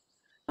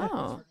 Yeah,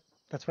 Oh,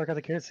 that's where I got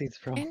the carrot seeds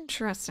from.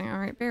 interesting.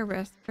 Alright, bear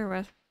with, bear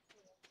with.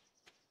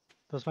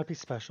 Those might be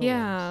special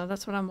Yeah, ones.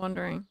 that's what I'm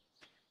wondering.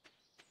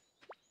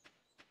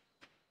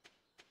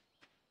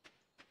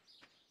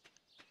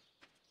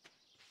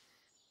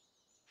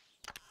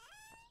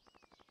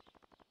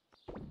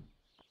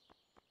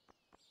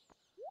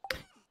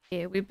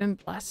 Yeah, we've been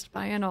blessed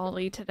by an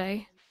Ollie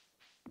today.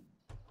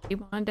 He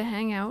wanted to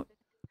hang out.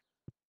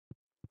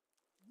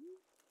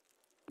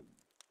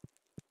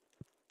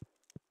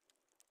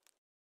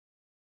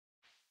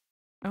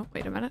 Oh,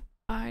 wait a minute.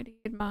 I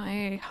need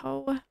my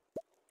hoe.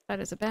 That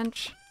is a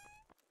bench.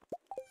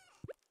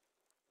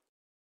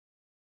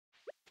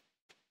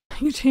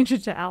 You change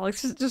it to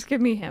Alex. Just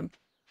give me him.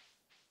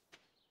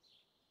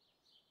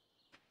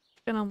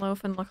 Gonna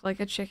loaf and look like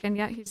a chicken.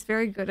 Yeah, he's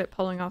very good at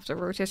pulling off the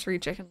rotisserie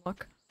chicken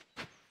look.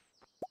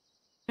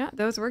 Yeah,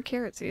 those were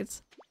carrot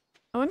seeds.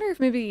 I wonder if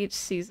maybe each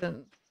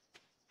season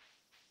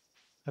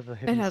Of the it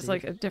hidden has seed.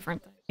 like a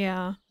different thing.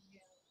 Yeah.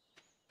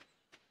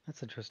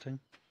 That's interesting.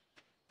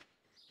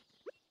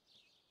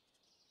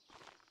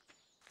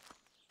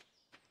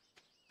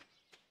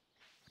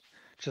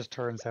 Just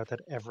turns out that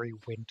every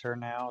winter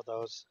now,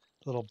 those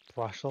little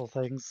brushel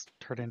things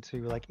turn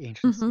into like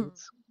ancient Mm-hmm.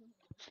 seeds.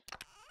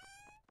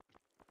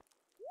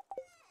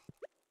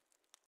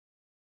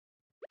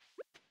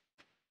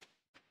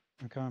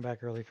 I'm coming back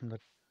early from the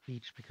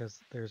beach because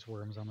there's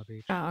worms on the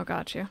beach. Oh,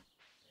 got you.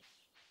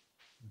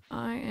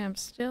 I am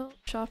still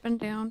chopping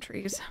down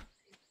trees.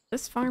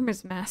 This farm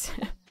is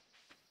massive.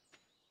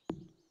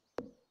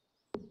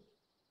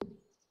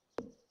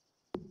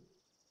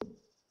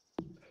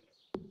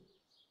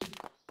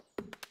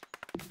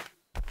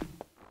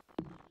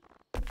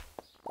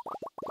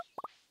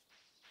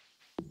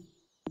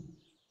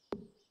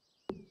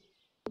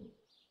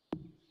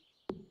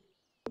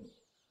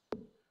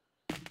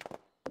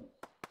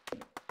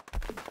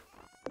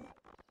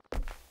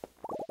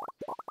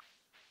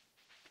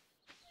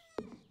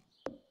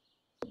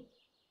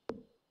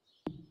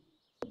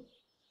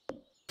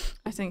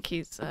 I think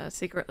he's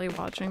secretly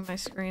watching my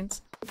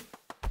screens.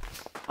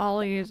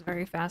 Ollie is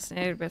very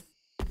fascinated with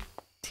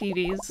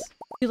TVs.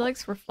 He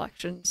likes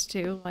reflections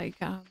too, like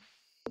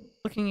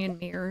looking in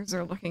mirrors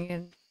or looking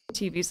in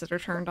TVs that are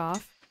turned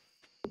off.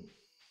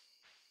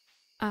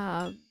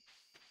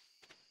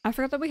 I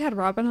forgot that we had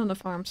Robin on the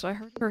farm, so I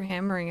heard her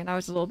hammering and I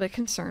was a little bit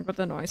concerned what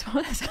the noise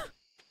was.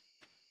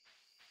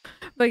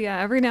 But yeah,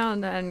 every now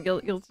and then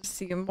you'll just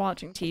see him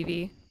watching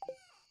TV.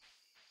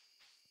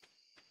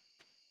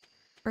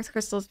 Earth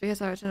crystals,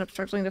 because I ended up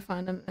struggling to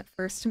find them at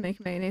first to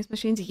make mayonnaise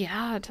machines.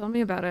 Yeah, tell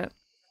me about it.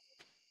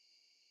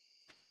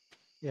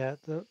 Yeah,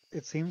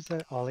 it seems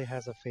that Ollie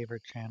has a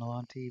favorite channel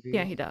on TV.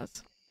 Yeah, he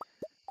does.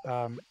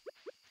 And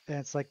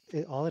it's like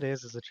all it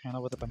is a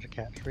channel with a bunch of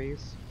cat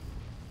trees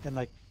and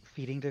like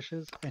feeding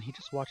dishes, and he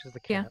just watches the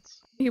Yeah.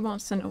 cats. He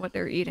wants to know what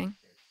they're eating.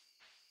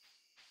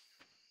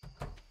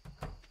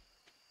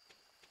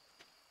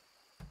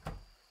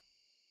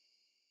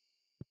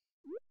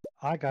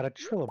 I got a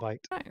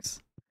trilobite.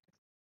 Nice.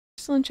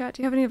 Still in chat,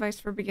 do you have any advice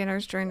for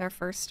beginners during their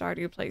first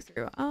Stardew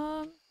playthrough?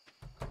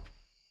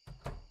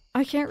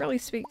 I can't really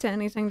speak to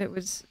anything that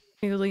was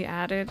newly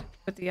added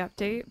with the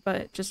update,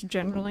 but just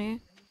generally,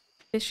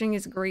 fishing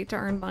is great to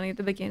earn money at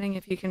the beginning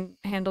if you can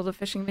handle the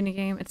fishing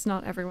minigame. It's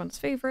not everyone's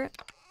favorite.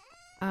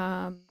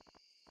 Let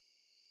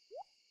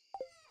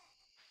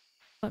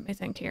me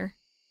think here.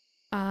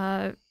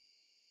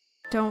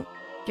 Don't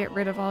get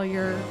rid of all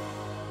your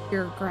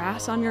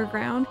grass on your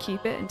ground.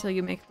 Keep it until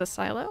you make the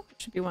silo.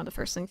 It should be one of the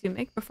first things you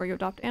make before you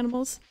adopt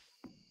animals.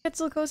 It's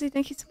so cozy.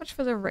 Thank you so much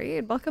for the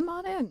raid. Welcome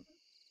on in.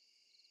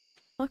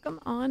 Welcome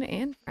on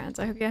in, friends.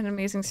 I hope you had an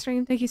amazing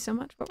stream. Thank you so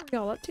much. What were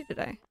y'all up to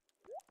today?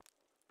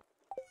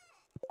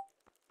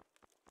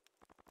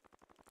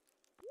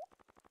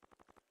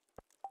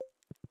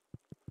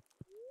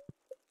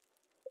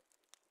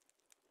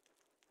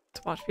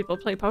 To watch people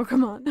play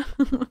Pokemon.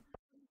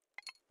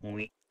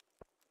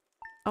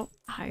 Oh,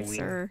 hi,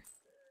 sir.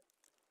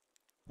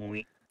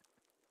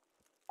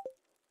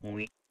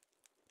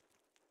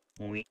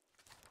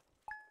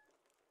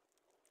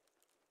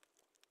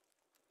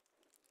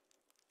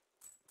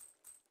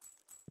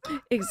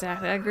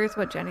 Exactly, I agree with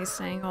what Jenny's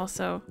saying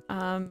also.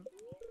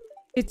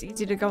 It's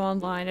easy to go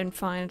online and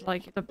find,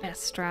 like, the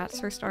best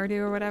strats for Stardew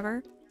or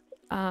whatever.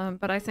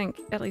 But I think,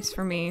 at least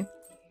for me,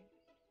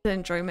 the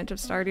enjoyment of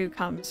Stardew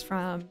comes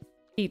from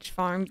each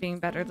farm being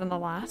better than the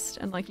last,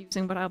 and, like,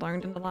 using what I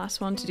learned in the last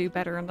one to do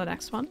better in the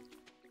next one.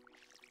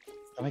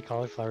 How many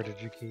cauliflower did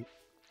you keep?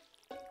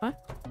 What?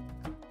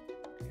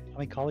 How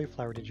many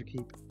cauliflower did you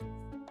keep?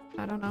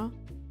 I don't know.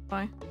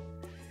 Why?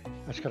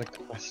 I just got a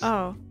quest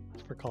Oh,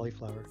 for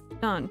cauliflower.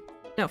 none.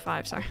 No,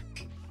 5, sorry.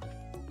 Okay.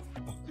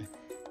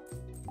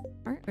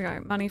 Alright, we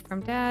got money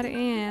from Dad,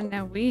 and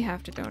now we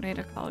have to donate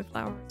a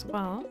cauliflower as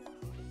well.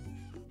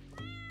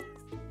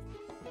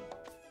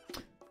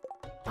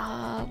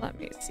 Let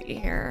me see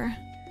here.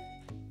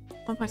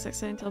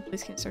 1.6 until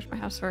police can't search my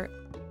house for it.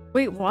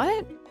 Wait,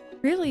 what?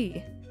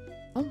 Really?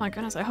 Oh my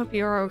goodness, I hope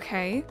you're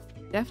okay.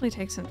 Definitely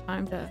take some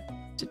time to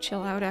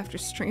chill out after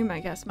stream, I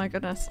guess. My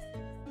goodness.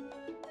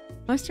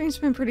 My stream's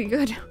been pretty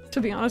good,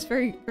 to be honest.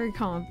 Very, very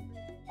calm.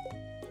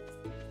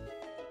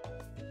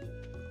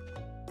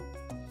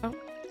 Oh.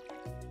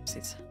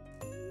 Oopsies.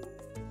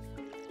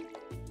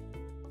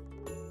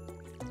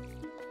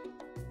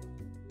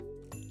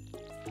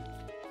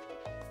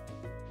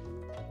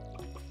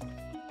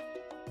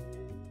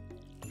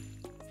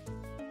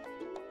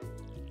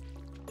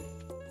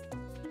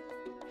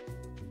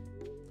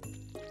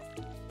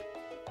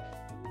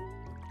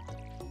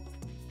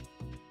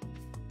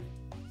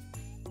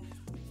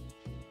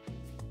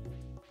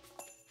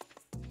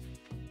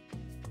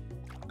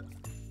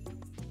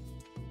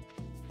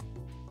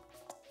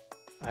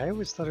 I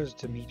always thought it was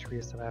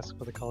Demetrius that asked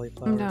for the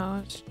cauliflower.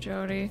 No, it's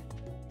Jody.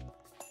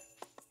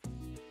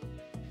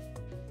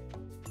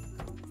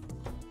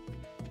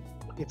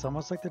 It's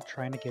almost like they're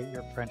trying to get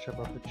your friendship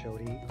up with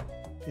Jody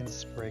and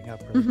spring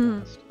up really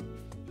fast.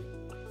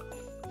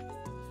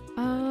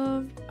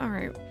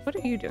 Alright, what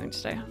are you doing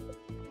today?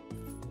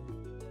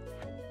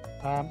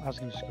 I was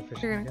gonna just go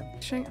fishing You're again. gonna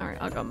fishing? Alright,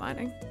 I'll go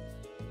mining.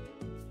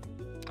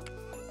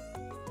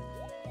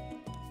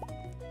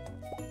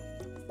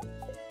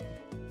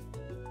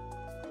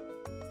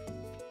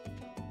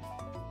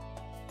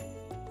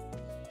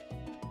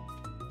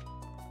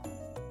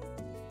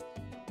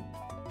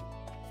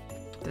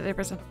 Did they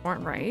present a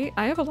warrant right?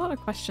 I have a lot of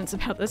questions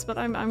about this, but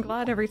I'm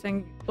glad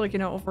everything, like, you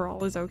know,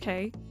 overall is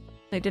okay.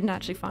 They didn't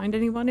actually find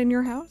anyone in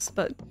your house,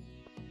 but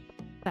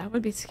that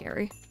would be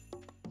scary.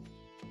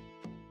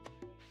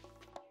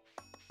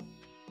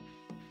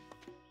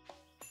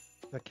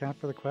 That count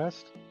for the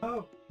quest?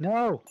 Oh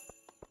no!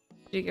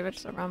 Did you give it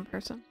to the wrong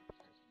person?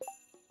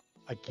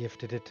 I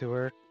gifted it to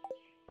her.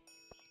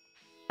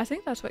 I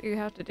think that's what you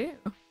have to do.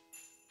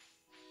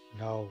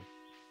 No.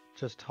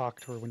 Just talk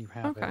to her when you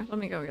have Okay, it. let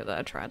me go give that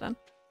a try then.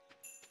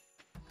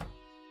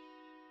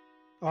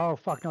 Oh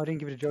fuck, no, I didn't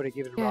give it to Jody, I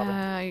gave it to Robin.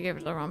 Yeah, you gave it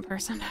to the wrong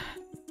person.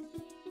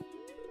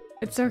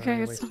 It's Sorry, okay,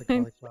 I it's wasted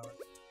fine. cauliflower.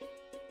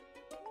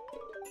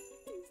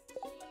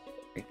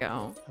 There we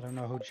go. I don't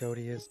know who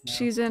Jody is now.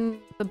 She's in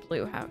the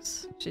blue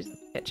house. She's in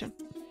the kitchen.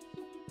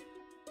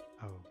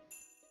 Oh.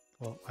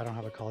 Well, I don't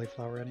have a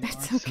cauliflower anymore.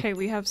 It's so- okay,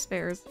 we have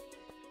spares.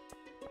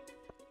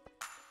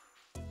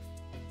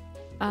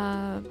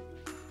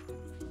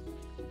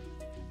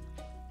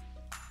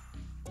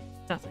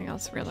 Nothing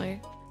else really.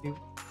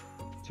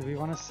 Do we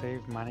want to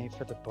save money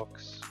for the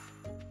books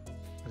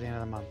at the end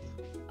of the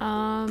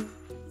month?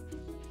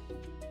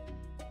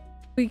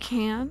 We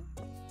can.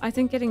 I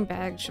think getting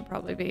bags should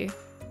probably be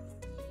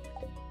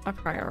a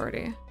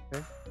priority.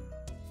 Okay.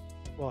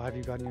 Well, have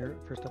you gotten your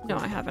first upgrade? No,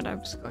 I haven't. I'm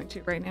just going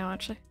to right now,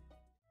 actually.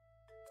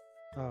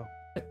 Oh,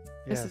 This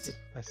Yes, is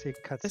I see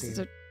a this is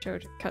cutscene. a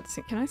JoJo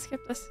cutscene. Can I skip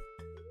this?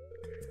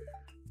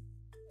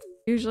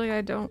 Usually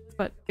I don't,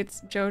 but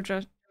it's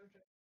JoJo.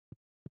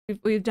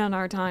 We've done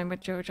our time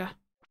with JoJo.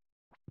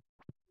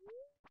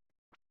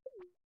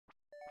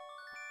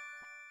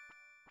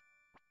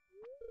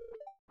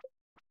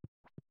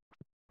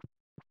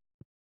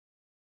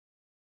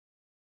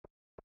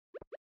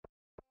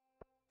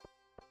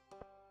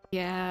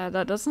 Yeah,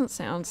 that doesn't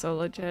sound so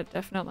legit,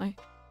 definitely.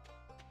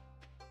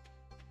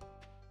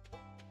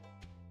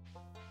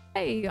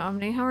 Hey,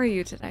 Omni, how are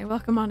you today?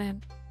 Welcome on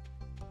in.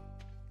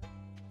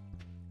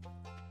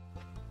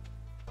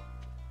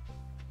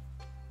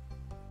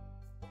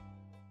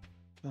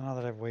 Now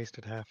that I've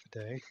wasted half a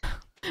day.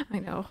 I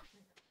know.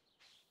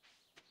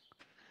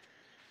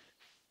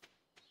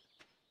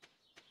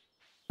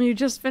 You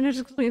just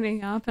finished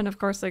cleaning up, and of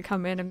course they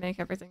come in and make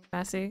everything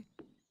messy.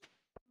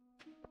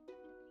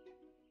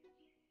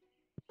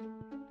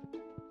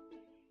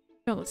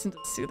 Go listen to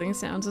the soothing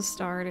sounds of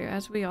Stardew,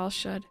 as we all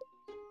should.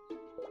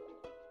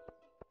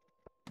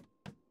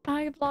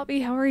 Hi, Blobby,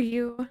 how are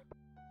you?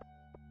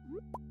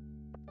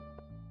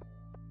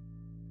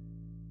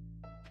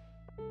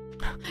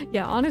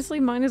 Yeah, honestly,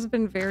 mine has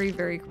been very,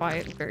 very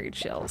quiet and very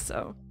chill,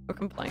 so no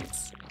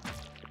complaints.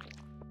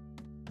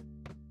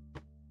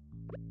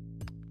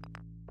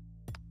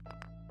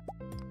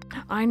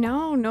 I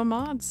know, no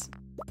mods.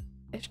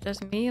 It's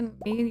just me and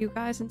you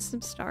guys and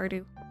some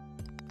Stardew.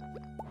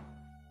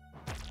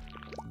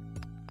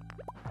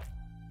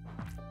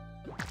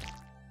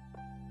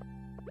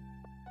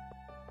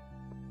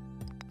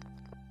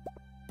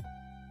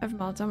 I have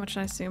mods on which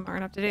I assume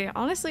aren't up to date.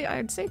 Honestly,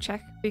 I'd say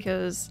check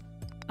because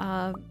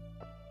a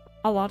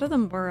lot of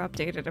them were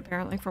updated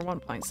apparently for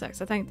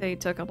 1.6. I think they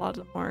took a lot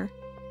of the more,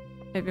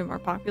 maybe more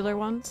popular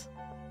ones.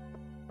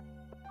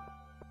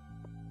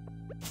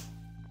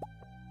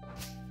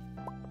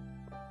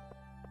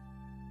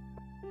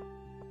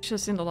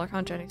 Just seen the look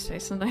on Jenny's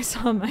face and I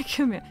saw my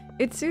command.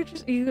 It's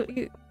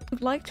you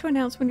like to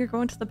announce when you're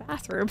going to the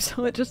bathroom,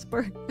 so it just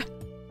worked.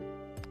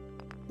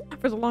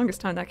 For the longest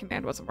time that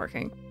command wasn't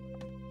working.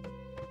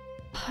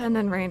 And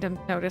then random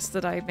noticed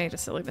that I made a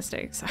silly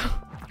mistake, so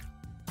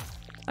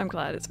I'm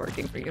glad it's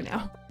working for you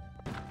now.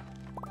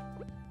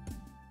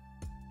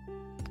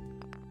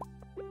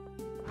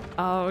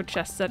 Oh,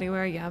 Chests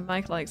Anywhere, yeah,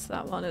 Mike likes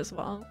that one as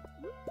well.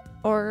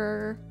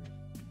 Or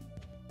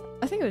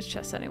I think it was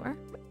Chests Anywhere.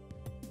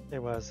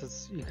 It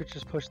was. You could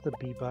just push the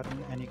B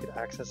button and you could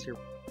access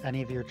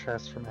any of your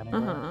chests from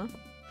anywhere.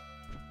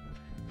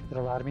 It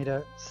allowed me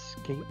to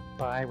skate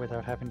by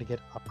without having to get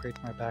upgrade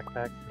to my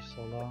backpack for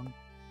so long.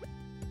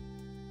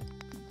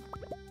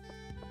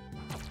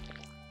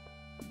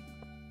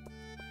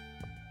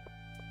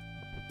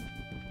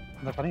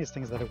 And the funniest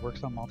thing is that it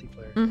works on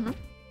multiplayer.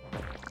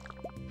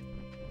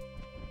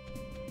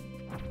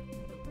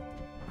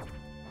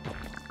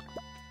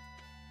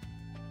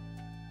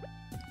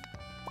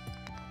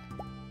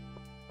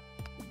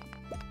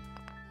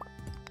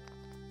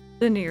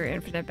 The Near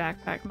Infinite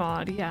Backpack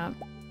mod, yeah.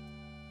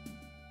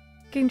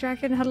 King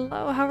Draken,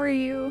 hello, how are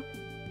you?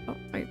 Oh,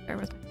 wait, bear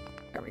with me.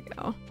 There we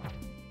go.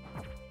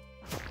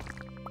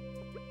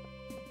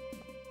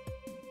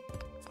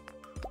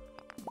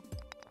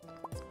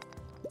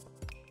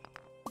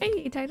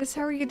 Hey, Titus,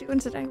 how are you doing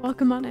today?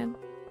 Welcome on in.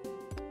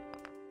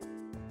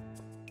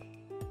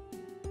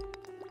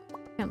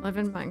 Can't live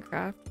in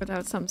Minecraft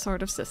without some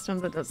sort of system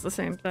that does the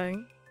same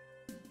thing.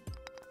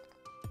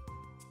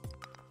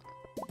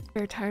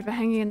 Very tired of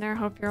hanging in there,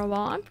 hope you're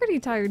well. I'm pretty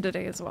tired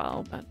today as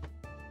well, but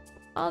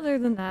other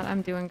than that,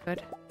 I'm doing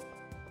good.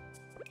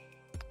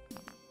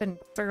 Been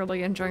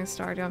thoroughly enjoying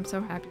Stardew. I'm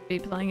so happy to be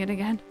playing it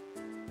again.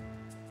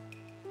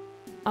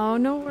 Oh,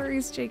 no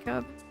worries,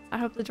 Jacob. I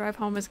hope the drive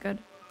home is good.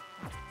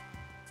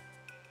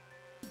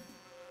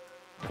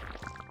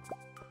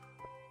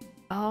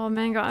 Oh,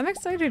 Mango, I'm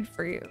excited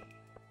for you.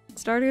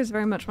 Stardew is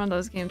very much one of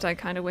those games I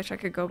kind of wish I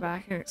could go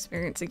back and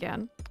experience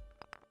again.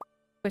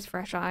 With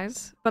fresh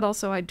eyes, but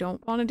also I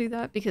don't want to do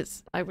that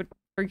because I would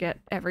forget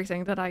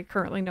everything that I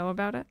currently know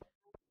about it.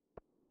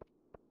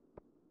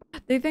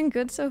 They've been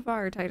good so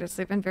far, Titus.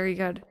 They've been very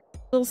good.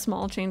 Little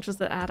small changes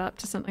that add up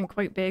to something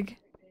quite big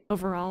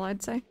overall,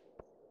 I'd say.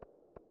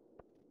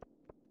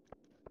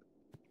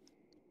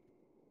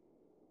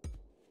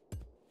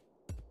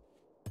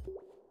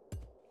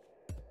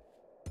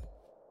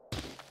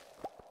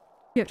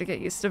 You have to get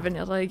used to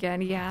vanilla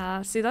again.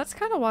 Yeah, see, that's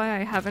kind of why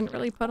I haven't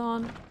really put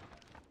on,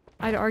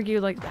 I'd argue,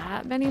 like,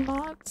 that many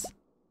mods.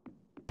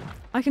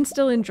 I can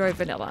still enjoy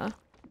vanilla.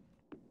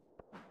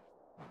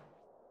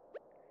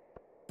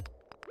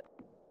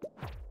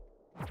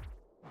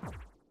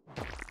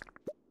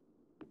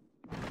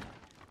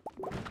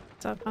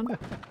 What's up, hon?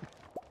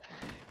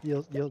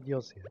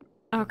 You'll see it.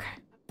 Okay.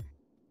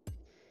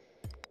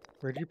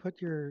 Where'd you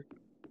put your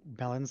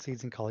melon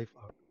seeds and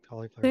cauliflower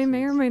They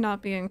may or seeds? may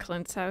not be in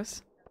Clint's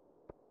house.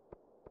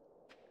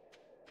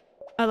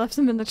 I left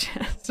them in the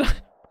chest.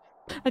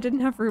 I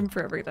didn't have room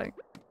for everything.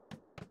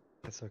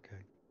 That's okay.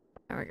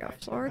 There we go.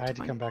 Floor I had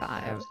to come back to the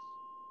 25. house,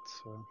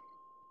 so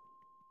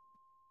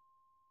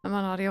I'm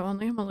on audio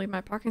only. I'm gonna leave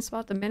my parking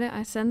spot the minute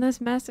I send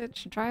this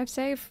message. Drive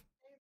safe.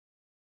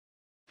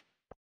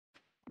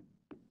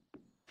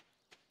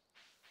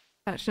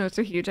 Patch notes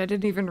are huge. I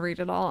didn't even read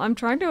it all. I'm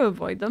trying to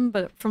avoid them,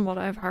 but from what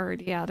I've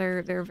heard, yeah,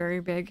 they're very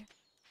big.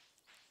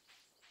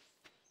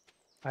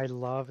 I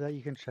love that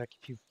you can check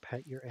if you've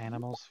pet your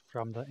animals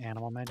from the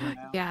animal menu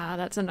now. Yeah,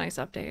 that's a nice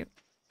update.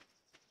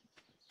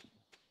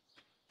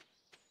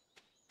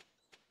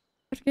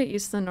 I have to get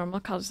used to the normal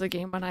colors of the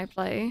game when I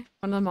play.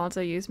 One of the mods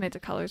I use made the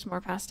colors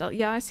more pastel.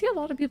 Yeah, I see a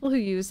lot of people who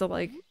use the,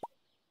 like,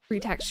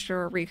 retexture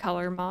or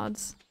recolor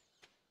mods.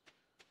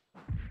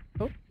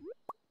 Oh,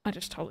 I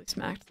just totally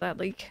smacked that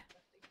leak.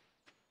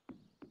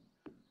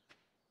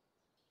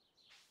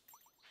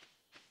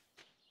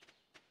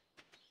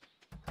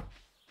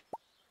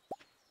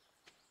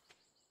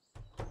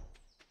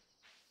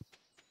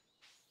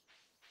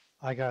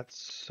 I got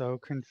so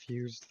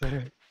confused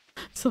there.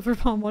 Silver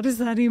Palm, what is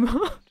that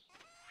emote?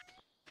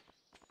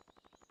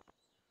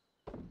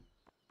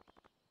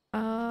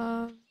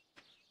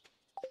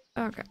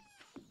 Okay.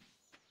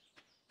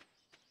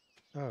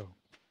 Oh.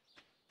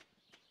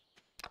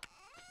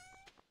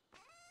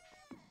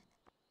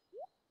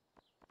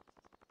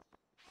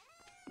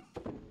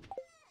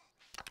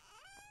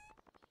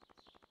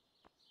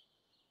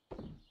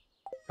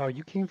 Oh,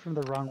 you came from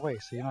the wrong way,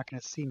 so you're not going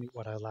to see me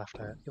what I laughed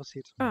at. You'll see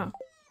it tomorrow. Oh.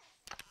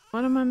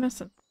 What am I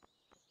missing?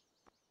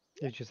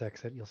 You just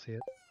exit, you'll see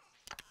it.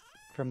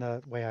 From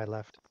the way I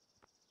left.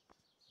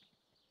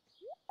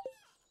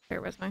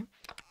 Bear with me.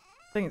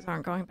 Things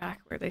aren't going back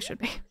where they should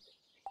be.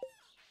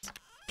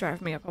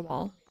 Drive me up a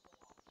wall.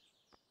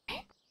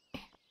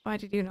 Why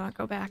did you not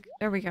go back?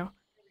 There we go.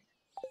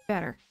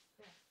 Better.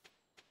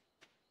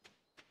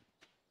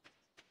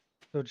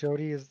 So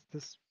Jody is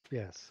this...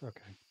 Yes,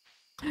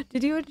 okay.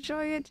 Did you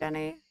enjoy it,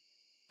 Jenny?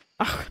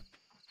 Oh,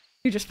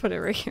 you just put it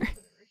right here.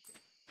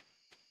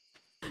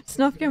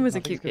 Snufkin was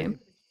a cute game.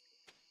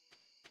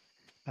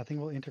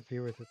 Nothing will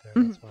interfere with it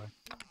there, that's why.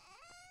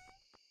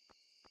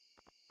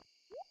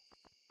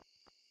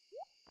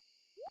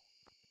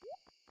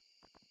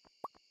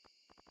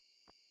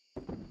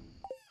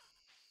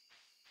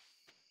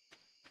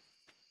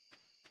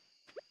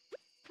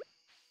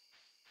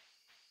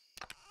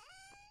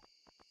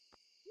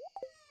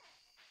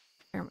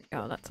 There we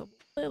go. That's a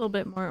little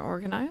bit more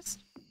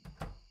organized.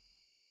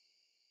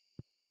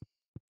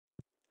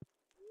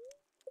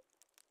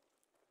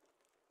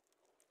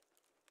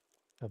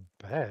 A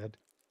bed?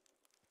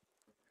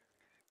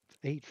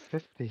 It's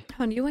 8:50.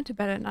 Hon, you went to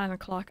bed at 9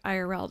 o'clock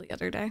IRL the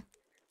other day.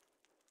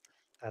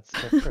 That's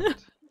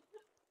different.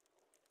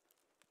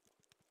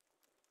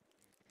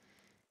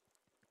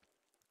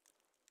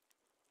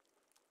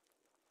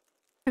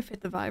 I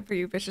fit the vibe for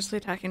you viciously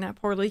attacking that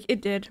poor leak. It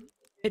did.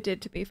 It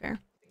did, to be fair.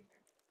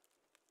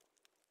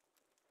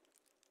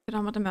 Get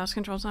on with the mouse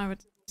controls and I was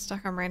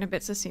stuck on random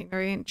bits of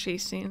scenery and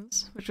chase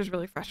scenes, which was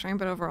really frustrating,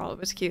 but overall it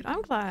was cute.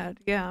 I'm glad,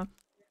 yeah.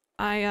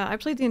 I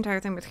played the entire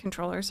thing with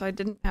controller, so I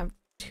didn't have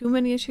too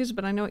many issues,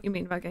 but I know what you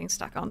mean about getting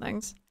stuck on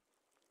things.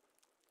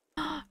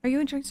 Are you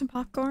enjoying some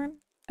popcorn?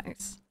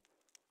 Nice.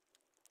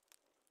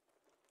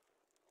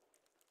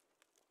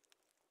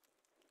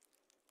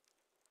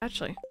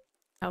 Actually,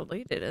 how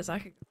late it is, I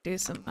could do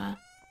some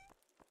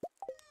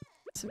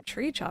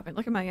tree chopping.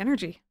 Look at my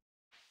energy.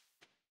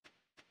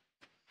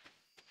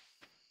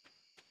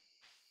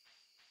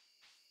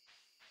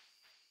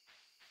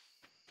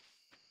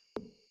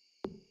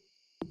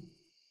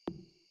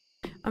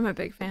 I'm a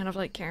big fan of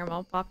like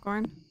caramel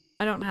popcorn.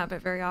 I don't have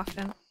it very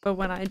often, but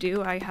when I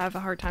do, I have a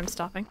hard time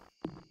stopping.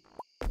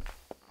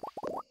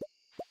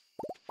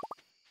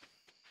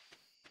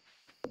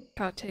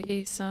 Got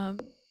Tiggy some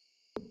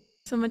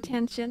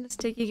attention. It's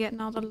Tiggy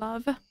getting all the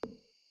love.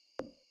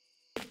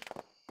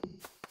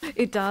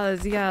 It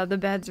does, yeah, the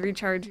beds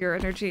recharge your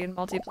energy in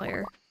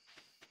multiplayer.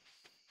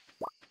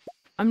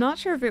 I'm not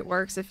sure if it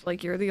works if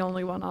like you're the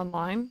only one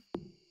online,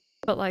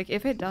 but like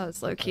if it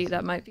does, low-key,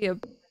 that might be a...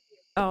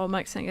 Oh,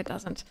 Mike's saying it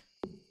doesn't.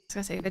 I was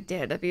gonna say if it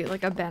did, that'd be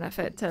like a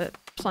benefit to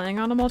playing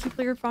on a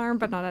multiplayer farm,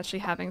 but not actually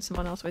having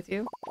someone else with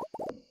you.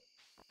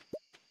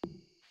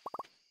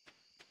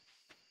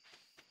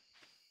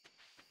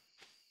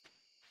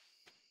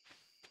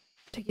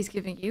 Tiggy's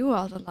giving you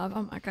all the love,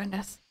 oh my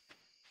goodness.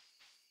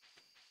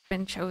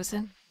 Been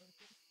chosen.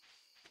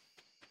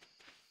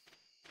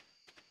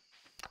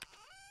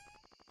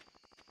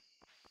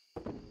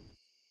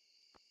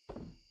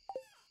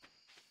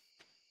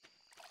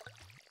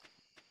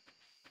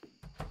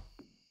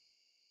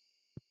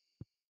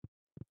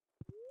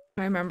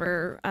 I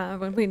remember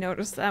when we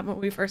noticed that when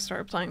we first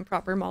started playing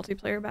proper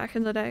multiplayer back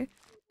in the day,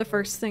 the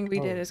first thing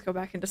we did is go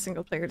back into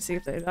single player to see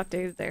if they'd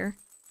updated there.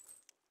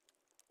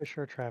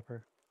 Fisher or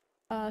Trapper?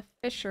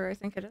 Fisher, I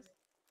think it is.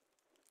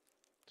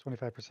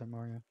 25%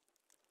 more, yeah.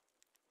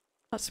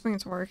 Hot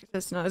Springs work,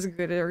 it's not as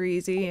good or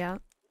easy, yeah.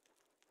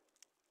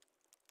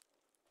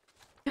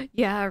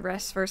 Yeah,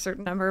 rest for a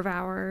certain number of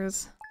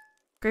hours.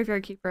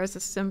 Graveyard Keeper has a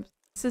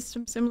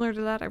system similar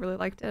to that, I really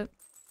liked it.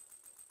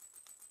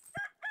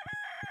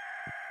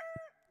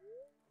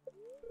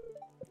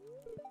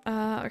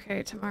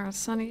 Okay, tomorrow's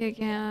sunny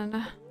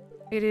again.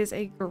 It is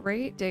a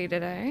great day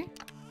today.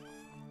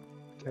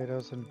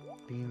 Potatoes and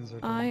beans are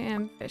I done.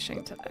 am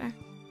fishing today.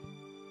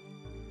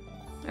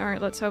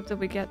 Alright, let's hope that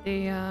we get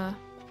the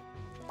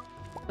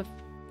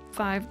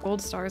 5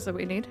 gold stars that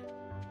we need.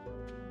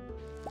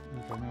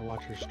 Okay, I'm gonna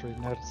watch your stream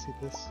now to see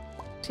this.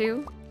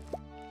 2.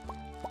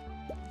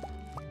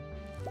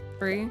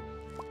 3.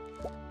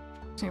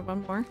 Just need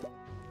 1 more.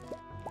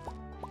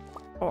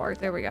 4.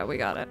 There we go, we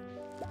got it.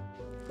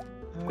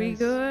 We Nice.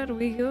 good,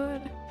 we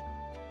good.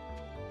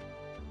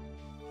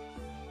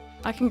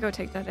 I can go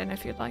take that in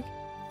if you'd like.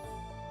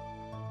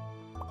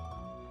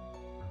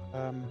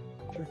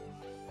 Sure.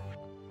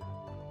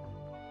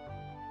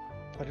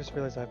 I just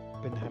realized I've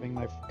been having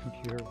my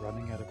computer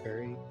running at a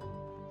very...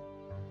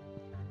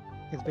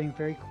 It's being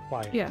very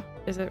quiet. Yeah,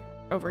 is it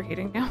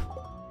overheating now?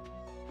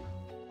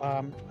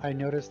 I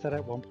noticed that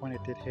at one point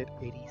it did hit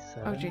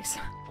 87. Oh jeez.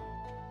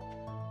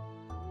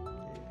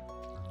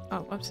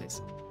 Oh,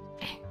 whoopsies.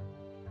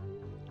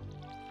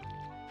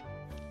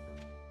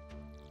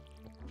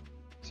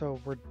 So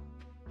we're...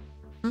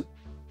 Hmm?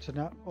 So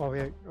now... Oh,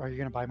 yeah, are you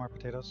gonna buy more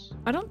potatoes?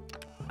 I don't...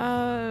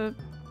 how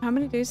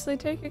many days do they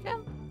take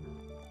again?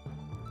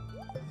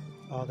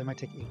 Oh, they might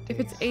take 8 days. If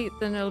it's 8,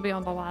 then it'll be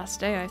on the last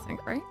day, I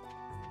think, right?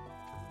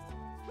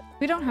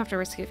 We don't have to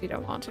risk it if you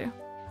don't want to.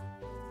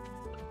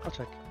 I'll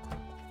check.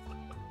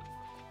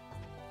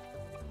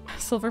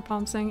 Silver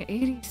Palm saying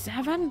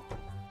 87?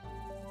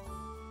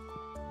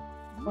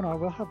 Oh no,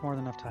 we'll have more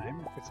than enough time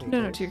if it's 8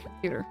 No, days. to your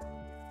computer.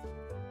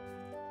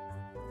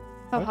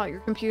 How What? hot your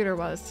computer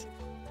was.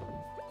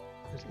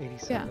 There's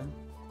 87?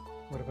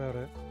 What about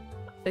it?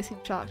 They seem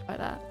shocked by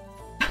that.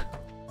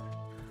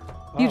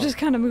 You Oh, just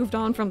kind of moved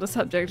on from the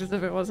subject as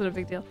if it wasn't a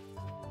big deal.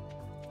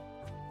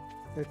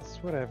 It's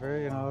whatever,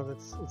 you know,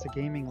 it's a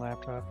gaming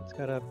laptop. It's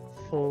got a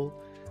full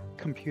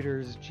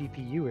computer's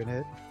GPU in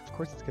it. Of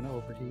course it's gonna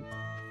overheat.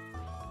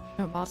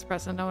 No boss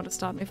present, no one to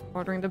stop me from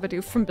ordering the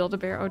Badoo from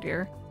Build-A-Bear, oh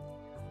dear.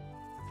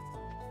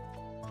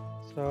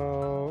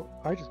 So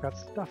I just got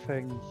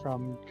stuffing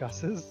from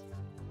Gus's.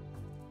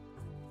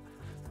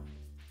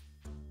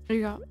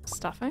 You got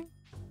stuffing?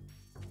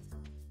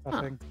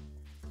 Stuffing.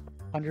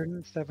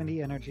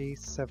 170 energy,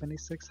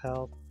 76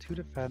 health, 2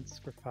 defense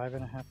for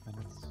 5.5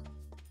 minutes.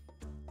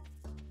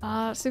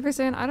 Super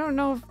Saiyan, I don't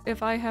know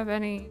if I have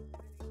anything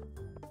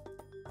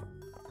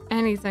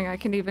I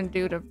can even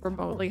do to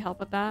remotely help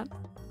with that.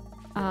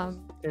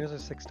 Potatoes are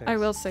 6 days. I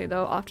will say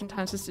though,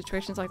 oftentimes in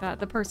situations like that,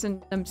 the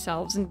person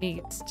themselves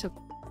needs to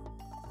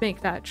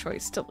make that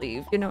choice to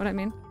leave, you know what I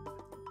mean?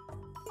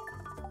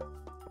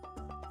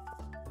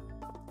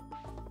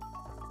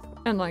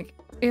 And like,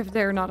 if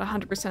they're not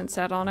 100%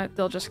 set on it,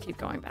 they'll just keep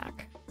going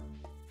back.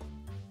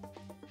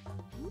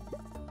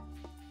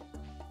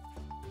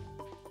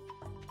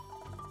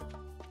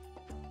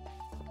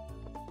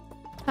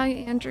 Hi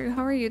Andrew,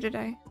 how are you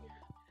today?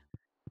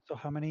 So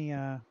how many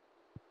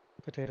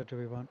potato do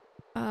we want?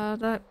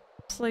 That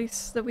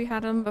place that we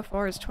had them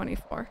before is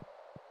 24.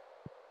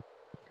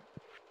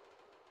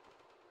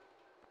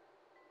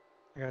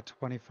 I got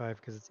 25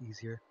 because it's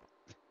easier.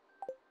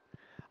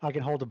 I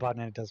can hold a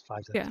button and it does 5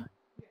 at a Yeah. time.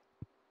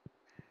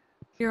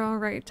 You're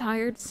alright,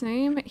 tired?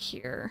 Same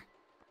here.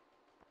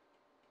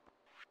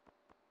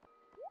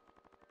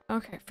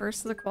 Okay,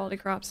 first the quality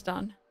crop's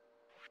done.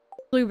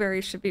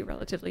 Blueberries should be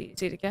relatively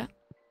easy to get.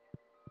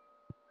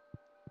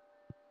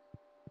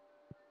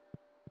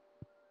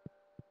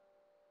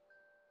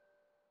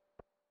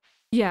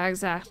 Yeah,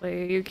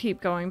 exactly. You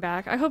keep going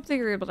back. I hope that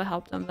you're able to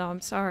help them, though.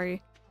 I'm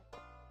sorry.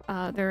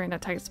 They're in a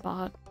tight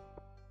spot.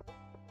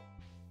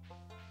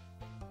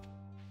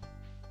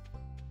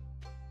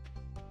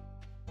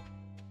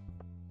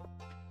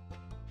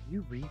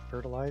 You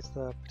re-fertilize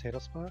the potato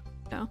spot?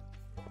 No.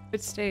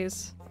 It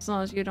stays, as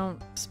long as you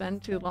don't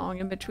spend too long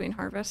in between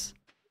harvests.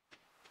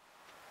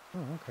 Oh,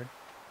 okay.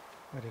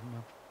 I didn't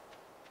know.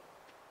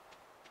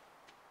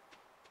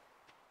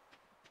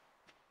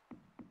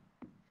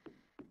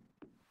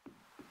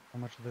 How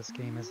much of this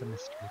game is a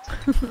mystery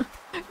to me.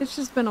 It's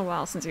just been a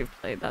while since you've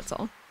played, that's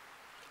all.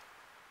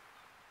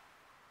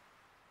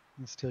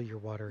 And steal your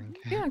watering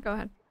can. Yeah, go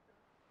ahead.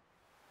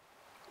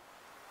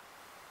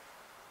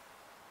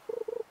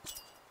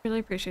 Really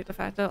appreciate the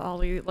fact that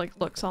Ollie, like,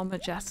 looks all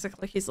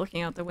majestic, like he's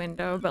looking out the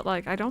window, but,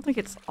 like, I don't think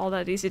it's all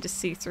that easy to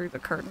see through the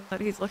curtain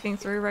that he's looking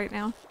through right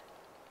now.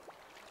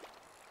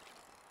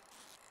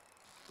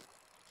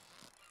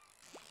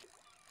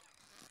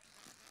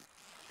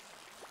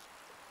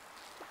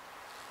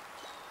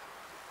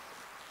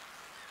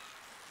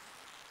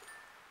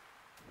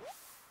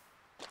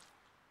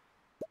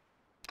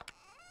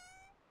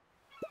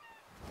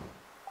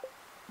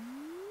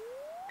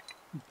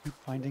 Keep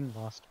finding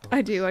lost books.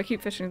 I do, I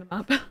keep fishing them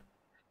up.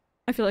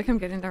 I feel like I'm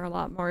getting there a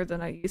lot more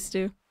than I used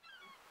to.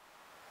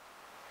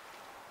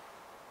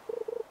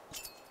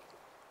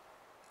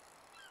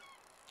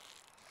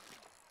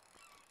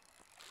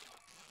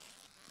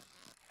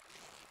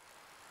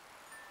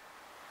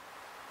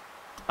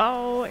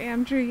 Oh,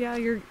 Andrew, yeah,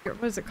 your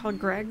what is it called?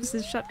 Greg's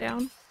is shut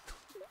down.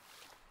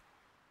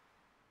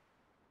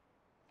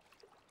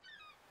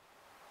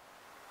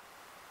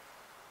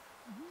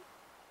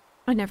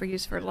 I never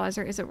use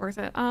fertilizer. Is it worth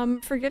it?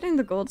 For getting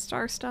the gold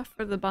star stuff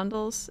for the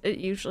bundles, it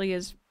usually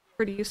is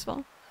pretty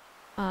useful.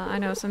 I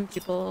know some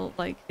people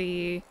like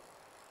the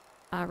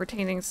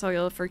retaining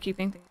soil for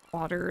keeping things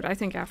watered. I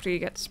think after you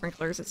get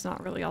sprinklers, it's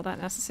not really all that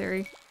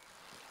necessary.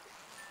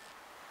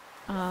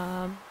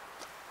 I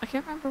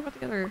can't remember what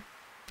the other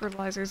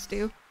fertilizers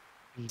do.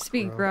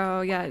 Speed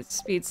grow, yeah, it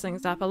speeds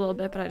things up a little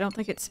bit, but I don't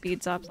think it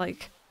speeds up,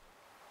 like,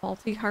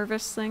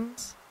 multi-harvest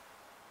things.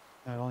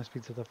 No, it only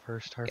speeds up the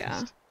first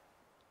harvest.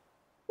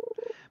 Yeah.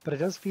 But it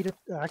does feed it,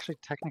 actually,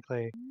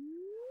 technically,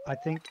 I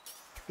think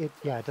it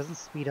doesn't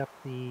speed up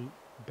the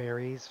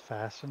berries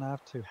fast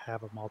enough to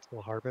have a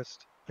multiple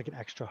harvest, like an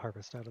extra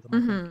harvest out of them, I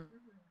think.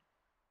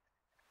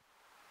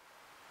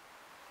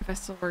 If I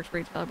still worked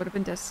retail, I would have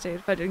been devastated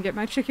if I didn't get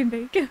my chicken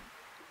bake.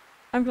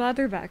 I'm glad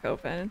they're back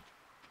open.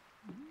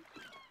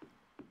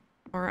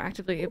 Or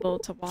actively able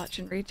to watch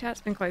and read chat.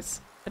 It's been quite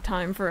a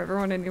time for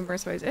everyone in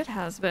numerous ways. It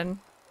has been.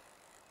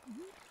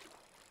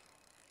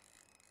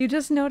 You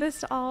just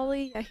noticed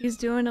Ollie? Yeah, he's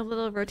doing a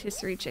little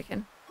rotisserie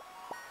chicken.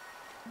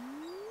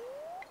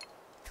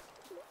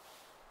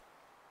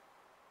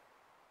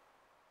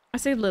 I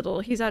say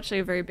little, he's actually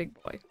a very big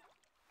boy.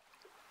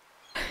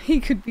 He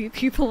could beat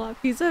people up.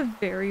 He's a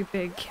very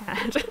big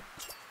cat.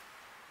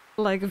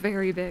 Like,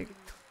 very big.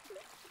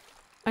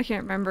 I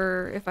can't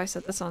remember if I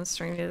said this on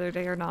stream the other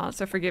day or not,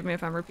 so forgive me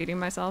if I'm repeating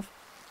myself.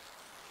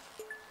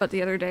 But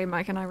the other day,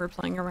 Mike and I were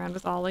playing around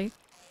with Ollie,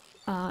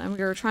 and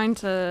we were trying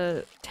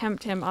to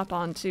tempt him up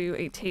onto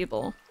a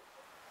table.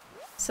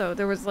 So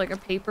there was like a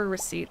paper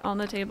receipt on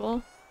the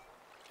table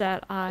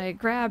that I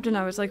grabbed, and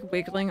I was like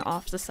wiggling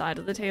off the side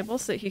of the table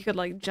so he could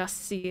like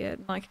just see it.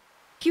 And, like,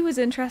 he was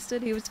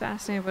interested, he was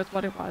fascinated with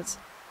what it was.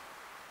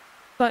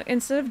 But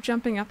instead of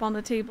jumping up on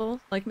the table,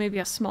 like maybe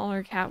a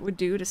smaller cat would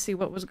do to see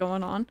what was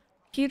going on,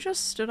 he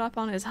just stood up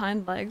on his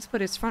hind legs,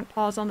 put his front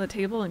paws on the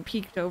table, and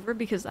peeked over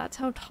because that's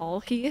how tall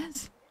he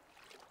is.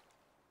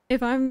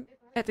 If I'm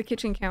at the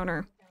kitchen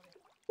counter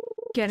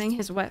getting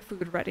his wet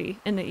food ready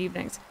in the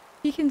evenings,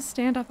 he can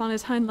stand up on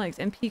his hind legs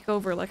and peek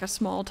over like a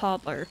small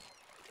toddler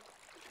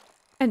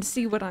and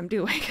see what I'm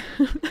doing.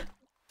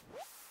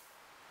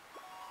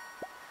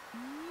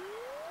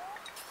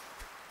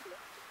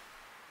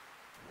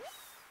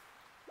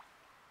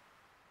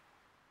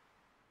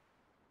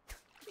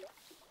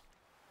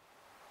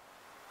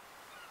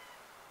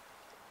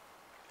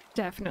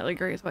 Definitely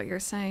agree with what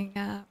you're saying,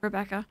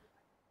 Rebecca.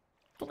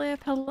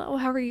 Flip, hello,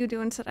 how are you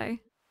doing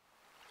today?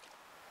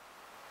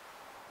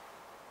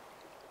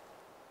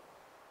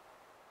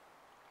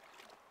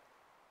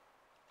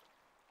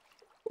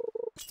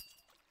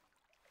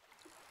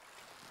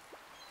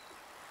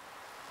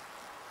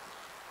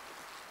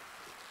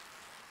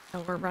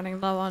 Oh, we're running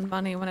low on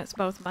money when it's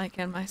both Mike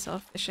and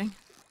myself fishing.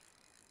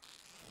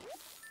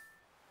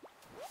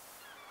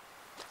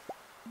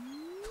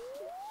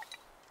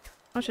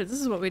 Oh shit,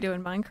 this is what we do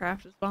in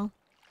Minecraft as well.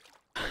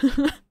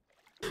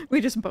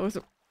 We just both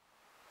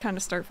kind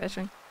of start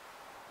fishing.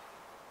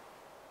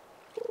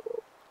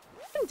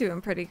 I'm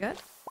doing pretty good.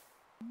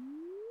 I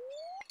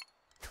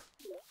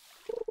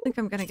think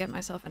I'm gonna get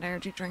myself an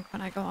energy drink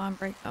when I go on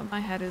break though.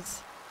 My head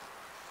is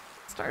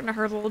starting to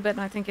hurt a little bit,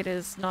 and I think it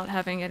is not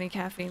having any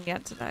caffeine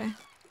yet today.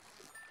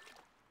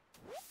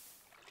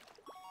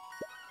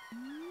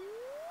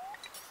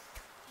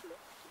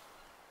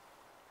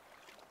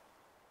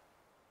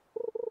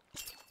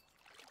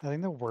 I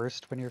think the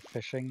worst when you're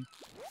fishing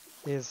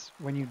is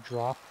when you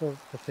drop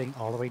the thing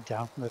all the way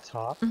down from the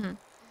top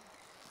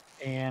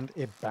and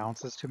it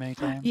bounces too many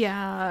times.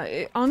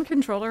 Yeah, on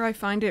controller I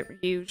find it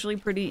usually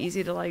pretty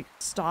easy to like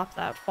stop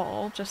that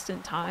fall just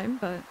in time,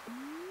 but...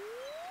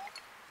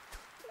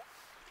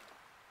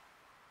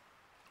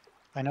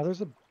 I know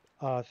there's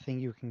a thing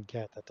you can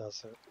get that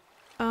does it.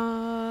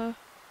 I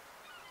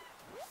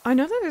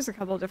know that there's a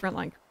couple of different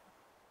like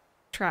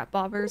trap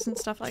bobbers and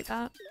stuff like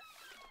that.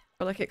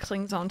 Or like it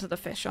clings onto the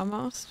fish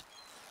almost.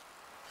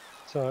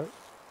 So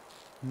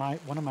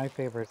one of my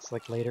favorites,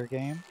 like later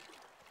game,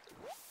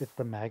 it's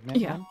the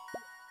magnet one.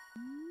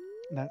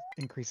 And that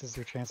increases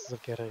your chances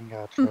of getting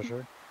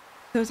treasure.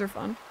 Those are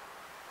fun.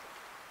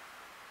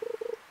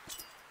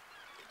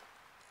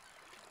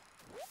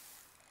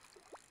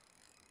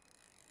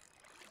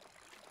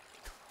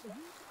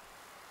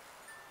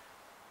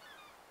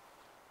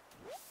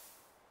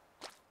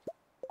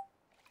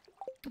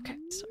 Okay,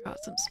 so I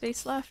got some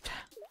space left.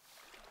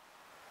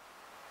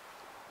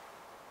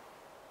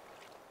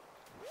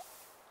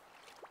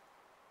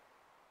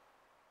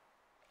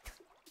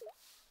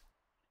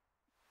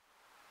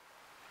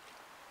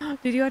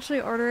 Did you actually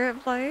order it,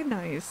 Play?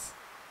 Nice.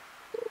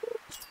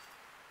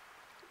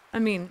 I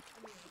mean,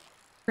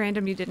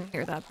 random, you didn't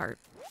hear that part.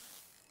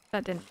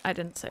 I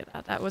didn't say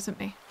that. That wasn't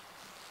me.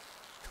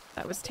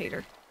 That was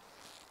Tater.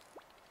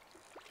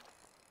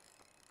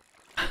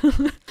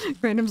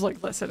 Random's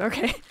like, listen,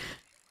 okay.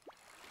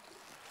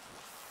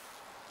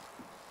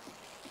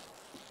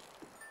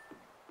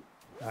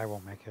 I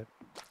won't make it.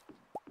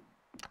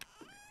 I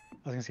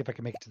was gonna see if I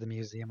could make it to the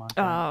museum on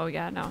time. Oh,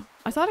 yeah, no.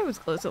 I thought it was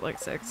closed at like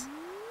 6.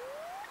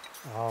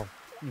 Oh,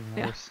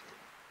 even worse.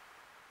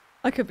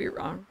 I could be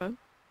wrong, but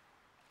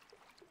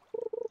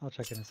I'll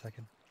check in a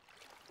second.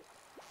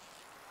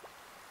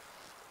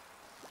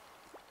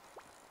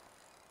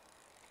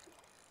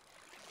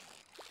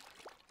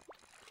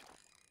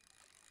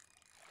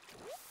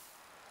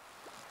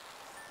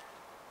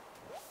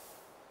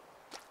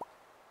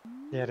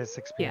 Yeah, it is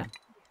 6 yeah. p.m.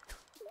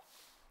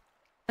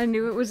 I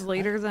knew it was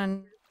later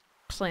than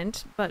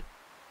Clint, but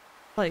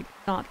like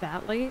not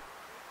that late.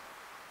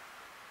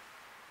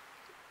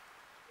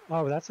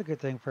 Oh, that's a good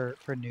thing for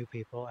new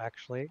people,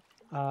 actually.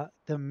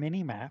 The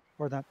mini map,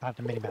 or not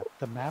the mini map,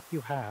 the map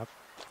you have,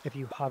 if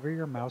you hover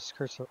your mouse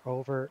cursor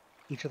over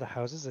each of the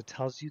houses, it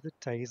tells you the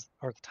days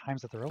or the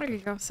times that they're There you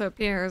open. go. So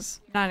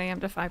Pierre's 9 a.m.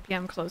 to 5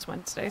 p.m. close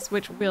Wednesdays,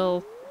 which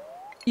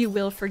you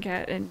will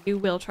forget and you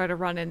will try to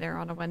run in there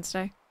on a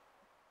Wednesday.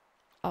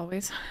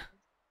 Always.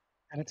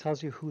 And it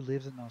tells you who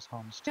lives in those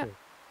homes, Yeah. too.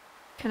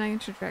 Can I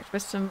interject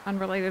with some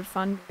unrelated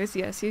fun news?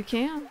 Yes, you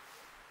can.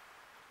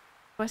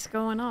 What's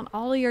going on?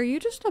 Ollie, are you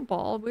just a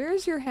ball? Where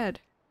is your head?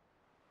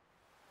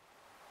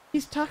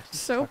 He's tucked He's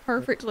so tucked it.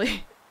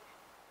 perfectly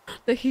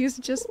that he's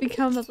just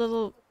become a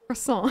little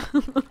croissant.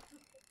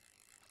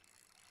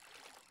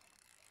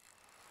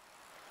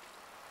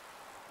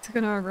 He's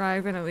gonna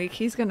arrive in a week.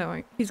 He's going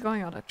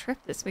on a trip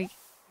this week.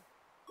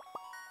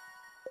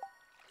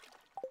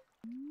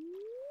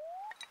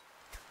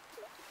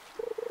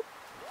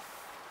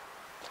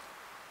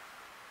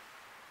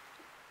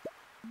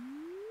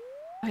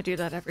 I do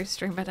that every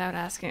stream without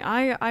asking.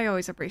 I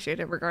always appreciate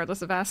it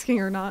regardless of asking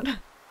or not.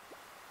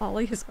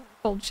 Ollie has got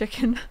cold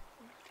chicken.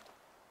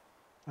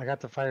 I got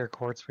the fire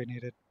quartz we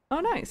needed. Oh,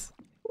 nice.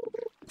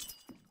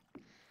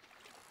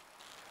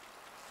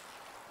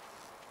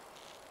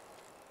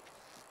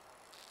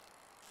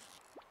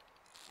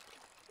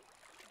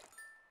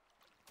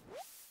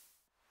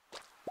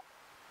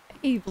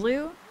 Hey,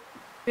 Blue.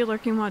 Be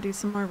lurking, want to do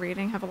some more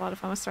reading. Have a lot of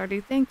fun with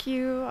Stardew. Thank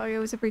you. I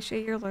always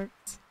appreciate your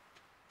lurks.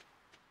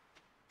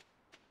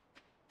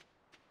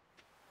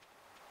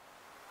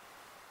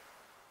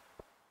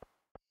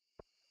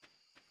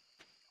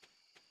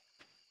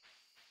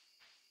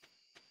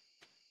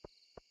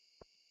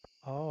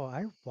 Oh,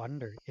 I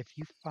wonder if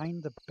you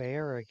find the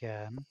bear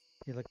again.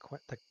 You look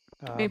quite the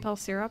Maple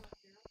syrup.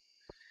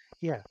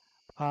 yeah,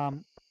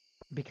 um,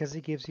 because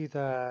he gives you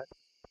that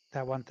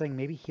one thing.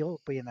 Maybe he'll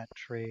be in that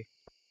tree.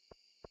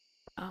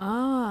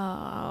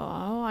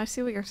 Oh, I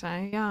see what you're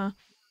saying. Yeah.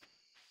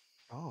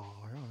 Oh,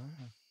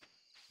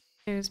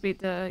 yeah. News beat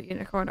the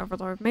Unicorn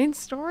Overlord main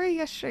story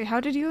yesterday. How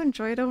did you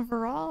enjoy it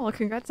overall?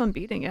 Congrats on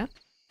beating it.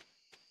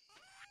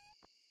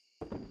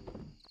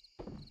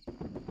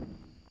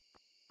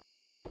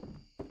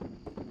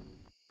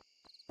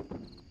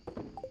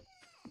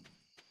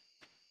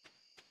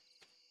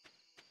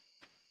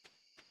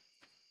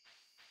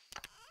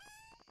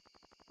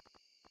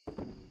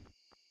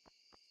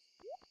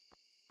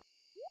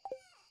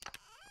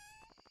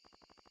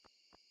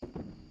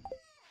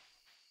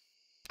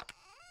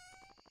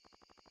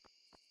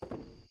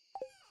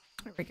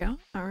 There we go.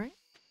 All right.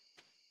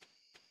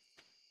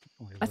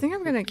 Only I think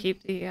level I'm gonna 50.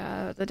 keep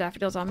the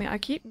daffodils on me. I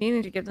keep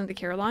meaning to give them to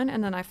Caroline,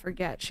 and then I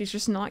forget. She's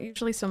just not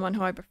usually someone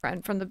who I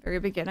befriend from the very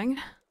beginning.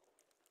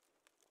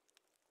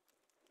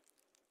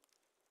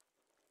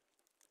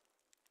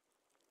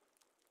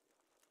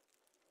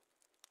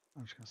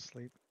 I'm just gonna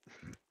sleep.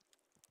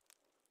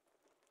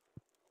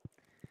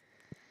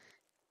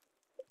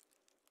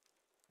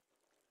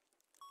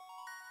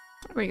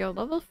 There we go.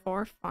 Level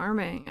 4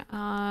 farming.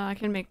 I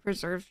can make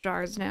preserved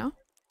jars now.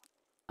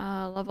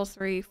 Level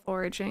 3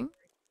 foraging.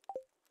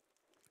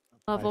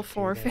 Level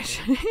 4 5K that day.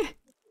 fishing.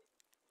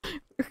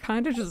 We're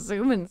kind of just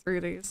zooming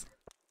through these.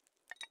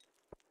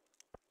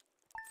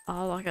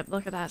 Oh,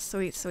 look at that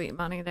sweet, sweet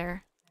money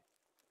there.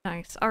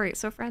 Nice. Alright,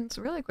 so friends,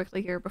 really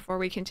quickly here before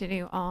we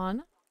continue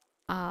on,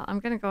 I'm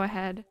gonna go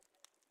ahead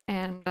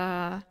and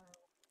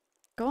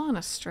go on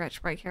a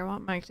stretch break here. I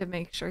want Mike to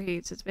make sure he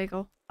eats his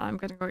bagel. I'm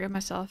gonna go get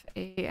myself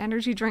a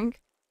energy drink,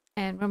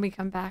 and when we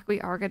come back, we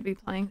are gonna be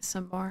playing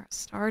some more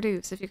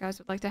Stardew. So if you guys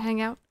would like to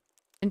hang out,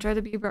 enjoy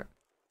the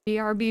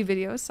BRB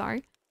videos,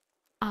 sorry.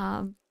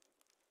 And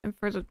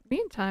for the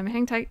meantime,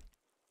 hang tight,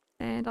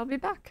 and I'll be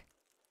back.